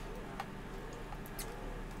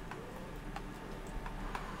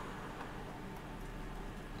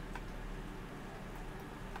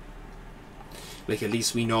 Like, at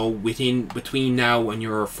least we know between now and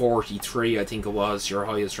your 43, I think it was your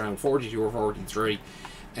highest round, 42 or 43,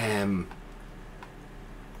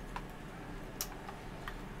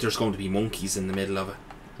 there's going to be monkeys in the middle of it.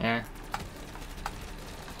 Yeah.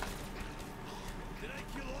 Did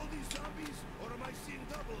I kill all these zombies, or am I seeing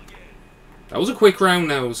double again? That was a quick round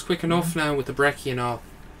now. It was quick enough now with the brekkie and all.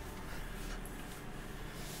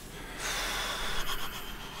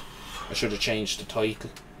 I should have changed the title.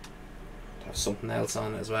 To have something else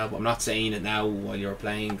on it as well, but I'm not saying it now while you're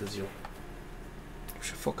playing because you'll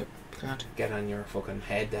Should fuck it. Be grand. get on your fucking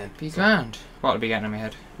head then. Be grand. What'll be getting in my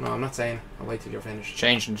head? No, I'm not saying it. I'll wait till you're finished.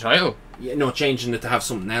 Changing the title. Yeah, no, changing it to have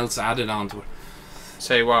something else added onto it.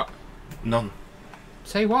 Say what? None.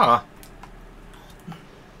 Say what?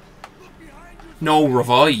 No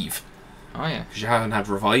revive. Oh yeah. Because you haven't had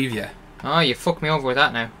revive yet. Oh, you fucked me over with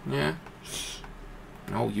that now. Yeah.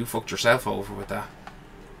 No, you fucked yourself over with that.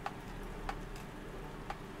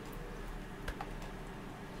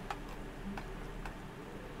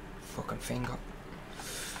 Fucking finger.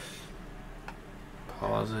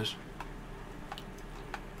 Pause it.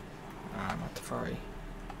 Ah, not the furry.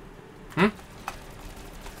 Hmm?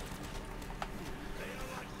 They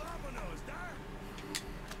are like dominoes, Dad.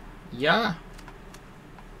 Yeah.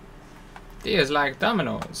 These like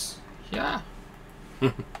dominoes. Yeah.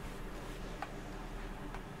 Oh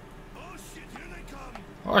shit, here they come.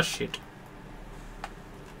 Oh shit.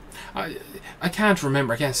 I can't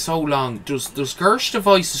remember. Again, so long. Does Gersh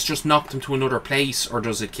devices just knock them to another place, or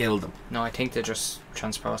does it kill them? No, I think they just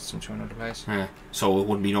transport them to another place. Yeah. So it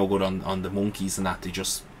wouldn't be no good on the monkeys and that.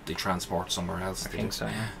 They transport somewhere else. I They think do. so,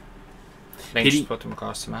 yeah. They Pity- just put them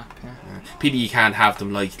across the map, yeah. Yeah. Pity you can't have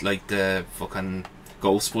them like the fucking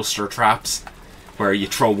Ghostbuster traps, where you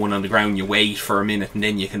throw one on the ground, you wait for a minute, and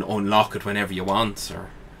then you can unlock it whenever you want. Or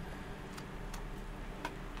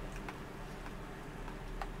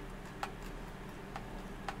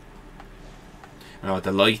you know,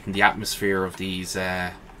 the light and the atmosphere of these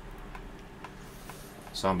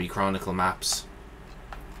Zombie Chronicle maps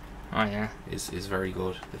Oh yeah. is very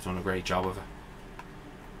good. They've done a great job of it.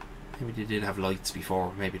 Maybe they did have lights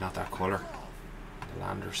before, maybe not that colour. The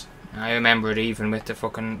landers. I remember it even with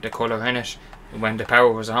the colour in it. When the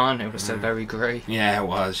power was on, it was still very grey. Yeah, it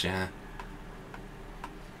was, yeah.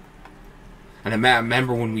 And I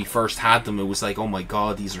remember when we first had them, it was like, oh my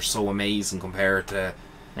god, these are so amazing compared to...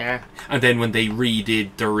 Yeah. And then when they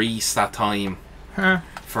redid the Reese that time Huh.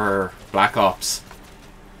 for Black Ops,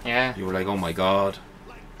 Yeah. you were like, oh my god.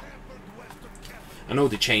 I know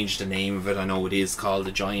they changed the name of it, I know it is called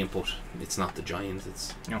the Giant, but it's not the Giant,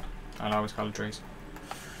 it's... No, I'll always call it trees.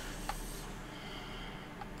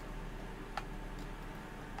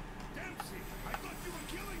 Dempsey, I thought you were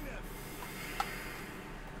killing them.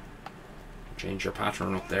 Change your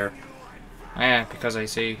pattern up there. You, I'm Yeah, because I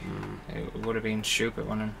see it would have been stupid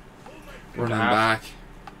running. Running back.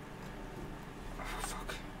 Oh,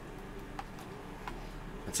 fuck.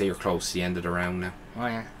 I'd say you're close to the end of the round now. Oh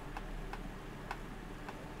yeah.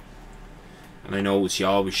 And I know you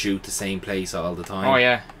always shoot the same place all the time. Oh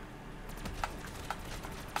yeah.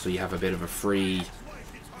 So you have a bit of a free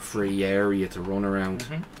area to run around.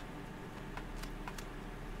 Mhm.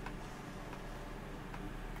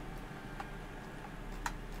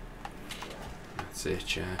 That's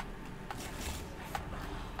it, yeah.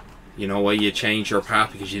 You know why you changed your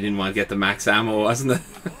path? Because you didn't want to get the max ammo, wasn't it?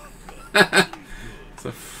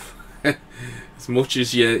 So, as much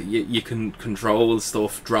as you can control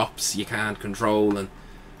stuff, drops you can't control, and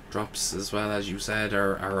drops as well, as you said,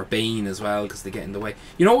 are a bane as well because they get in the way.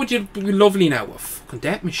 You know what would be lovely now? A fucking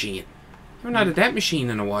death machine. I haven't had a death machine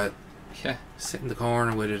in a while. Yeah. Sit in the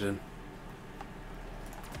corner with it, and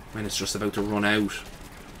when it's just about to run out,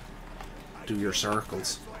 do your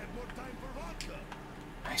circles. So I have more time for vodka.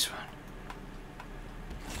 Nice one.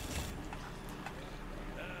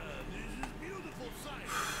 This is beautiful sight.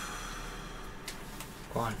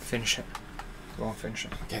 Go on, finish it. Go on, finish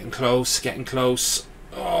it. Getting close, getting close.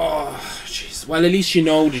 Oh, jeez. Well, at least you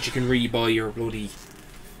know that you can rebuy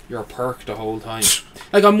your perk the whole time.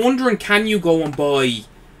 Like, I'm wondering, can you go and buy,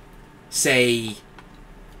 say,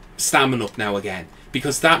 stamina up now again?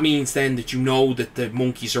 Because that means then that you know that the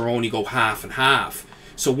monkeys are only go half and half.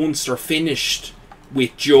 So once they're finished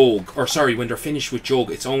with Jug, or sorry, when they're finished with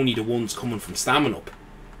Jug, it's only the ones coming from stamina up.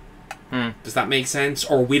 Does that make sense?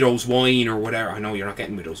 Or Widow's Wine or whatever. I know you're not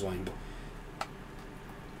getting Widow's Wine, but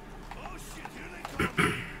Oh shit, here they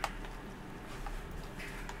come.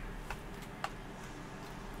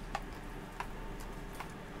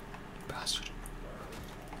 Bastard.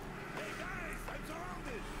 Hey guys, I'm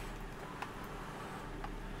surrounded.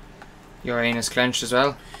 Your anus clenched as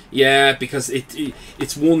well? yeah, because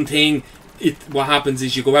it's one thing. What happens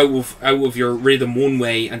is you go out of your rhythm one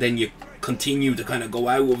way, and then you continue to kind of go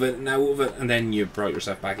out of it, and then you brought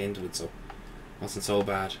yourself back into it. So it wasn't so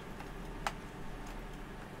bad.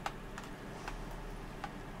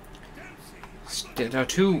 They're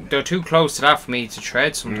too close to that for me to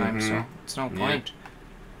tread sometimes, so it's no Yeah. point.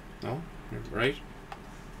 No, right?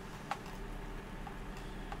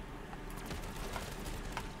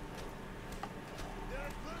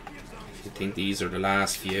 I think these are the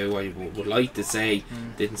last few. I would like to say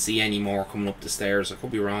didn't see any more coming up the stairs. I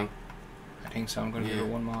could be wrong. I think so. I'm going to Yeah. give it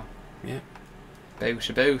one more. Yeah. Bout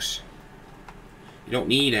about. You don't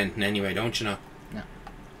need anything anyway, don't you know? No.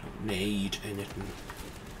 Don't need anything.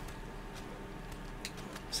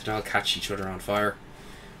 So they'll catch each other on fire.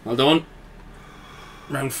 Well done.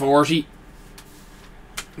 Round 40.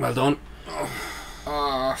 Well done.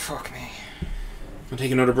 Oh, fuck me. We'll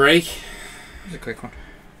take another break. It was a quick one.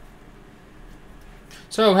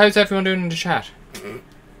 So, how's everyone doing in the chat?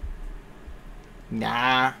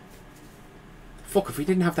 Nah. Fuck, if we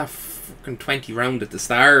didn't have that fucking 20 round at the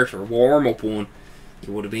start, or warm up one,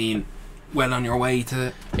 you would have been well on your way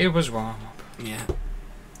to. It was warm up. Yeah.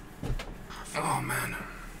 Oh man.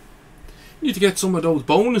 You need to get some of those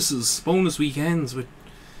bonus weekends with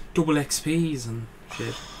double XPs and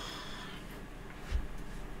shit.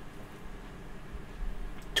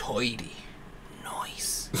 Tidy.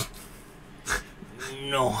 Nice.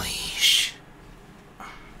 Nice.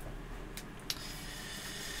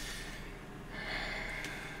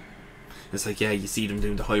 It's like, yeah, you see them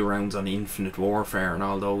doing the high rounds on Infinite Warfare and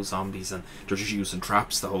all those zombies, and they're just using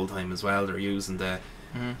traps the whole time as well. They're using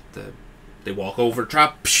they walk over the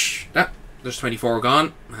trap, psh, there's 24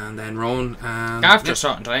 gone, and then run, and After a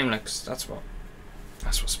certain time, like, that's what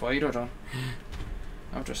Spider done.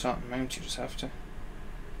 After a certain amount, you just have to.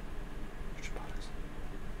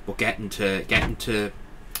 But getting to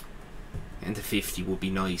 50 would be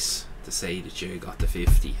nice to say that you got to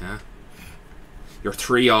 50, huh? You're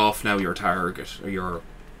 3 off now your target, or your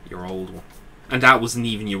old one, and that wasn't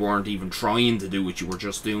even, you weren't even trying to do it, you were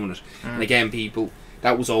just doing it. And again, people,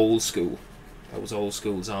 that was old school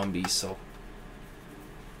zombies. So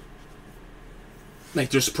like,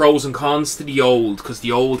 there's pros and cons to the old, because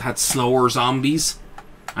the old had slower zombies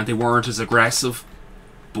and they weren't as aggressive,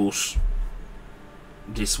 but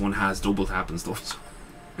this one has double tap and stuff.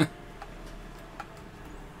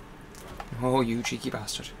 Oh, you cheeky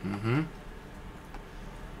bastard.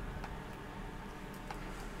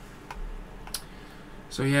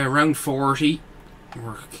 So yeah, round 40,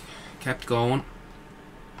 we're kept going.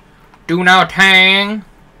 Do nothing.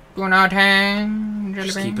 Do nothing.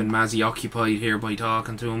 Just Jelly bean. keeping Mazzy occupied here by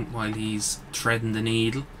talking to him while he's threading the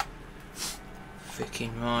needle.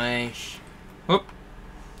 Fucking right. Whoop.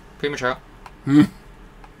 Premature.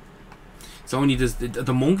 See, It's only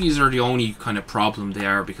the monkeys are the only kind of problem they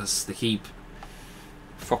are, because they keep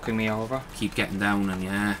Fucking me over. getting down, and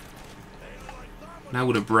yeah. Now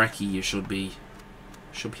with a brekkie, you should be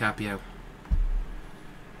happy out.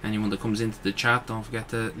 Anyone that comes into the chat, don't forget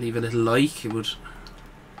to leave a little like. It would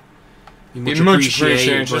be much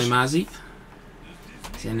appreciated by Mazzy.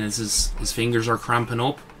 Seeing as his fingers are cramping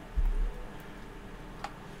up.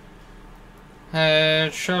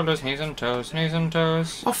 Head, shoulders, knees and toes, knees and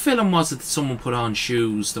toes. What film was it that someone put on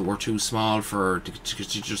shoes that were too small for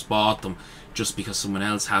because you just bought them just because someone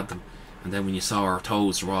else had them, and then when you saw her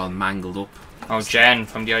toes were all mangled up? Oh, Jen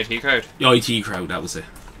from the IT crowd. The IT crowd, that was it.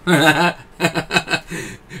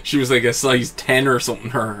 She was like a size 10 or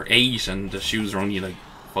something, or 8, and the shoes were only like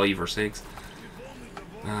 5 or 6.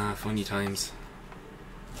 Funny times.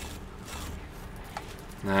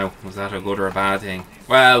 Now, was that a good or a bad thing?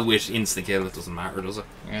 Well, with insta-kill it doesn't matter, does it?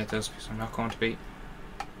 Yeah, it does, because I'm not going to beat.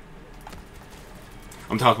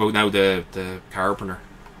 I'm talking about now the carpenter.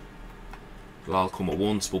 It'll all come at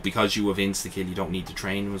once, but because you have insta-kill you don't need to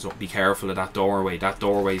train. So be careful of that doorway. That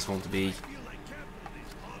doorway is going to be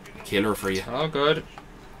a killer for you. It's all good.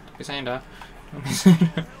 Don't be saying that.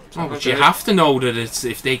 Oh, but you have to know that it's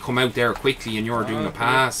if they come out there quickly and you're doing a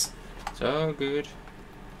pass. It's all good.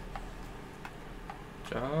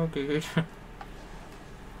 It's all good.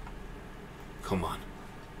 Come on.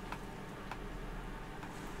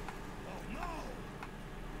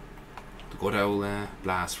 The good old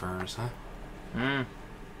blast furnace, huh? I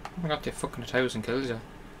got the fucking 1,000 kills, yeah.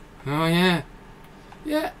 Oh yeah.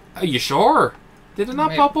 Yeah. Are you sure? Did it not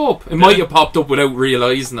Maybe. pop up? It might have popped up without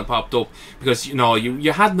realising it popped up, because you know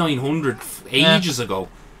you had 900 ages ago.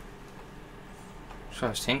 That's what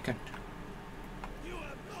I was thinking. You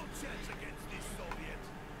have no chance against these Soviets.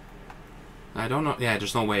 I don't know. Yeah,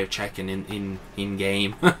 there's no way of checking in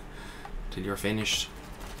game till you're finished.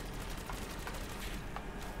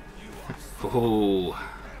 Oh,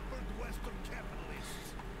 Pampered Western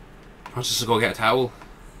capitalists. why don't you just go get a towel?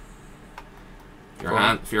 For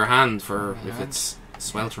your hand, if it's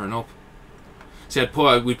sweltering up. See,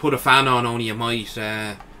 we'd put a fan on, only it might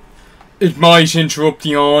It might interrupt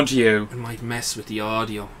the audio. it might mess with the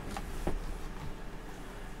audio.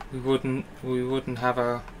 We wouldn't have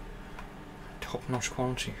a top-notch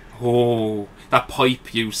quality. Oh, that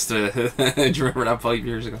pipe used to. Do you remember that pipe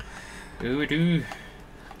years ago? We do.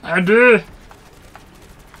 I do.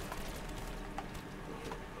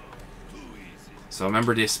 So I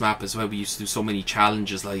remember this map as well. We used to do so many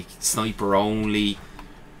challenges, like sniper only,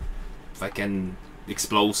 fucking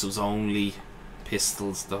explosives only,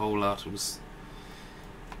 pistols, the whole lot. It was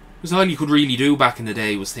all you could really do back in the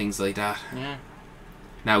day, was things like that. Yeah.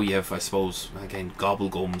 Now you have, I suppose, again,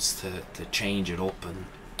 gobblegums to change it up and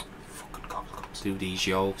Fucking gobblegums. do these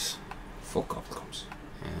jokes. Fuck gobblegums.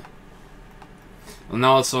 And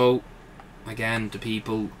also, again, to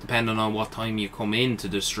people, depending on what time you come into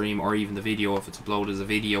the stream or even the video, if it's uploaded as a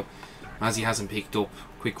video, as he hasn't picked up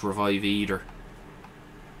quick revive either.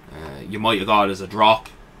 You might have got it as a drop,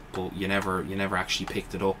 but you never actually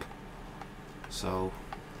picked it up. So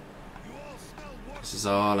this is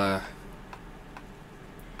all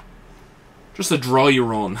just a dry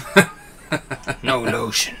run. No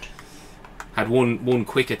lotion. Had one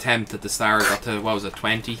quick attempt at the start, got to, what was it,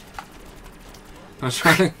 20? I was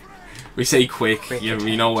trying. We say quick,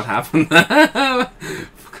 you know what happened.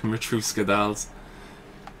 Fucking Matruska dolls.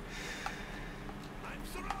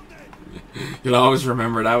 You'll always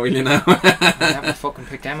remember that, will you now? I never fucking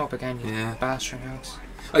pick them up again, you Yeah. bastard house.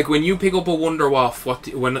 Like when you pick up a Wonder Waff,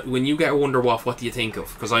 when you get a Wonder Waff, what do you think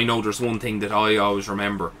of? Because I know there's one thing that I always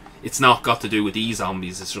remember. It's not got to do with these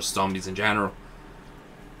zombies, it's just zombies in general.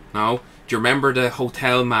 No? Do you remember the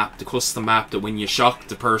hotel map, the custom map, that when you shock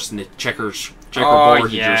the person it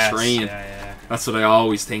checkerboarded your screen? Yeah. That's what I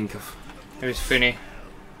always think of. It was funny.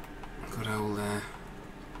 Good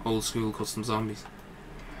old school custom zombies.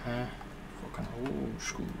 Fucking old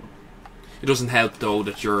school. It doesn't help though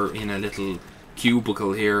that you're in a little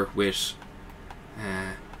cubicle here with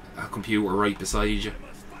a computer right beside you.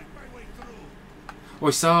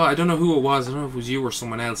 Oh, I don't know who it was, I don't know if it was you or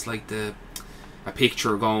someone else, like a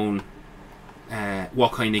picture going,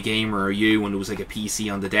 what kind of gamer are you, and there was like a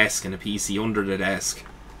PC on the desk and a PC under the desk.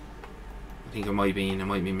 I think it might be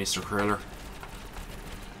Mr. Kriller.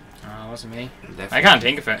 Oh, it wasn't me. Definitely. I can't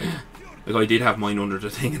think of it. Like I did have mine under the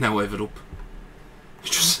thing and now I have it up.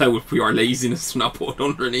 Just how if we are laziness to not put it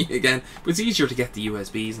underneath again. But it's easier to get the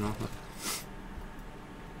USBs and all that.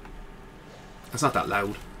 It's not that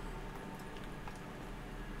loud.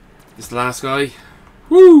 This the last guy.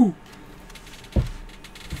 Woo!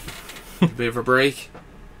 A bit of a break.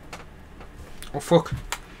 Oh fuck.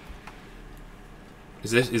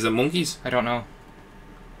 Is it monkeys? I don't know.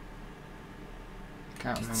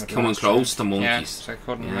 Can't remember. It's the coming last close to round. Yeah, monkeys. so I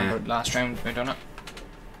couldn't Yeah. remember the last round I done it.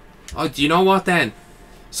 Oh, do you know what then?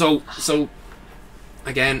 So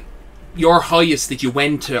again, your highest that you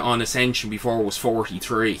went to on Ascension before was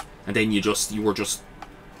 43, and then you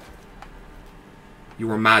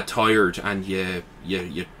were mad tired, and you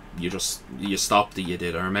stopped it. You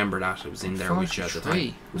did. I remember that. It was in there with you at the time.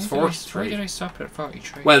 It was 43. Why did I stop at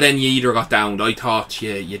 43? Well, then you either got downed. I thought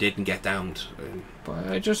you didn't get downed. But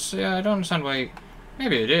I just, I don't understand why.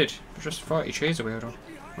 Maybe I did. But just 43 is a weird one.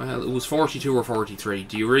 Well, it was 42 or 43.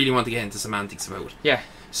 Do you really want to get into semantics about it? Yeah.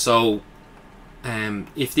 So,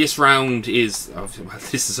 if this round is... well,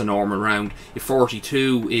 this is a normal round. If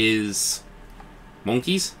 42 is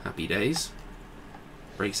monkeys, happy days.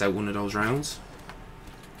 Breaks out one of those rounds.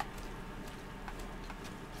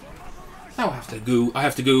 Now I have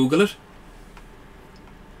to Google it.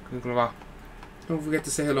 Google what? Don't forget to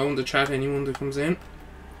say hello in the chat, anyone that comes in.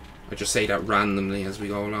 I just say that randomly as we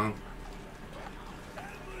go along.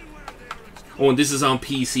 Oh, and this is on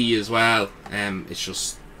PC as well. It's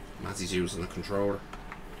just Mazzy's using the controller.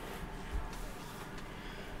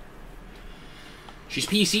 She's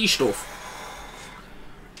PC stuff.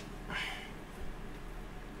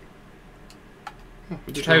 Oh,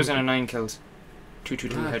 2009 kills.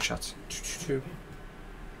 222 headshots. 222.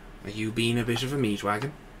 Are you being a bit of a meat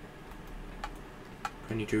wagon?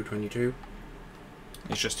 22.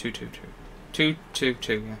 It's just 222.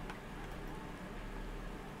 222, yeah.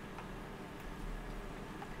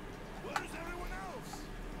 Where's everyone else?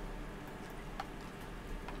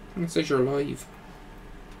 It says you're live.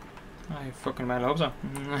 I fucking well hope so.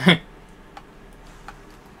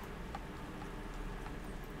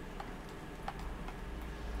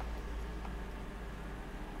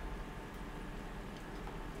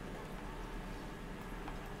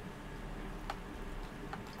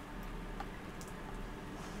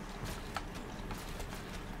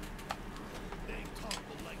 They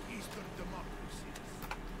topple like Eastern democracies.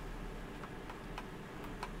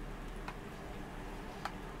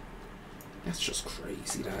 That's just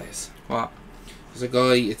crazy, that is. What? There's a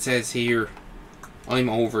guy, it says here, I'm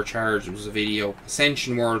overcharged. It was a video.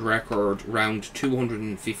 Ascension world record, round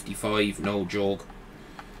 255, no joke.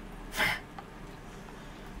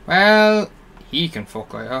 Well, he can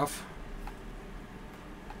fuck right off.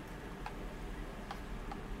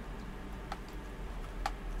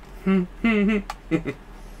 Fuck.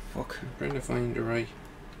 I'm trying to find the right.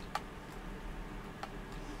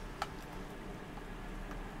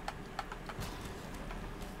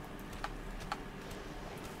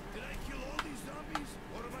 Did I kill all these zombies,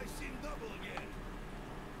 or have I seen double again?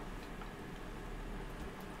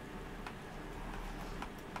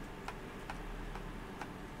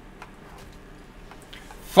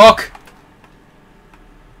 Fuck!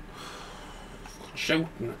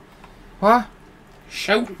 Shouting. What?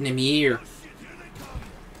 Shouting in my ear. Shit, here they come.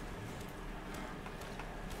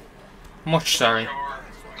 Much sorry. That's why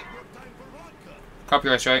I work time for vodka.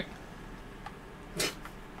 Copyright strike.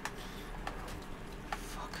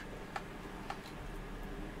 Fuck.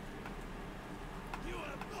 You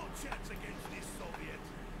have no chance against this Soviet.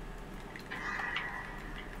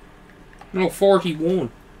 No,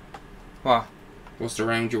 41 What? was the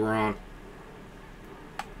round you were on.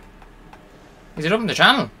 Is it up in the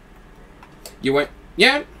channel? You went,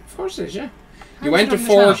 yeah, of course it is, yeah. How You is went it to on the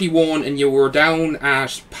channel? 41 and you were down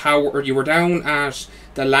at you were down at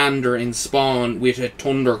the lander in spawn with a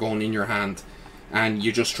thunder gun in your hand, and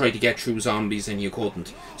you just tried to get through zombies and you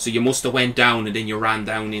couldn't. So you must have went down and then you ran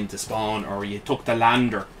down into spawn, or you took the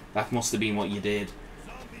lander. That must have been what you did.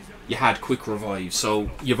 You had quick revive,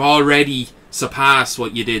 so you've already surpassed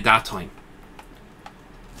what you did that time.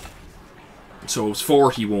 So it was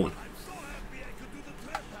 41. I'm so happy I could do the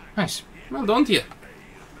threat pack. Nice. Well done to you.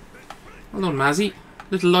 Well done, Mazzy.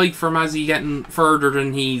 Little like for Mazzy getting further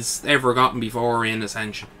than he's ever gotten before in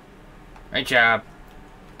Ascension. Right job.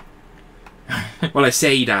 Well, I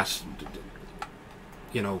say that,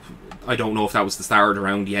 you know, I don't know if that was the start of the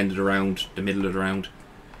round, the end of the round, the middle of the round.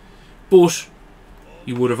 But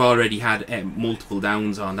you would have already had multiple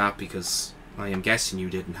downs on that, because I am guessing you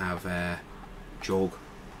didn't have Jog.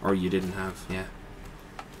 Or you didn't have, yeah.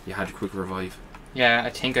 You had a quick revive. Yeah, I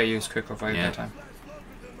think I used quick revive Yeah. that time. Lasts longer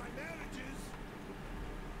than my marriages.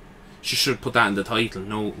 She should put that in the title.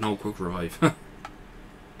 No quick revive.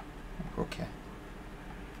 Okay.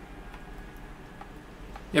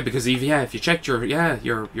 Yeah, because if you checked your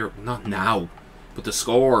you're not now, but the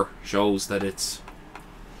score shows that it's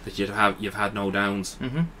that you've had no downs.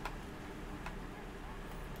 Mm-hmm.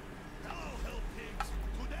 Hello, hell pigs.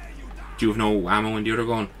 Today you die. Do you have no ammo in the other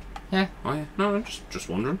gun? Yeah. Oh yeah. No, I'm just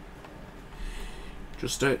wondering.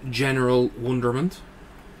 Just a general wonderment.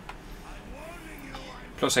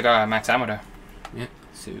 Plus I got a max ammo there. Yeah.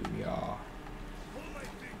 So yeah.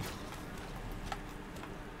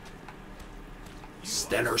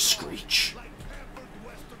 Stellar screech.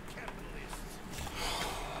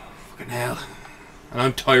 Fucking hell. And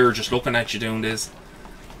I'm tired just looking at you doing this.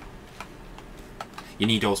 You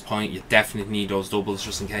need those points. You definitely need those doubles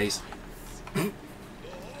just in case.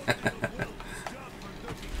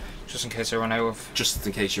 Just in case I run out of. Just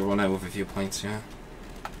in case you run out of a few points, yeah.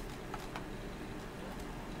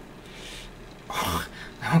 Oh,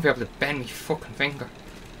 I won't be able to bend my fucking finger.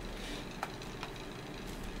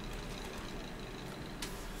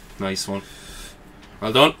 Nice one.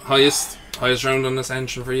 Well done. Highest round on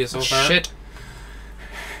Ascension for you so far. Shit.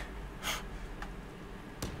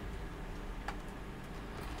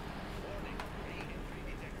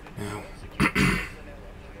 Now,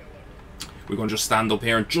 we're going to just stand up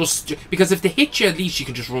here and just... Because if they hit you, at least you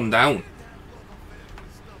can just run down.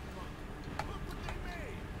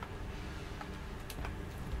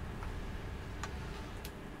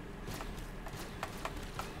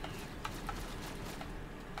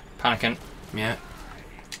 Panicking. Yeah.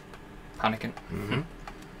 Panicking. Mm-hmm.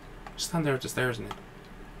 Just stand there at the stairs now.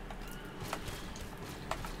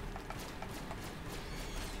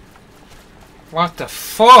 What the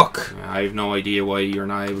fuck? I have no idea why you're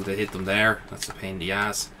not able to hit them there. That's a pain in the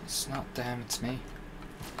ass. It's not them, it's me.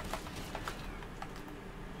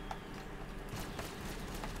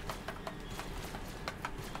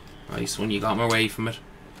 Nice one, you got me away from it.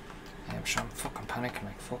 Yeah, I'm sure I'm fucking panicking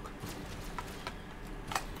like fuck.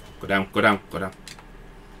 Go down, go down, go down.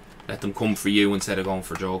 Let them come for you instead of going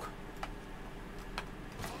for Joke.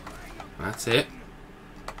 That's it.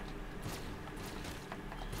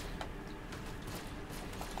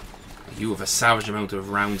 You have a savage amount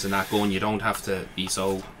of rounds in that gun. You don't have to be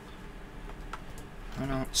so I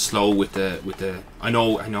know. slow with the. I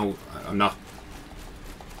know. I'm not.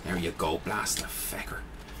 There you go. Blast the fecker.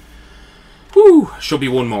 Whew. Should be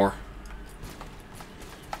one more.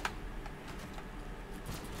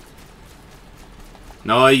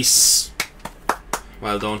 Nice.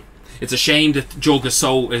 Well done. It's a shame that Jug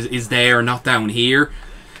is there, not down here,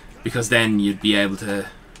 because then you'd be able to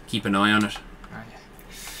keep an eye on it.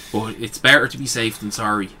 But it's better to be safe than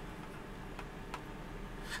sorry.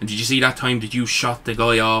 And did you see that time that you shot the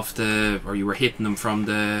guy off the... Or you were hitting him from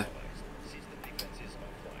the...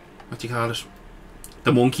 What do you call it?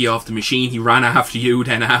 The monkey off the machine. He ran after you,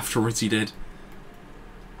 then afterwards he did.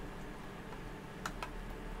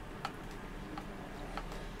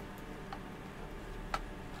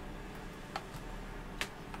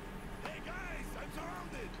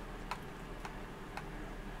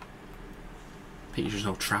 Pity there's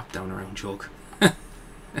no trap down around Jug. Yeah.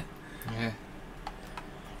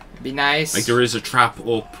 It'd be nice. Like there is a trap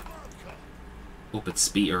up at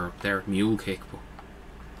Speed or up there at Mule Kick, but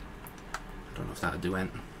I don't know if that'd do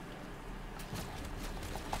anything.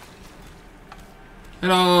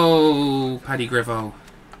 Hello, Paddy Grivo.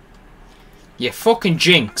 You fucking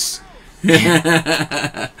jinx.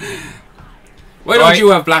 Why don't you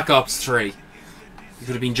have Black Ops 3? You could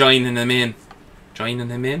have been joining him in. Joining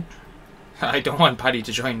him in? I don't want Paddy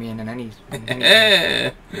to join me in any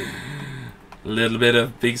Little bit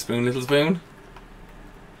of big spoon, little spoon.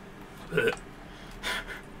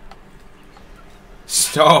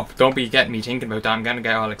 Stop! Don't be getting me thinking about that. I'm gonna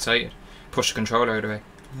get all excited. Push the controller out of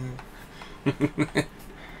the way.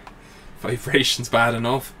 Vibration's bad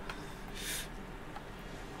enough.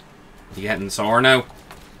 You getting sore now?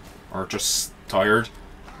 Or just tired?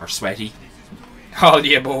 Or sweaty? All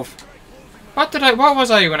the above. What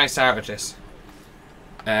was I when I started this?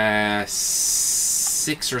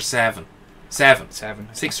 6 or 7. 7. 7.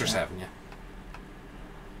 6 or 7, yeah.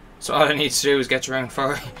 So all I need to do is get to round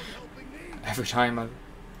 4. Every time I'll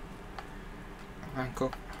rank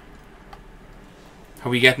up. How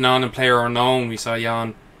are we getting on in Player Unknown? We saw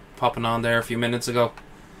Jan popping on there a few minutes ago.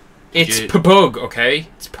 It's PUBG, okay?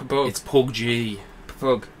 It's PUBG. It's PUBG.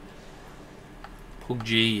 PUBG.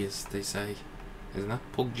 PUBG, as they say. Isn't it?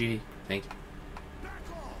 PUBG, I think.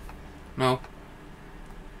 No.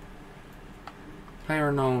 Player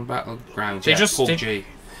Unknown Battlegrounds. They Yeah, just PUBG.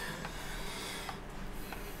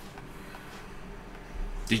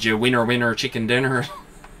 Did you winner chicken dinner?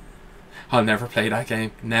 I'll never play that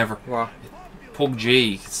game. Never. What?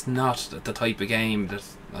 PUBG. It's not the type of game that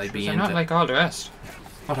I'd be They're into. not like all the rest.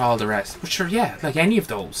 Not all the rest. But sure, yeah, like any of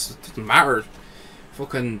those. It doesn't matter.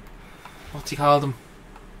 Fucking... What do you call them?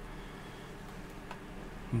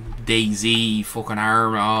 DayZ, fucking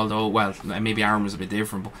ARM, although, well, maybe ARM was a bit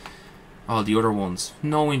different, but all the other ones.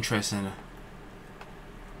 No interest in it.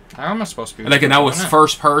 Arma's supposed to be Like, really now good, it's isn't it?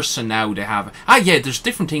 first person now they have. Ah, yeah, there's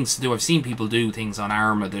different things to do. I've seen people do things on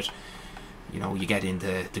Arma that, you know, you get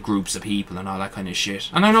into the groups of people and all that kind of shit.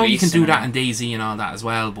 And I know you can do that in DayZ and all that as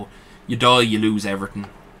well, but you die, you lose everything.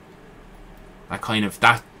 That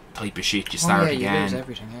type of shit, you start you again. lose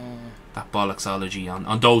everything. Yeah. That bollocksology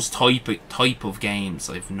on those type of games,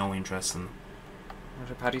 I've no interest in. What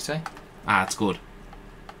did Paddy say? Ah, it's good.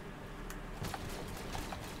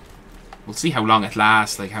 We'll see how long it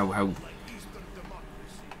lasts, like how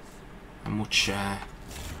much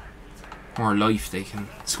more life they can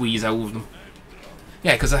squeeze out of them.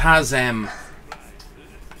 Yeah, because it has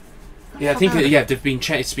yeah, I think they've been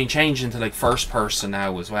it's been changed into like first person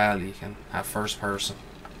now as well. You can have first person.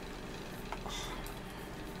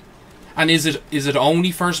 And is it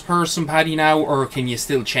only first person, Paddy, now, or can you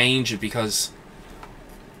still change it because,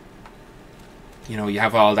 you know, you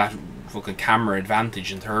have all that fucking camera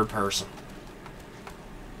advantage in third person?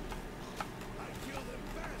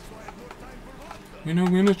 You know,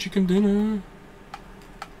 we're not chicken dinner.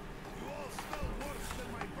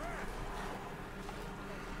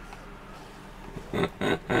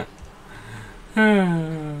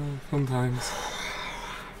 Sometimes.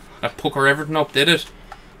 That pucker everything up, did it?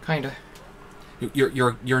 Kinda.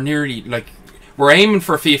 You're nearly, like, we're aiming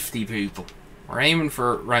for 50 people. We're aiming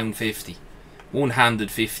for round 50. One-handed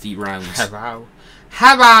 50 rounds. Hello.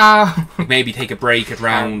 Hello. Maybe take a break at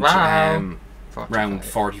round round 45.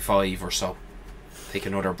 45 or so. Take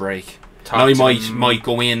another break. Talk And I to might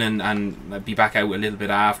go in and be back out a little bit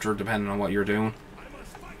after, depending on what you're doing.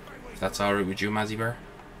 If that's alright with you, Mazzy Bear.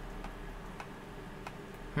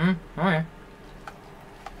 Oh yeah.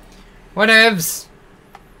 Whatevs.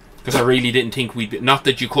 Because I really didn't think we'd be... Not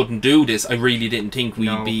that you couldn't do this, I really didn't think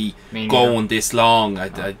we'd be going this long.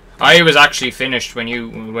 I was actually finished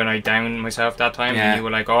when I downed myself that time, Yeah. and you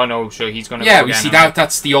were like, "Oh no, sure he's gonna." Yeah, go we again." see I'm like,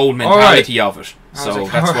 that's the old mentality of it. I was So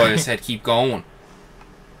like, that's why I alright. said keep going.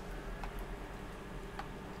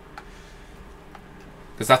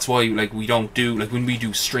 Because that's why, like, we don't do, like, when we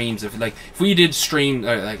do streams, if we did stream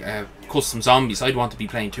custom zombies, I'd want to be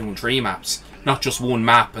playing 2 and 3 maps, not just one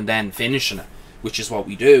map and then finishing it, which is what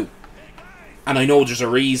we do. And I know there's a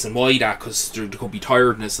reason why that, because there could be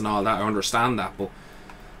tiredness and all that. I understand that, but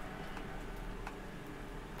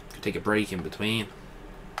could take a break in between.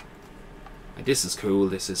 Like, this is cool.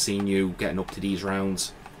 This is seeing you getting up to these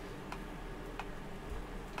rounds.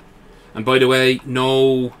 And by the way,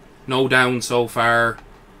 no down so far.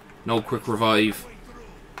 No quick revive.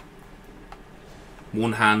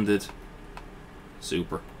 One-handed.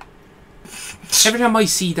 Super. Every time I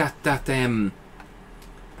see that the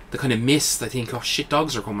kind of mist, I think, oh shit,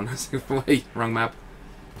 dogs are coming. Wait, wrong map.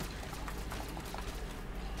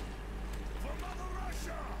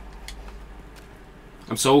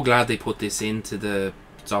 I'm so glad they put this into the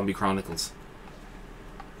Zombie Chronicles.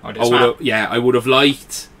 Oh, this map? I would have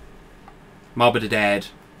liked Mob of the Dead.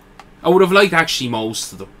 I would have liked actually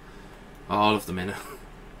most of them. All of them in it.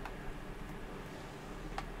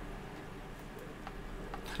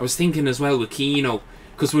 I was thinking as well with Kino,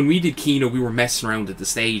 because when we did Kino we were messing around at the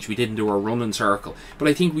stage, we didn't do our running circle, but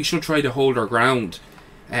I think we should try to hold our ground,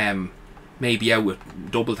 maybe out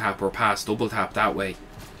with double tap or past double tap that way.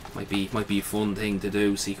 Might be a fun thing to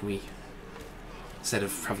do. See, can we, instead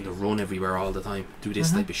of having to run everywhere all the time, do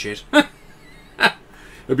this type of shit.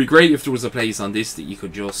 It'd be great if there was a place on this that you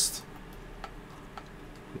could just,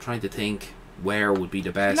 I'm trying to think where would be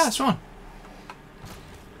the best. Last one.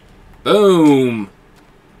 Boom.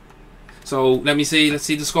 So let's see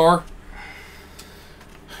the score.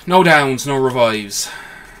 No downs, no revives.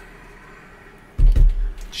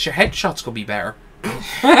 Your headshots could be better.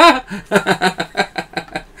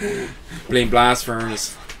 Blame Blast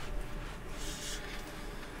Furnace.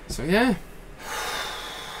 So yeah.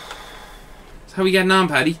 So how we getting on,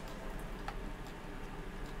 Paddy?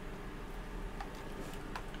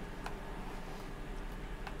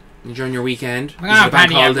 Enjoying your weekend? Is it a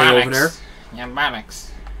bank holiday over there? Yeah,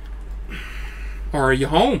 Mannix. Or are you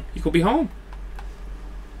home? You could be home.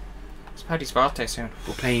 It's Paddy's birthday soon.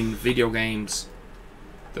 We're playing video games.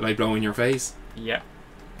 Did I blow in your face? Yeah.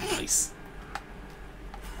 Nice.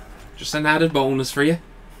 Just an added bonus for you.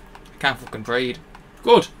 I can't fucking breathe.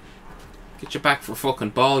 Good. Get you back for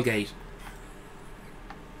fucking Ballgate.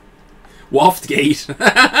 Waftgate.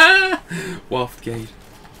 Waftgate.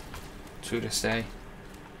 To this day.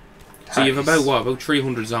 So you have about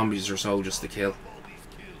 300 zombies or so just to kill.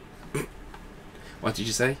 What did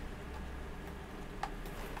you say?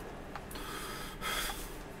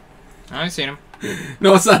 I've seen him.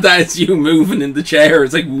 No, it's not that. It's you moving in the chair.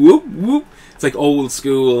 It's like whoop whoop. It's like old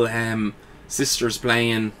school. Sisters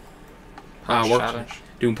playing.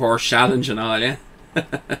 Doing Porsche Challenge and all. Yeah.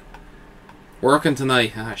 Working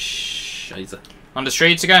tonight. Ah, shiza. On the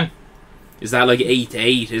streets again. Is that like 8 to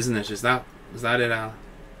 8? Isn't it? Is that it, Al?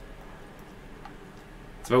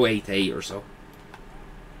 It's about 8 to 8 or so.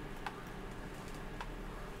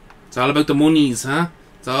 It's all about the monies, huh?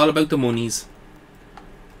 It's all about the monies.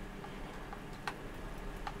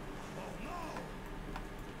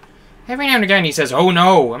 Every now and again he says, "Oh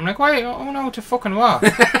no." I'm like, why? Oh no to fucking what?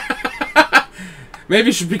 Maybe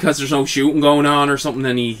it's just because there's no shooting going on or something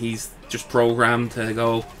and he's just programmed to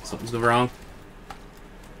go, something's going wrong.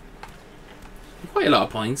 Quite a lot of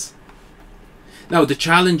points. Now, the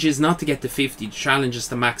challenge is not to get to 50. The challenge is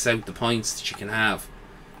to max out the points that you can have.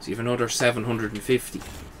 So you have another 750. My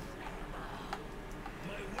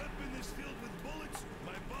weapon is filled with bullets.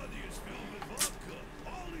 My body is filled with vodka.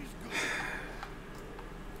 All is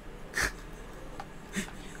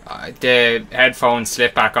good. The headphones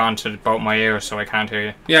slip back onto both my ears, so I can't hear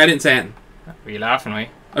you. Yeah, I didn't say anything. Were you laughing, mate?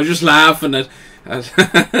 I was just laughing at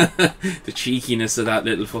the cheekiness of that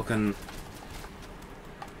little fucking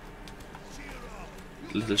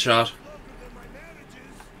little shot.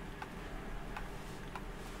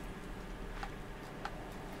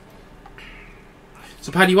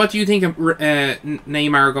 So, Paddy, what do you think of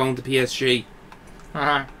Neymar going to PSG?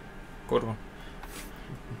 Good one.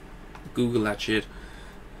 Google that shit.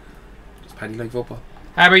 Does Paddy like football?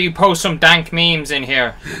 How about you post some dank memes in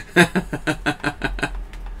here?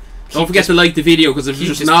 Don't forget to like the video, because if keep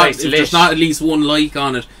there's this not place lit. at least one like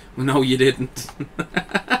on it, we know you didn't.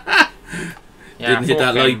 Didn't hit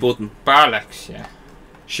that like button. Barlacks, yeah.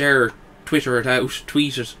 Share, Twitter it out,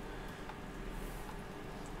 tweet it.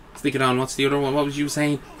 Stick it on. What's the other one? What was you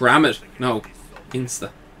saying? Gram it. No.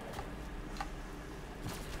 Insta.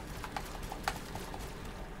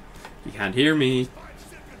 You can't hear me.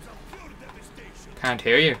 Can't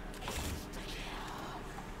hear you.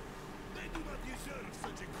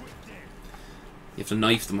 You have to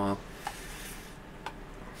knife them all.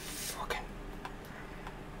 Fucking.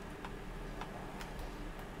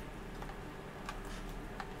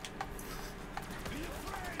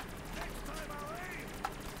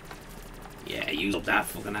 Yeah, use up that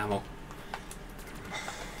fucking ammo.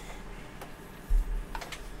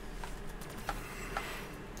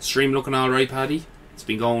 Stream looking alright, Paddy. It's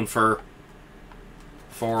been going for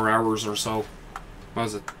 4 hours or so. What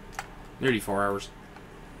was it? Nearly 4 hours.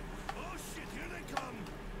 Oh shit, here they come.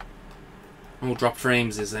 Oh, drop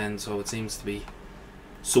frames is in, so it seems to be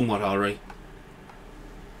somewhat alright.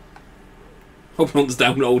 Hope no one's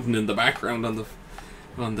downloading in the background on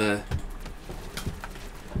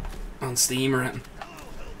Steam or anything. Hello,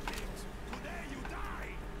 hell pigs. Today you die.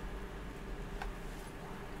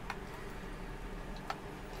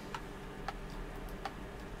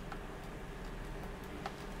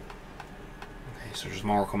 Okay, so there's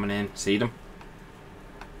more coming in. See them?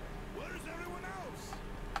 Where's everyone else?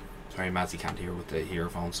 Sorry, Mazzy can't hear with the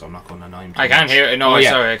earphones, so I'm not going to annoy him. I can't hear it. No, Oh, yeah.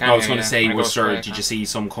 sorry, I can't I was hear going to you. say, When I was go there, quiet, did you see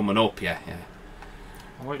some coming up? Yeah, yeah.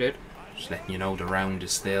 Oh, I did. Just letting you know the round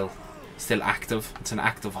is still active. It's an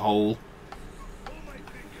active hole. Oh my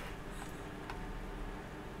finger.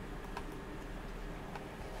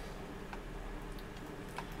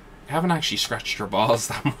 I haven't actually scratched your balls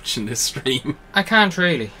that much in this stream. I can't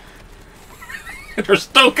really. They're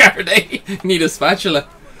stuck, are they? Need a spatula.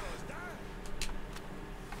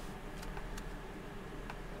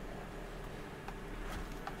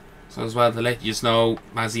 So as well, to let you know,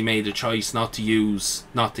 Mazzy made a choice not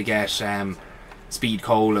to get speed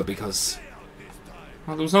cola because,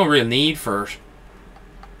 well, there was no real need for it.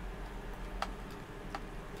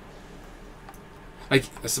 Like,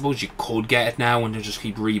 I suppose you could get it now and then just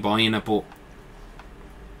keep rebuying it, but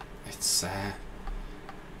it's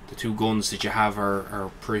the two guns that you have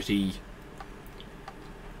are pretty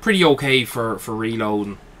okay for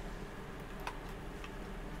reloading.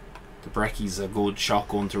 The Brecky's a good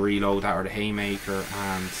shotgun to reload that, or the Haymaker,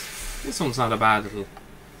 and this one's not a bad little.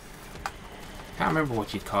 Can't remember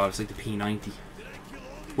what you'd call it. It's like the P90.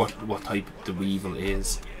 What type the Weevil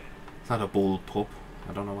is? It's not a bull pup.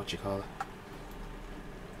 I don't know what you call it.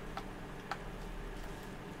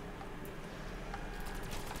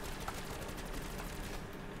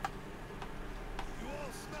 You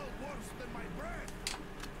all smell worse than my breath.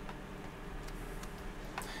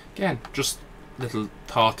 Again, just little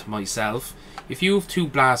thought to myself. If you have two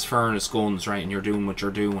blast furnace guns, right, and you're doing what you're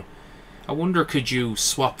doing, I wonder, could you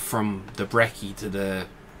swap from the Brecky to the...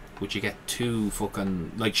 Would you get two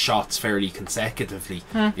fucking, like, shots fairly consecutively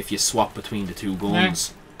if you swap between the two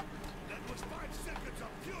guns?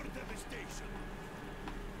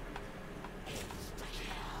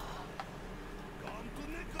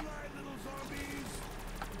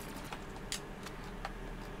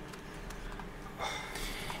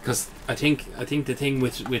 because I think the thing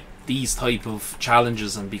with these type of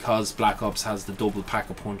challenges, and because Black Ops has the double pack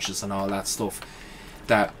of punches and all that stuff,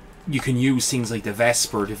 that you can use things like the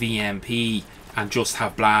Vesper, the VMP, and just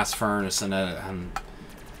have blast furnace and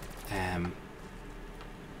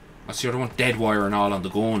what's the other one, dead wire and all on the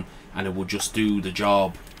gun, and it would just do the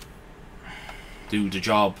job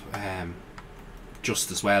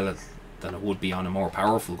just as well than it would be on a more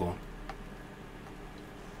powerful gun.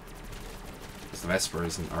 Because the Vesper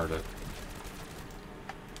isn't, or the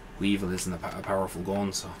Weevil isn't a powerful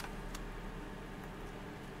gun, so.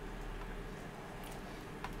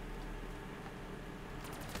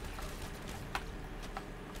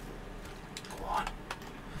 Go on.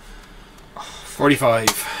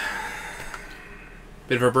 45.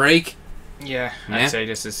 Bit of a break. Yeah, Yeah. I'd say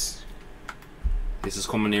this is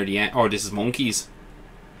coming near the end. Or this is Monkeys.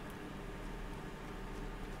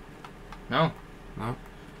 no. No?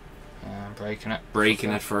 I'm breaking it.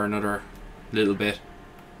 Breaking it for another little bit.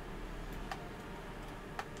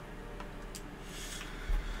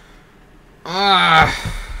 Ah,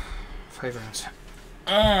 5 rounds.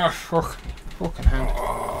 Ah, fucking hell.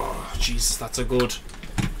 Oh, Jesus, that's a good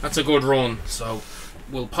run. So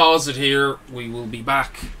we'll pause it here. We will be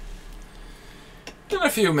back in a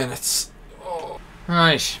few minutes. Oh.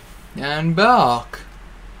 Right, and back.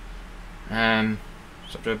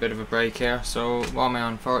 So after a bit of a break here. So what am I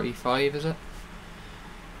on? 45, is it?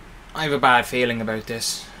 I have a bad feeling about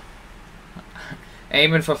this.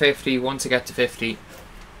 Aiming for 50. Once I get to 50,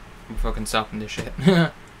 I'm fucking stopping this shit.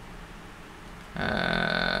 What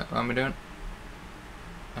am I doing?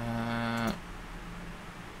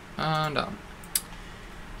 And on.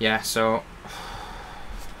 Yeah. So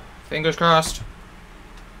fingers crossed.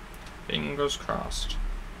 Fingers crossed.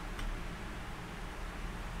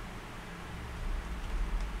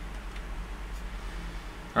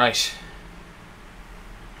 Right.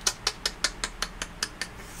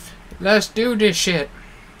 Let's do this shit.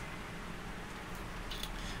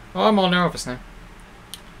 Oh, I'm all nervous now.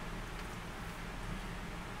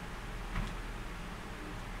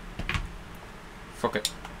 Fuck it.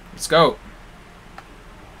 Let's go.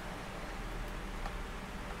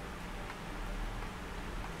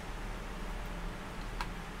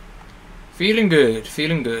 Feeling good,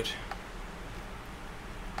 feeling good.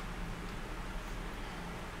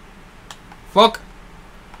 Fuck!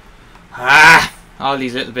 Ah! All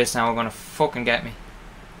these little bits now are gonna fucking get me.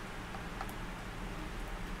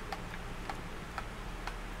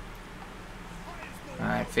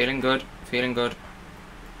 Alright, feeling good, feeling good.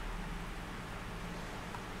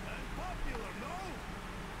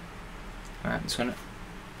 Alright, I'm just gonna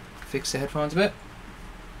fix the headphones a bit.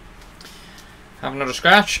 Have another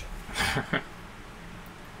scratch.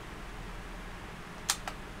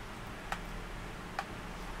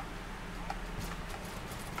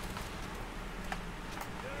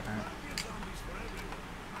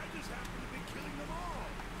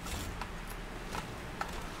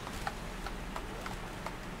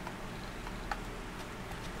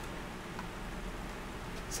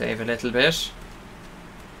 Save a little bit.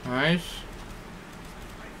 Alright.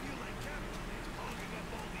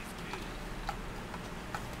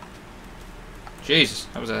 Jesus,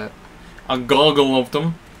 that was a goggle of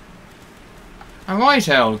them. A right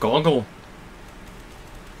old goggle.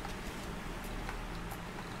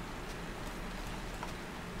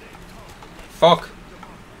 Fuck.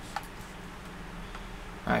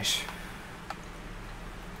 Right.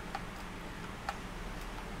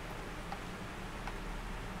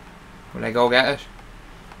 Will I go get it?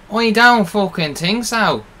 I don't fucking think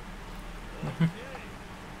so.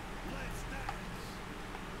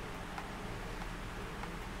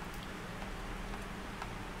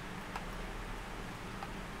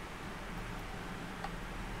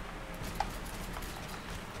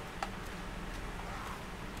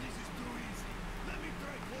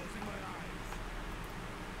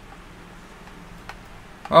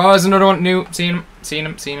 Oh, there's another one new. Seen him, seen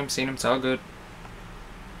him, seen him, seen him. It's all good.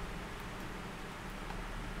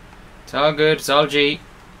 It's all good. It's all G.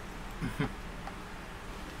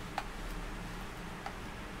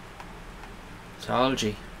 It's all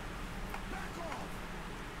G.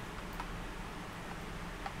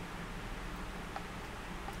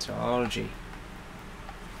 It's all G.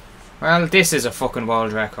 Well, this is a fucking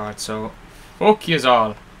world record, so fuck yous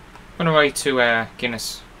all. I'm gonna write to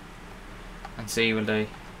Guinness and see will they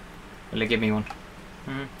give me one.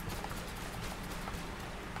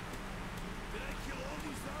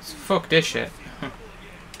 So fuck this shit.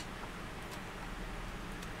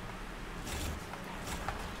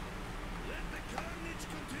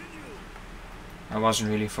 I wasn't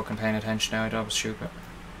really fucking paying attention now, I thought it was stupid.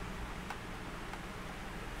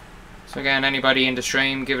 So again, anybody in the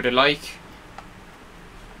stream, give it a like.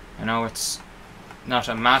 I know it's not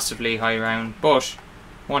a massively high round, but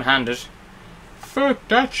one-handed. Fuck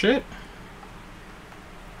that shit.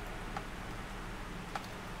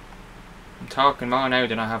 I'm talking more now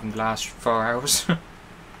than I have in the last 4 hours.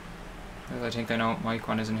 I think I know what mic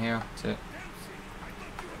one is in here. That's it.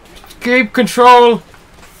 Keep control!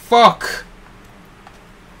 Fuck!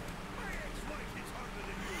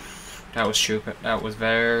 That was stupid. That was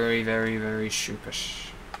very, very, very stupid.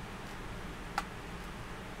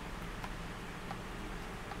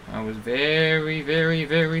 That was very, very,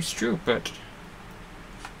 very stupid.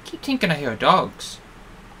 I keep thinking I hear dogs.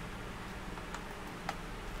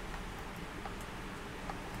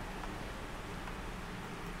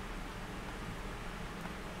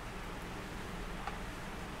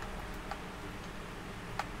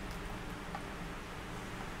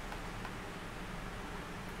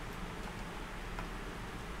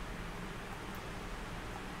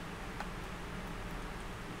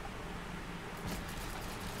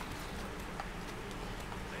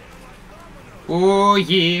 Oh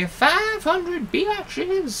yeah, 500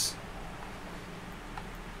 biatches!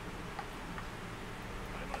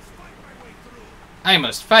 I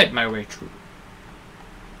must fight my way through.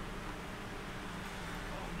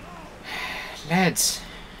 Lads,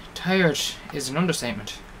 tired is an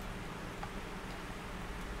understatement.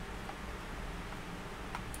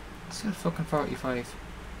 Still fucking 45.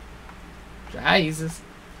 Jesus.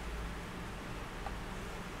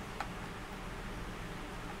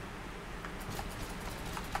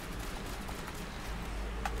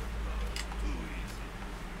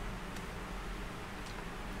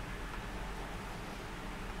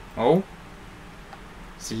 Oh,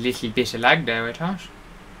 it's a little bit of lag there, I thought.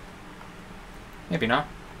 Maybe not.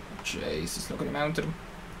 Jesus, look at the amount of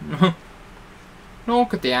them.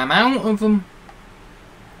 Look at the amount of them.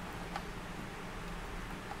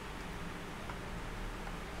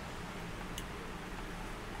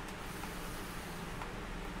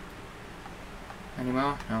 Any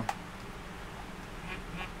more? No.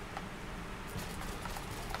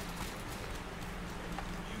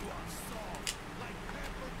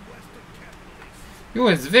 You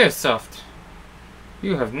is very soft.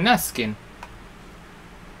 You have nice skin.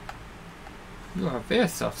 You have very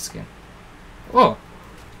soft skin. Oh,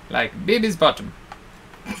 like baby's bottom.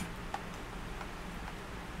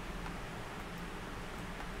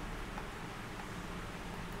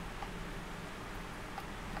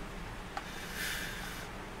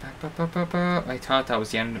 I thought that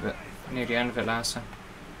was the end of it. Near the end of it last time.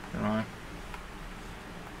 Don't know.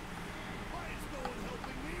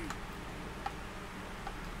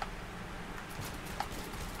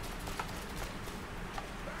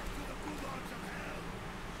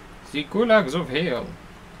 The gulags of hell.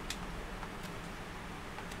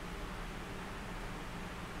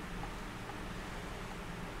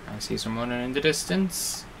 I see someone in the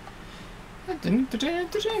distance. In the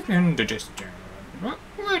distance.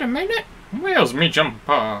 Wait a minute. Where's me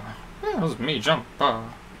jumper? Where's me jumper?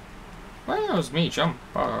 Where's me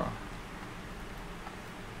jumper?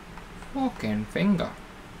 Fucking finger.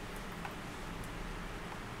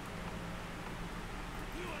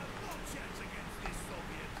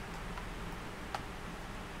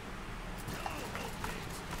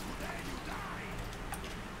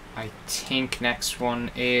 I think next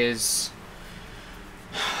one is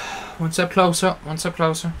one step closer, one step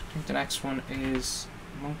closer. I think the next one is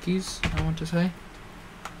monkeys, I want to say.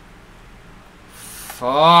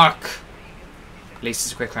 Fuck! At least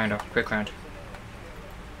it's a quick round up, quick round.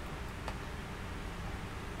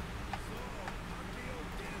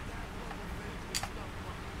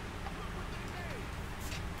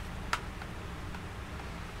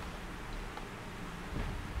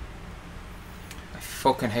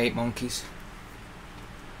 Fucking hate monkeys.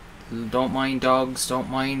 Don't mind dogs, don't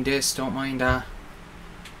mind this, don't mind that.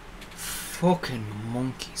 Fucking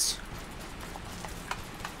monkeys.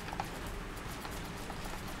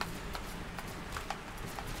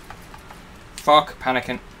 Fuck,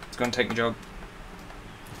 panicking. It's gonna take my jug.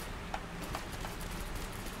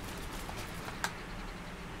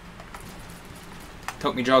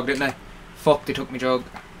 Took me jug, didn't they? Fuck, they took me jug.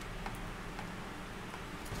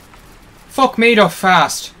 Fuck me though,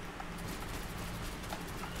 fast.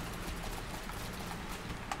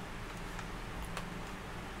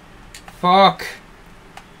 Fuck.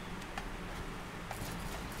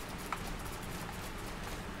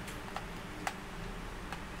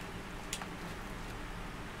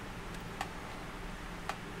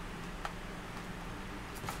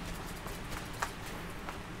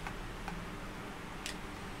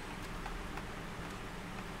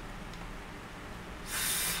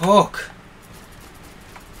 Fuck.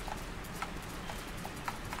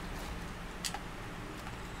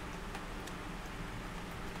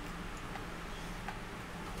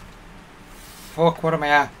 Fuck, what am I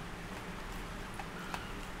at?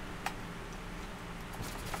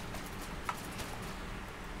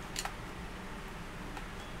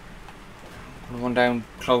 One down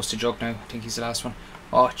close to Jug now. I think he's the last one.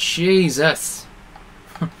 Oh, Jesus.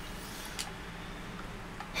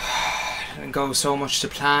 Didn't go so much to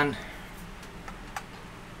plan.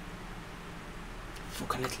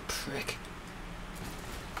 Fucking little prick.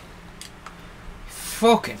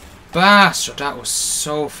 Fucking bastard. That was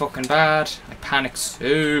so fucking bad. I panicked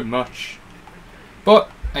so much. But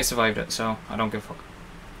I survived it, so I don't give a fuck.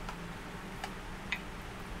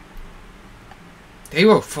 They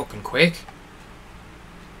were fucking quick.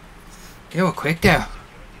 They were quick there.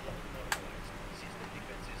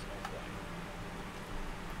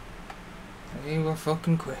 They were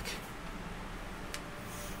fucking quick.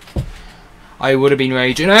 I would have been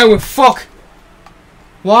raging. Oh, fuck!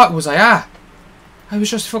 What was I at? I was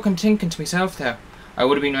just fucking thinking to myself there. I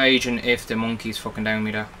would have been raging if the monkeys fucking down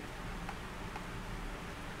me there.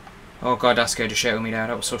 Oh god, that scared the shit out of me there.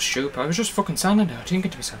 That was so stupid. I was just fucking standing there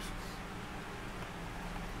thinking to myself.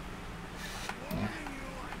 Yeah.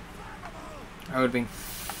 I would have been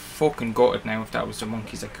fucking gutted now if that was the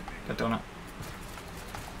monkeys that had done it.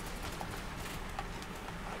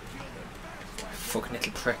 Fucking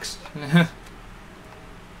little pricks.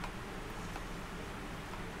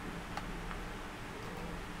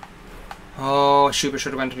 Oh, Schubert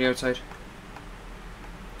should have went to the outside.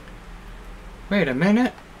 Wait a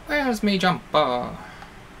minute. Where's me jumper?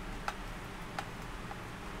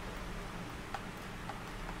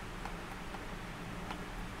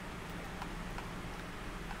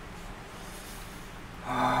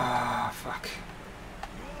 Ah, fuck.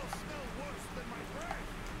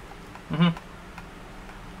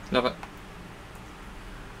 Love it.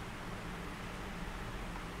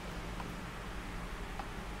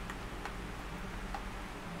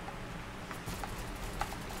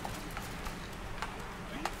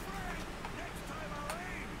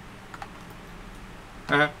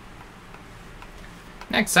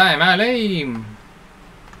 Next time I'll aim.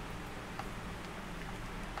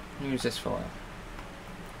 Use this for.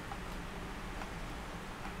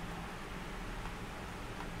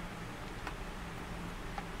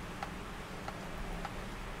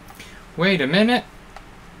 Wait a minute.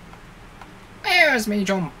 Where's me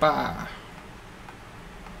jumper?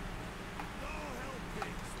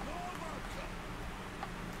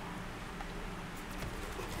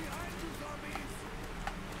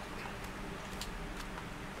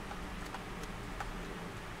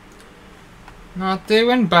 Not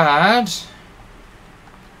doing bad.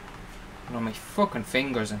 On my fucking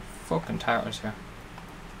fingers and fucking tatters here.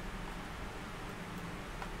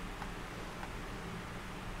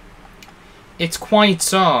 It's quite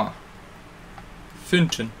so.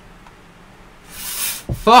 Finton.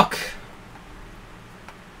 Fuck.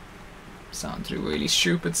 Starting to do really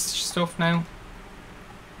stupid stuff now.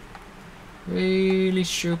 Really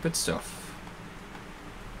stupid stuff.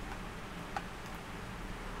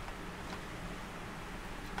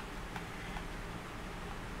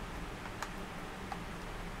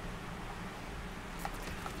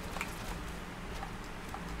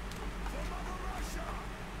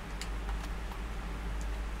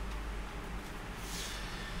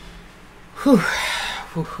 Whew.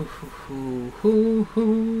 I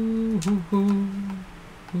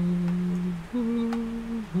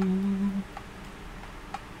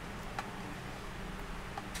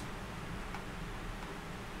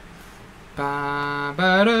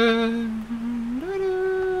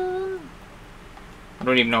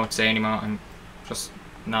don't even know what to say anymore. I'm just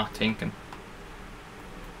not thinking.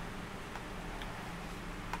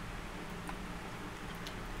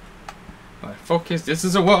 What the fuck is this?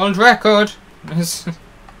 Is a world record. This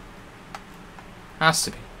has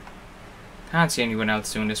to be. Can't see anyone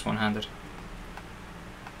else doing this one-handed.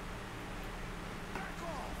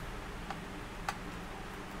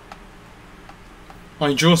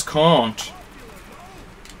 I just can't.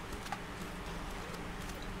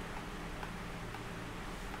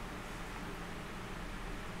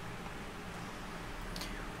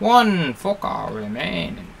 One fucker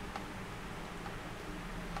remaining.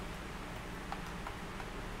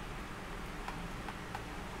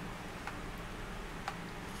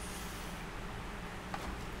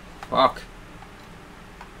 Fuck.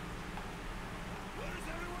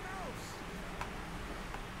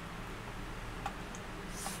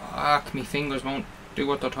 Fuck, me fingers won't do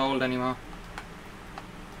what they're told anymore.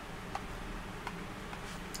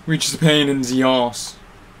 Which is a pain in the arse.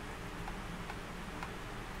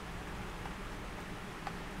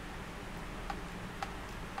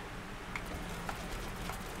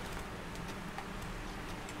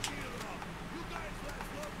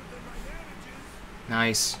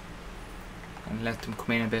 Nice. And let them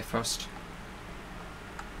come in a bit first.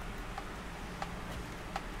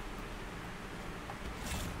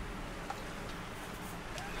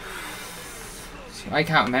 See, I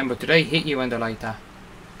can't remember. Did they hit you when they're like that?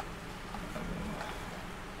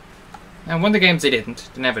 And one of the games they didn't.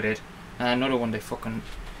 They never did. And another one they fucking...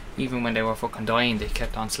 Even when they were fucking dying, they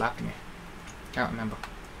kept on slapping you. Can't remember.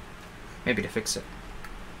 Maybe they fixed it.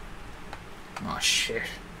 Oh shit.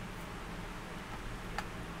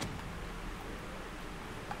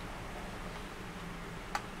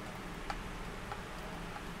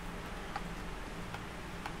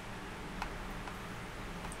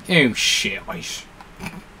 Oh shit, right.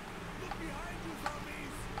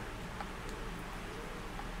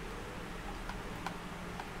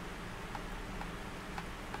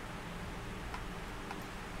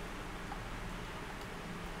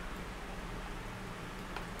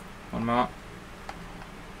 One more.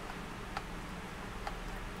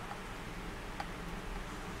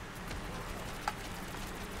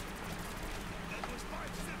 That was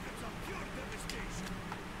 5 seconds of pure devastation.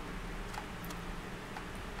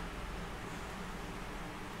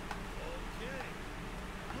 Okay,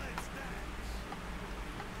 let's dance.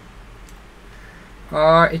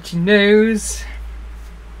 Oh, itchy nose.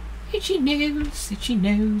 Itchy nose, itchy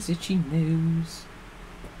nose, itchy nose.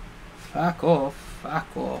 Fuck off,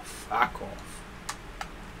 fuck off, fuck off.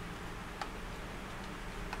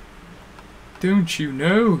 Don't you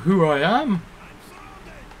know who I am?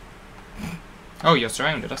 Oh, you're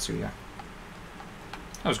surrounded, that's who you are.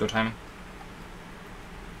 That was good timing.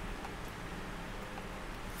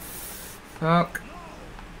 Fuck.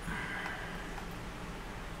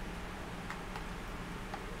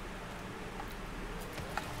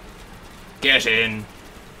 Get in.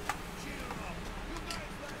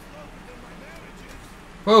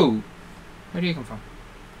 Whoa! Where do you come from?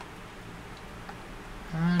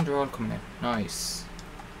 And they're all coming in. Nice.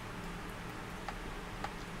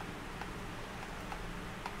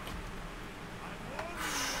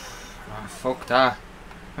 Ah, fuck that.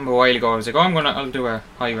 Remember a while ago I was like, oh, I'll do a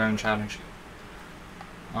high round challenge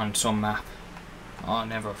on some map. Oh,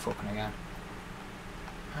 never fucking again.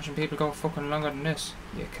 Imagine people go fucking longer than this.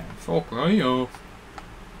 You can fuck right off.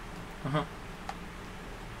 Uh-huh.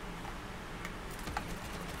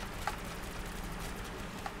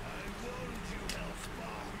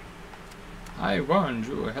 I warned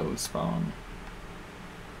you, Hellspawn.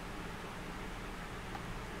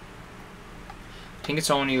 I think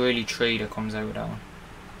it's only really 3 that comes out of that one.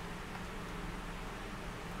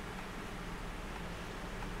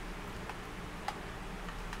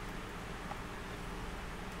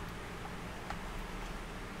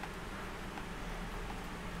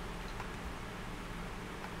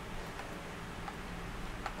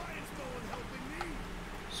 Why is no one helping me?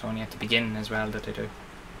 It's only at the beginning as well that they do.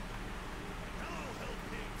 Hello, hell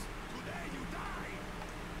pigs. Today you die.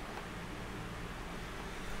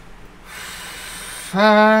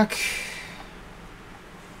 Fuck.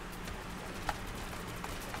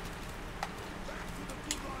 Back to the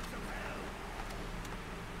two gods of hell.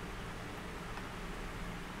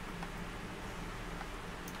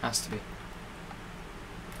 Has to be.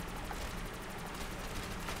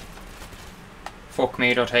 Fuck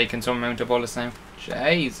me, they're taking some amount of bullets now.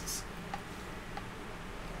 Jesus.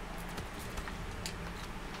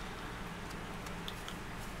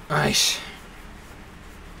 Right.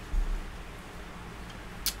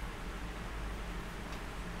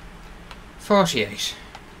 $48.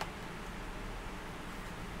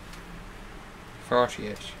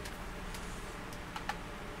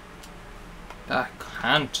 That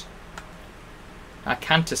can't. That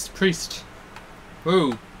cantist priest. Whoa.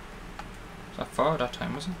 Was that 4 that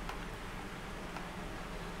time, was it?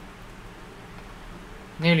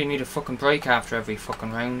 Nearly need a fucking break after every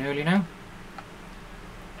fucking round, nearly now.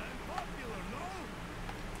 Unpopular, no?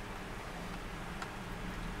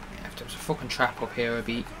 Yeah, if there was a fucking trap up here, it'd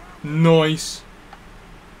be nice.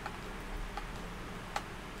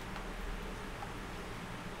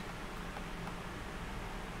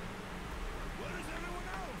 Where is everyone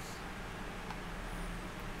else?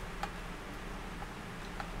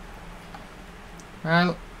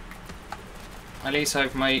 Well, at least I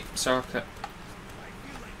have my circuit I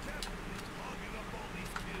feel like Captain is hogging up all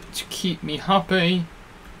these kills. to keep me happy.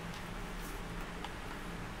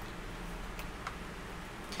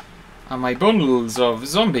 And my bundles of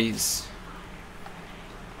zombies.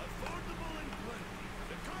 Affordable and plenty.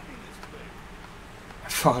 The communist way.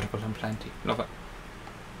 Affordable and plenty. Love it.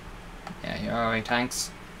 Yeah, you're alright,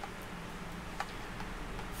 thanks.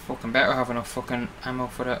 Fucking better have enough fucking ammo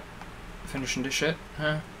for that. Finishing this shit,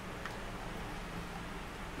 huh?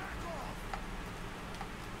 Back off.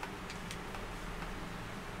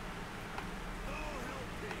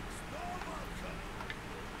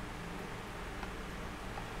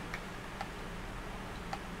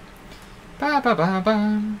 Ba ba ba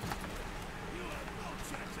ba.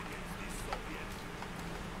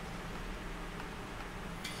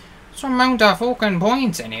 Some amount of fucking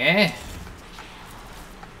points anyway.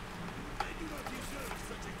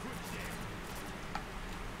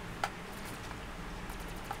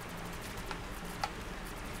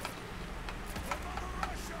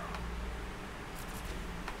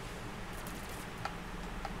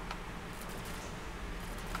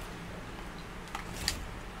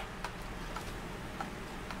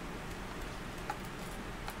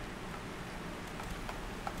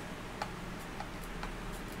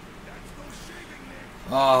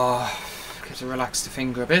 Oh, get to relax the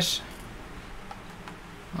finger a bit.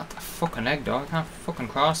 What the fucking leg, dog? I can't fucking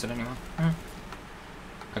cross it anymore.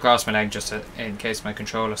 I cross my leg just in case my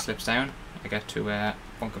controller slips down. I get to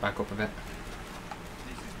bunk it back up a bit.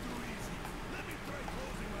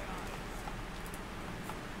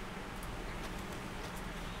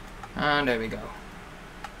 And there we go.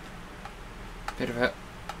 Bit of a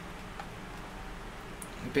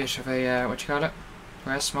what you call it?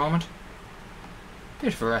 Rest moment.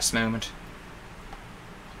 Bit of a rest moment.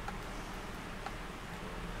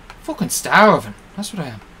 Fucking starving. That's what I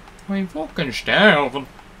am. I'm fucking starving.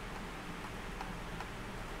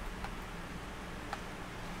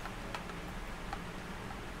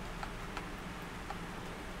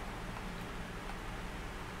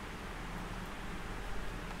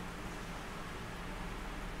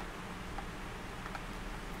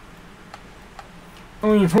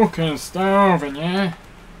 I'm fucking starving, yeah?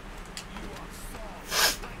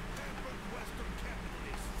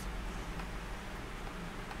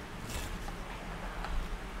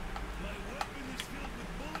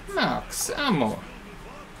 Max ammo.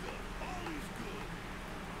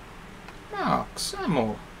 Max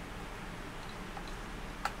ammo.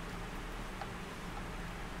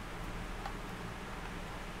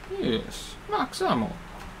 Yes, max ammo.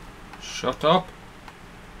 Shut up.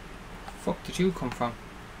 Fuck did you come from?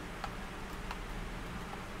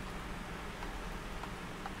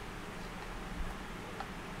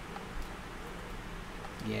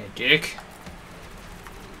 Yeah, dick.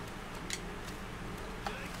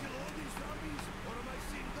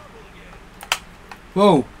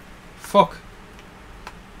 Whoa! Fuck!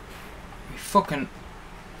 We fucking...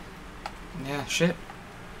 Yeah, shit.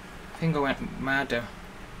 I think I went mad there.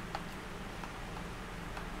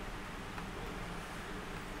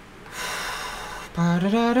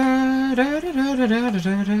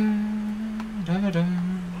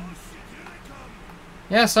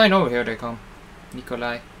 Yes, I know, here they come.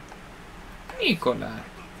 Nikolai. Nikolai.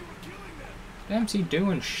 Dempsey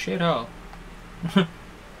doing shit all.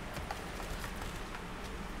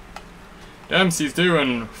 Dempsey's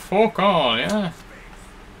doing fuck all, yeah.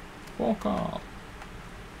 Fuck all.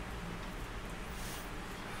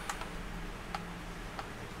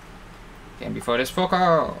 Game before this, fuck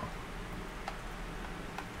all.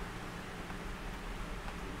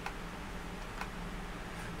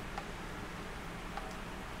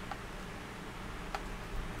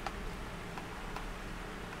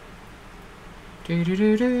 Do do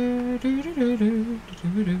do do do do do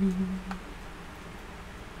do do.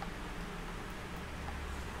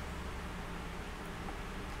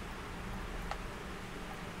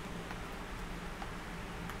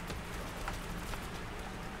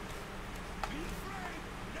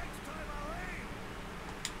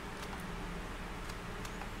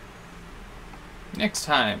 Next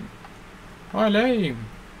time, I'll aim.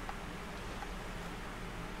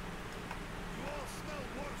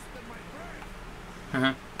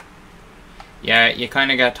 Yeah, you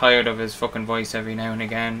kind of get tired of his fucking voice every now and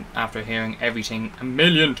again after hearing everything a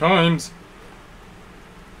million times.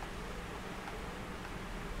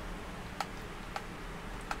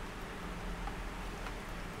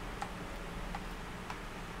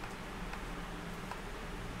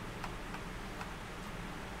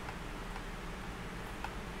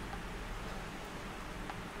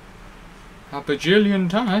 A bajillion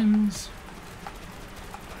times.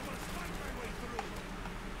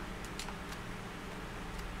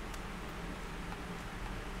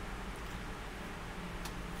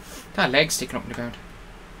 That leg's sticking up in the ground.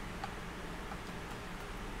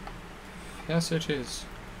 Yes, it is.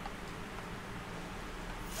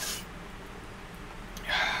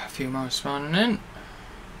 A few more spawning in.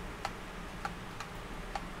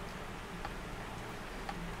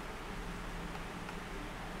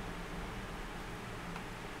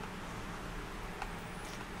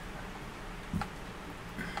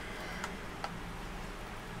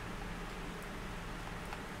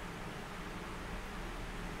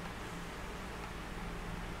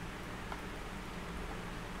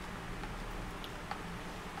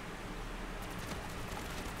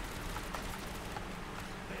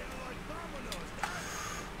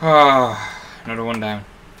 Ah, another one down.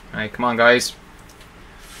 Alright, come on, guys.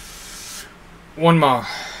 One more.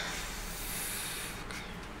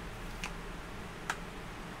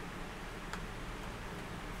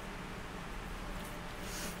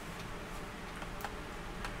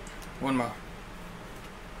 One more.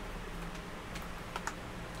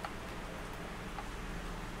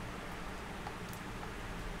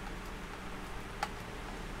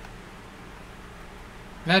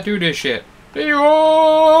 Now do this shit. Leroy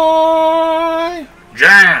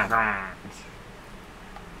Jenkins.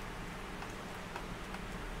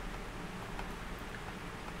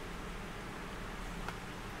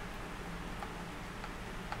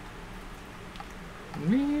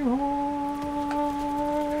 Leroy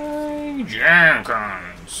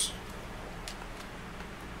Jenkins.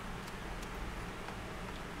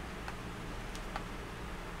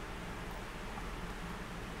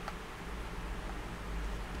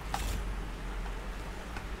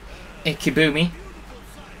 Ikeboomy.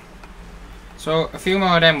 So a few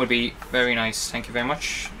more of them would be very nice. Thank you very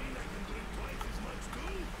much.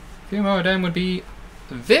 A few more of them would be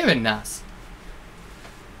very nice.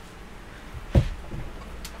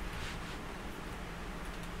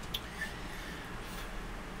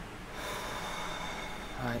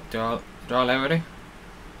 Alright, they're all out already?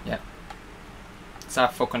 Yeah. It's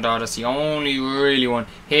that fucking door. That's the only really one.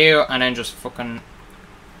 Here and then just fucking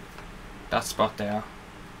that spot there.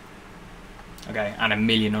 Okay, and a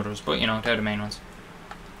million others, but you know, they're the main ones.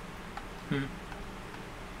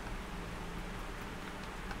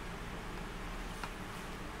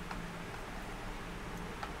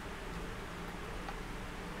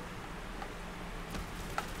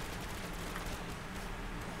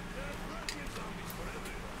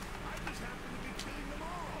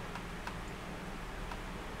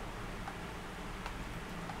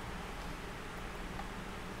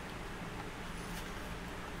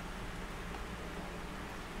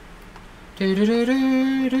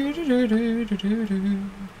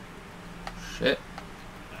 Shit.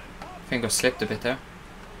 I think I slipped a bit there.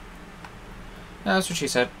 Yeah, that's what she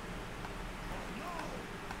said.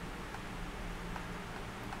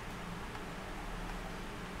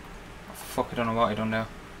 Oh, fuck, I don't know what I done now.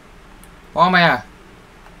 What am I at?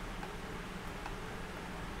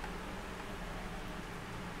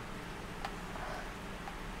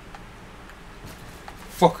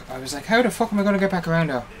 Fuck, I was like, how the fuck am I gonna get back around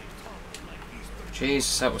now?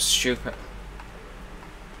 Jesus, that was stupid.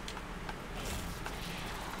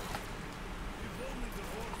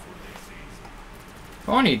 If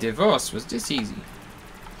only divorce was this easy.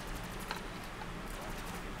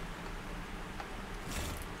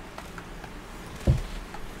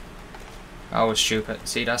 That was stupid.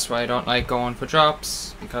 See, that's why I don't like going for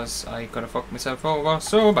drops, because I could have fucked myself over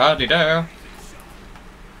so badly there.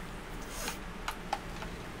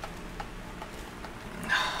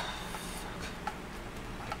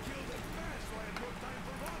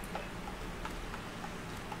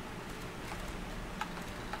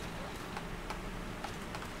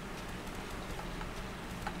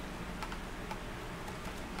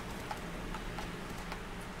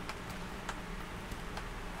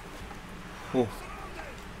 Oh,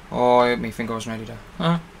 oh, my finger wasn't ready there.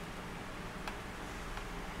 Huh?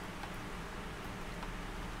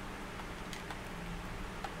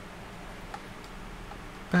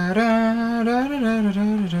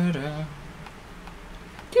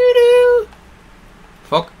 Doo-doo.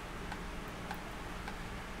 Fuck.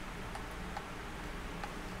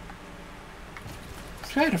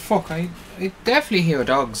 Where the fuck? I definitely hear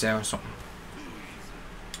dogs there or something.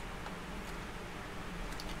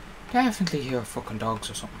 Definitely hear fucking dogs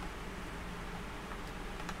or something.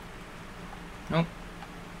 Nope.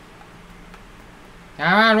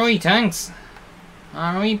 Alright, thanks.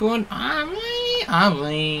 Alright, bud. Alright,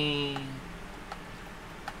 alright.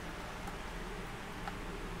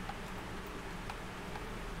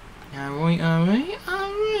 Alright, alright,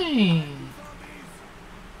 alright.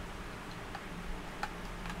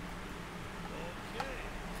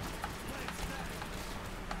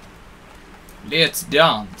 Let's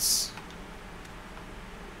dance.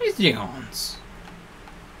 Let's dance.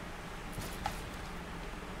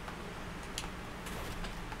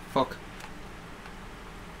 Fuck.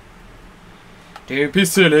 Don't be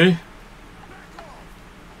silly.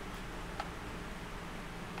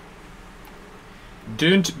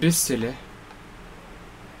 Don't be silly.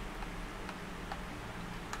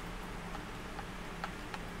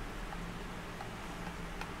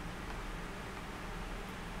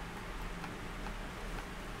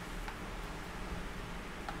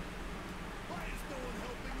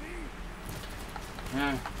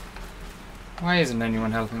 Why isn't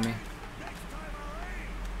anyone helping me?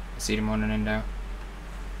 See them running in there.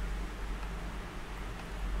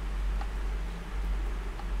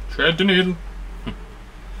 Tread the needle.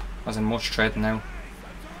 Wasn't much treading now.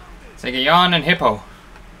 It's like a yawning hippo.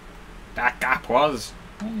 That gap was.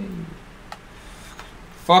 Hey.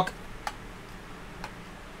 Fuck.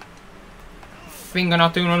 Finger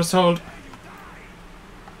not doing what it's told.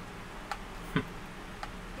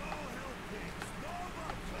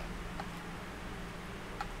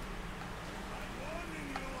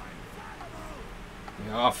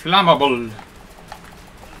 You're flammable.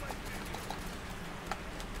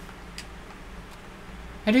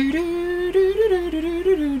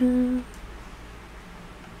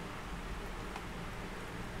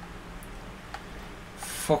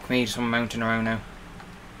 Fuck me, there's some mountain around now.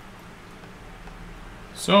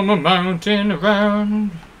 Some mountain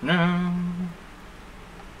around now.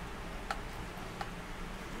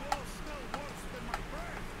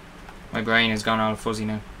 My brain has gone all fuzzy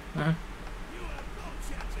now.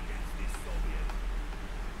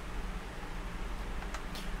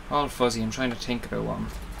 All fuzzy, I'm trying to think about one.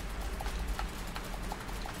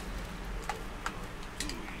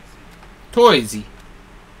 Toysy.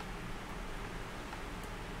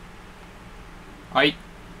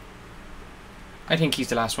 I think he's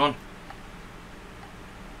the last one.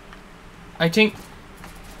 I think...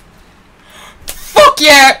 Fuck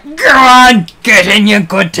yeah! Go on! Get in, you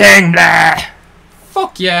good thing, blah!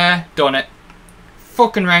 Fuck yeah! Done it.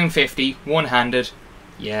 Fucking round 50, one-handed.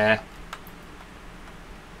 Yeah.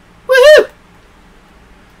 Woohoo!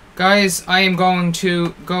 Guys, I am going to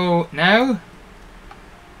go now.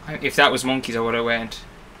 If that was monkeys, I would have went.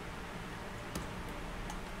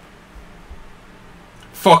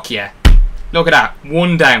 Fuck yeah. Look at that.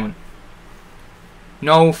 One down.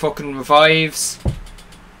 No fucking revives.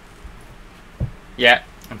 Yeah.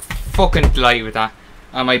 I'm fucking delighted with that.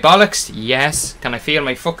 Am I bollocks? Yes. Can I feel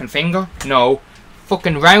my fucking finger? No.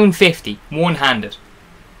 Fucking round 50. One-handed.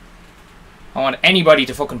 I want anybody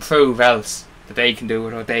to fucking prove else that they can do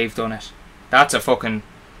it or they've done it. That's a fucking...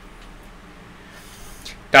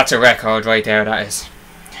 That's a record right there, that is.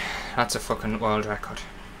 That's a fucking world record.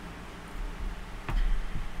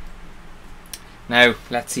 Now,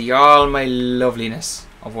 let's see all my loveliness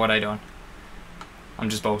of what I done. I'm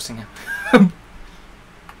just boasting now.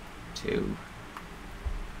 2,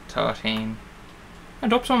 13.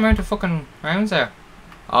 And up some amount of fucking rounds there.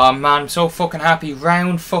 Oh man, I'm so fucking happy.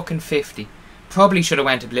 Round fucking 50. Probably should have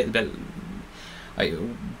went a little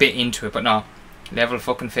bit into it, but no. Level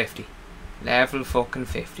fucking 50. Level fucking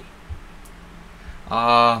 50.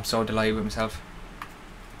 Ah, I'm so delighted with myself.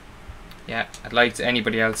 Yeah, I'd like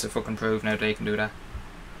anybody else to fucking prove now they can do that.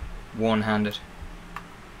 One-handed.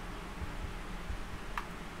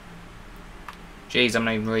 Jeez, I'm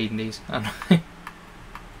not even reading these.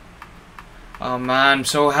 Oh man, I'm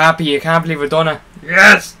so happy. I can't believe we've done it.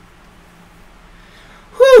 Yes!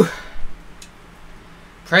 Whew!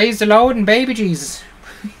 Praise the Lord and baby Jesus.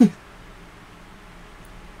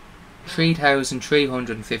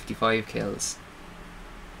 3,355 kills.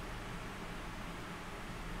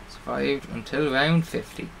 Survived until round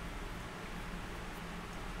 50. I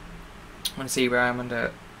want to see where I'm on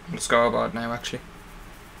the scoreboard now, actually.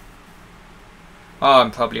 Oh,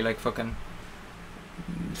 I'm probably like fucking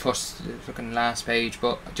fucking last page,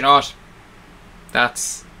 but do you know what?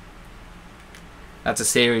 That's a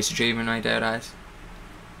serious achievement right there, guys.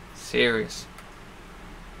 Serious.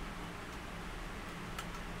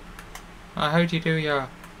 Oh, how do you do your...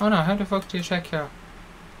 Oh no, how the fuck do you check your...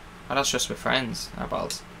 Oh, that's just with friends. Ah,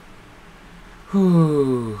 balls.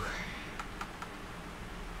 Whew.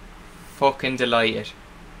 Fucking delighted.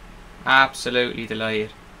 Absolutely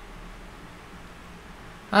delighted.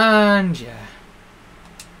 And yeah.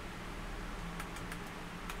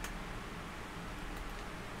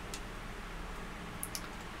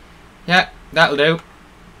 Yeah, that'll do.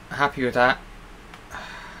 Happy with that.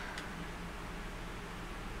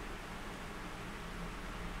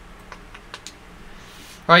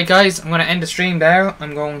 Right guys, I'm going to end the stream there.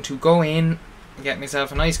 I'm going to go in, get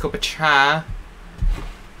myself a nice cup of cha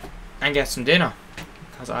and get some dinner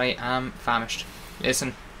because I am famished.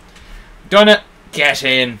 Listen, done it. Get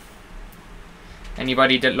in.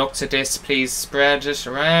 Anybody that looks at this, please spread it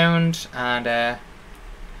around and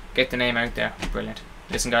get the name out there. Brilliant.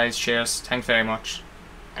 Listen guys, cheers. Thanks very much.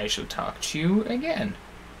 I shall talk to you again.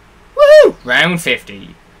 Woohoo! Round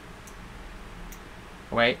 50.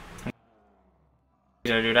 Wait.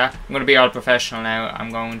 Did I do that? I'm going to be all professional now. I'm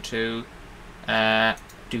going to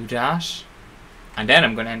do that. And then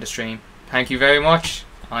I'm going to end the stream. Thank you very much.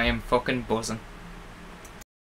 I am fucking buzzing.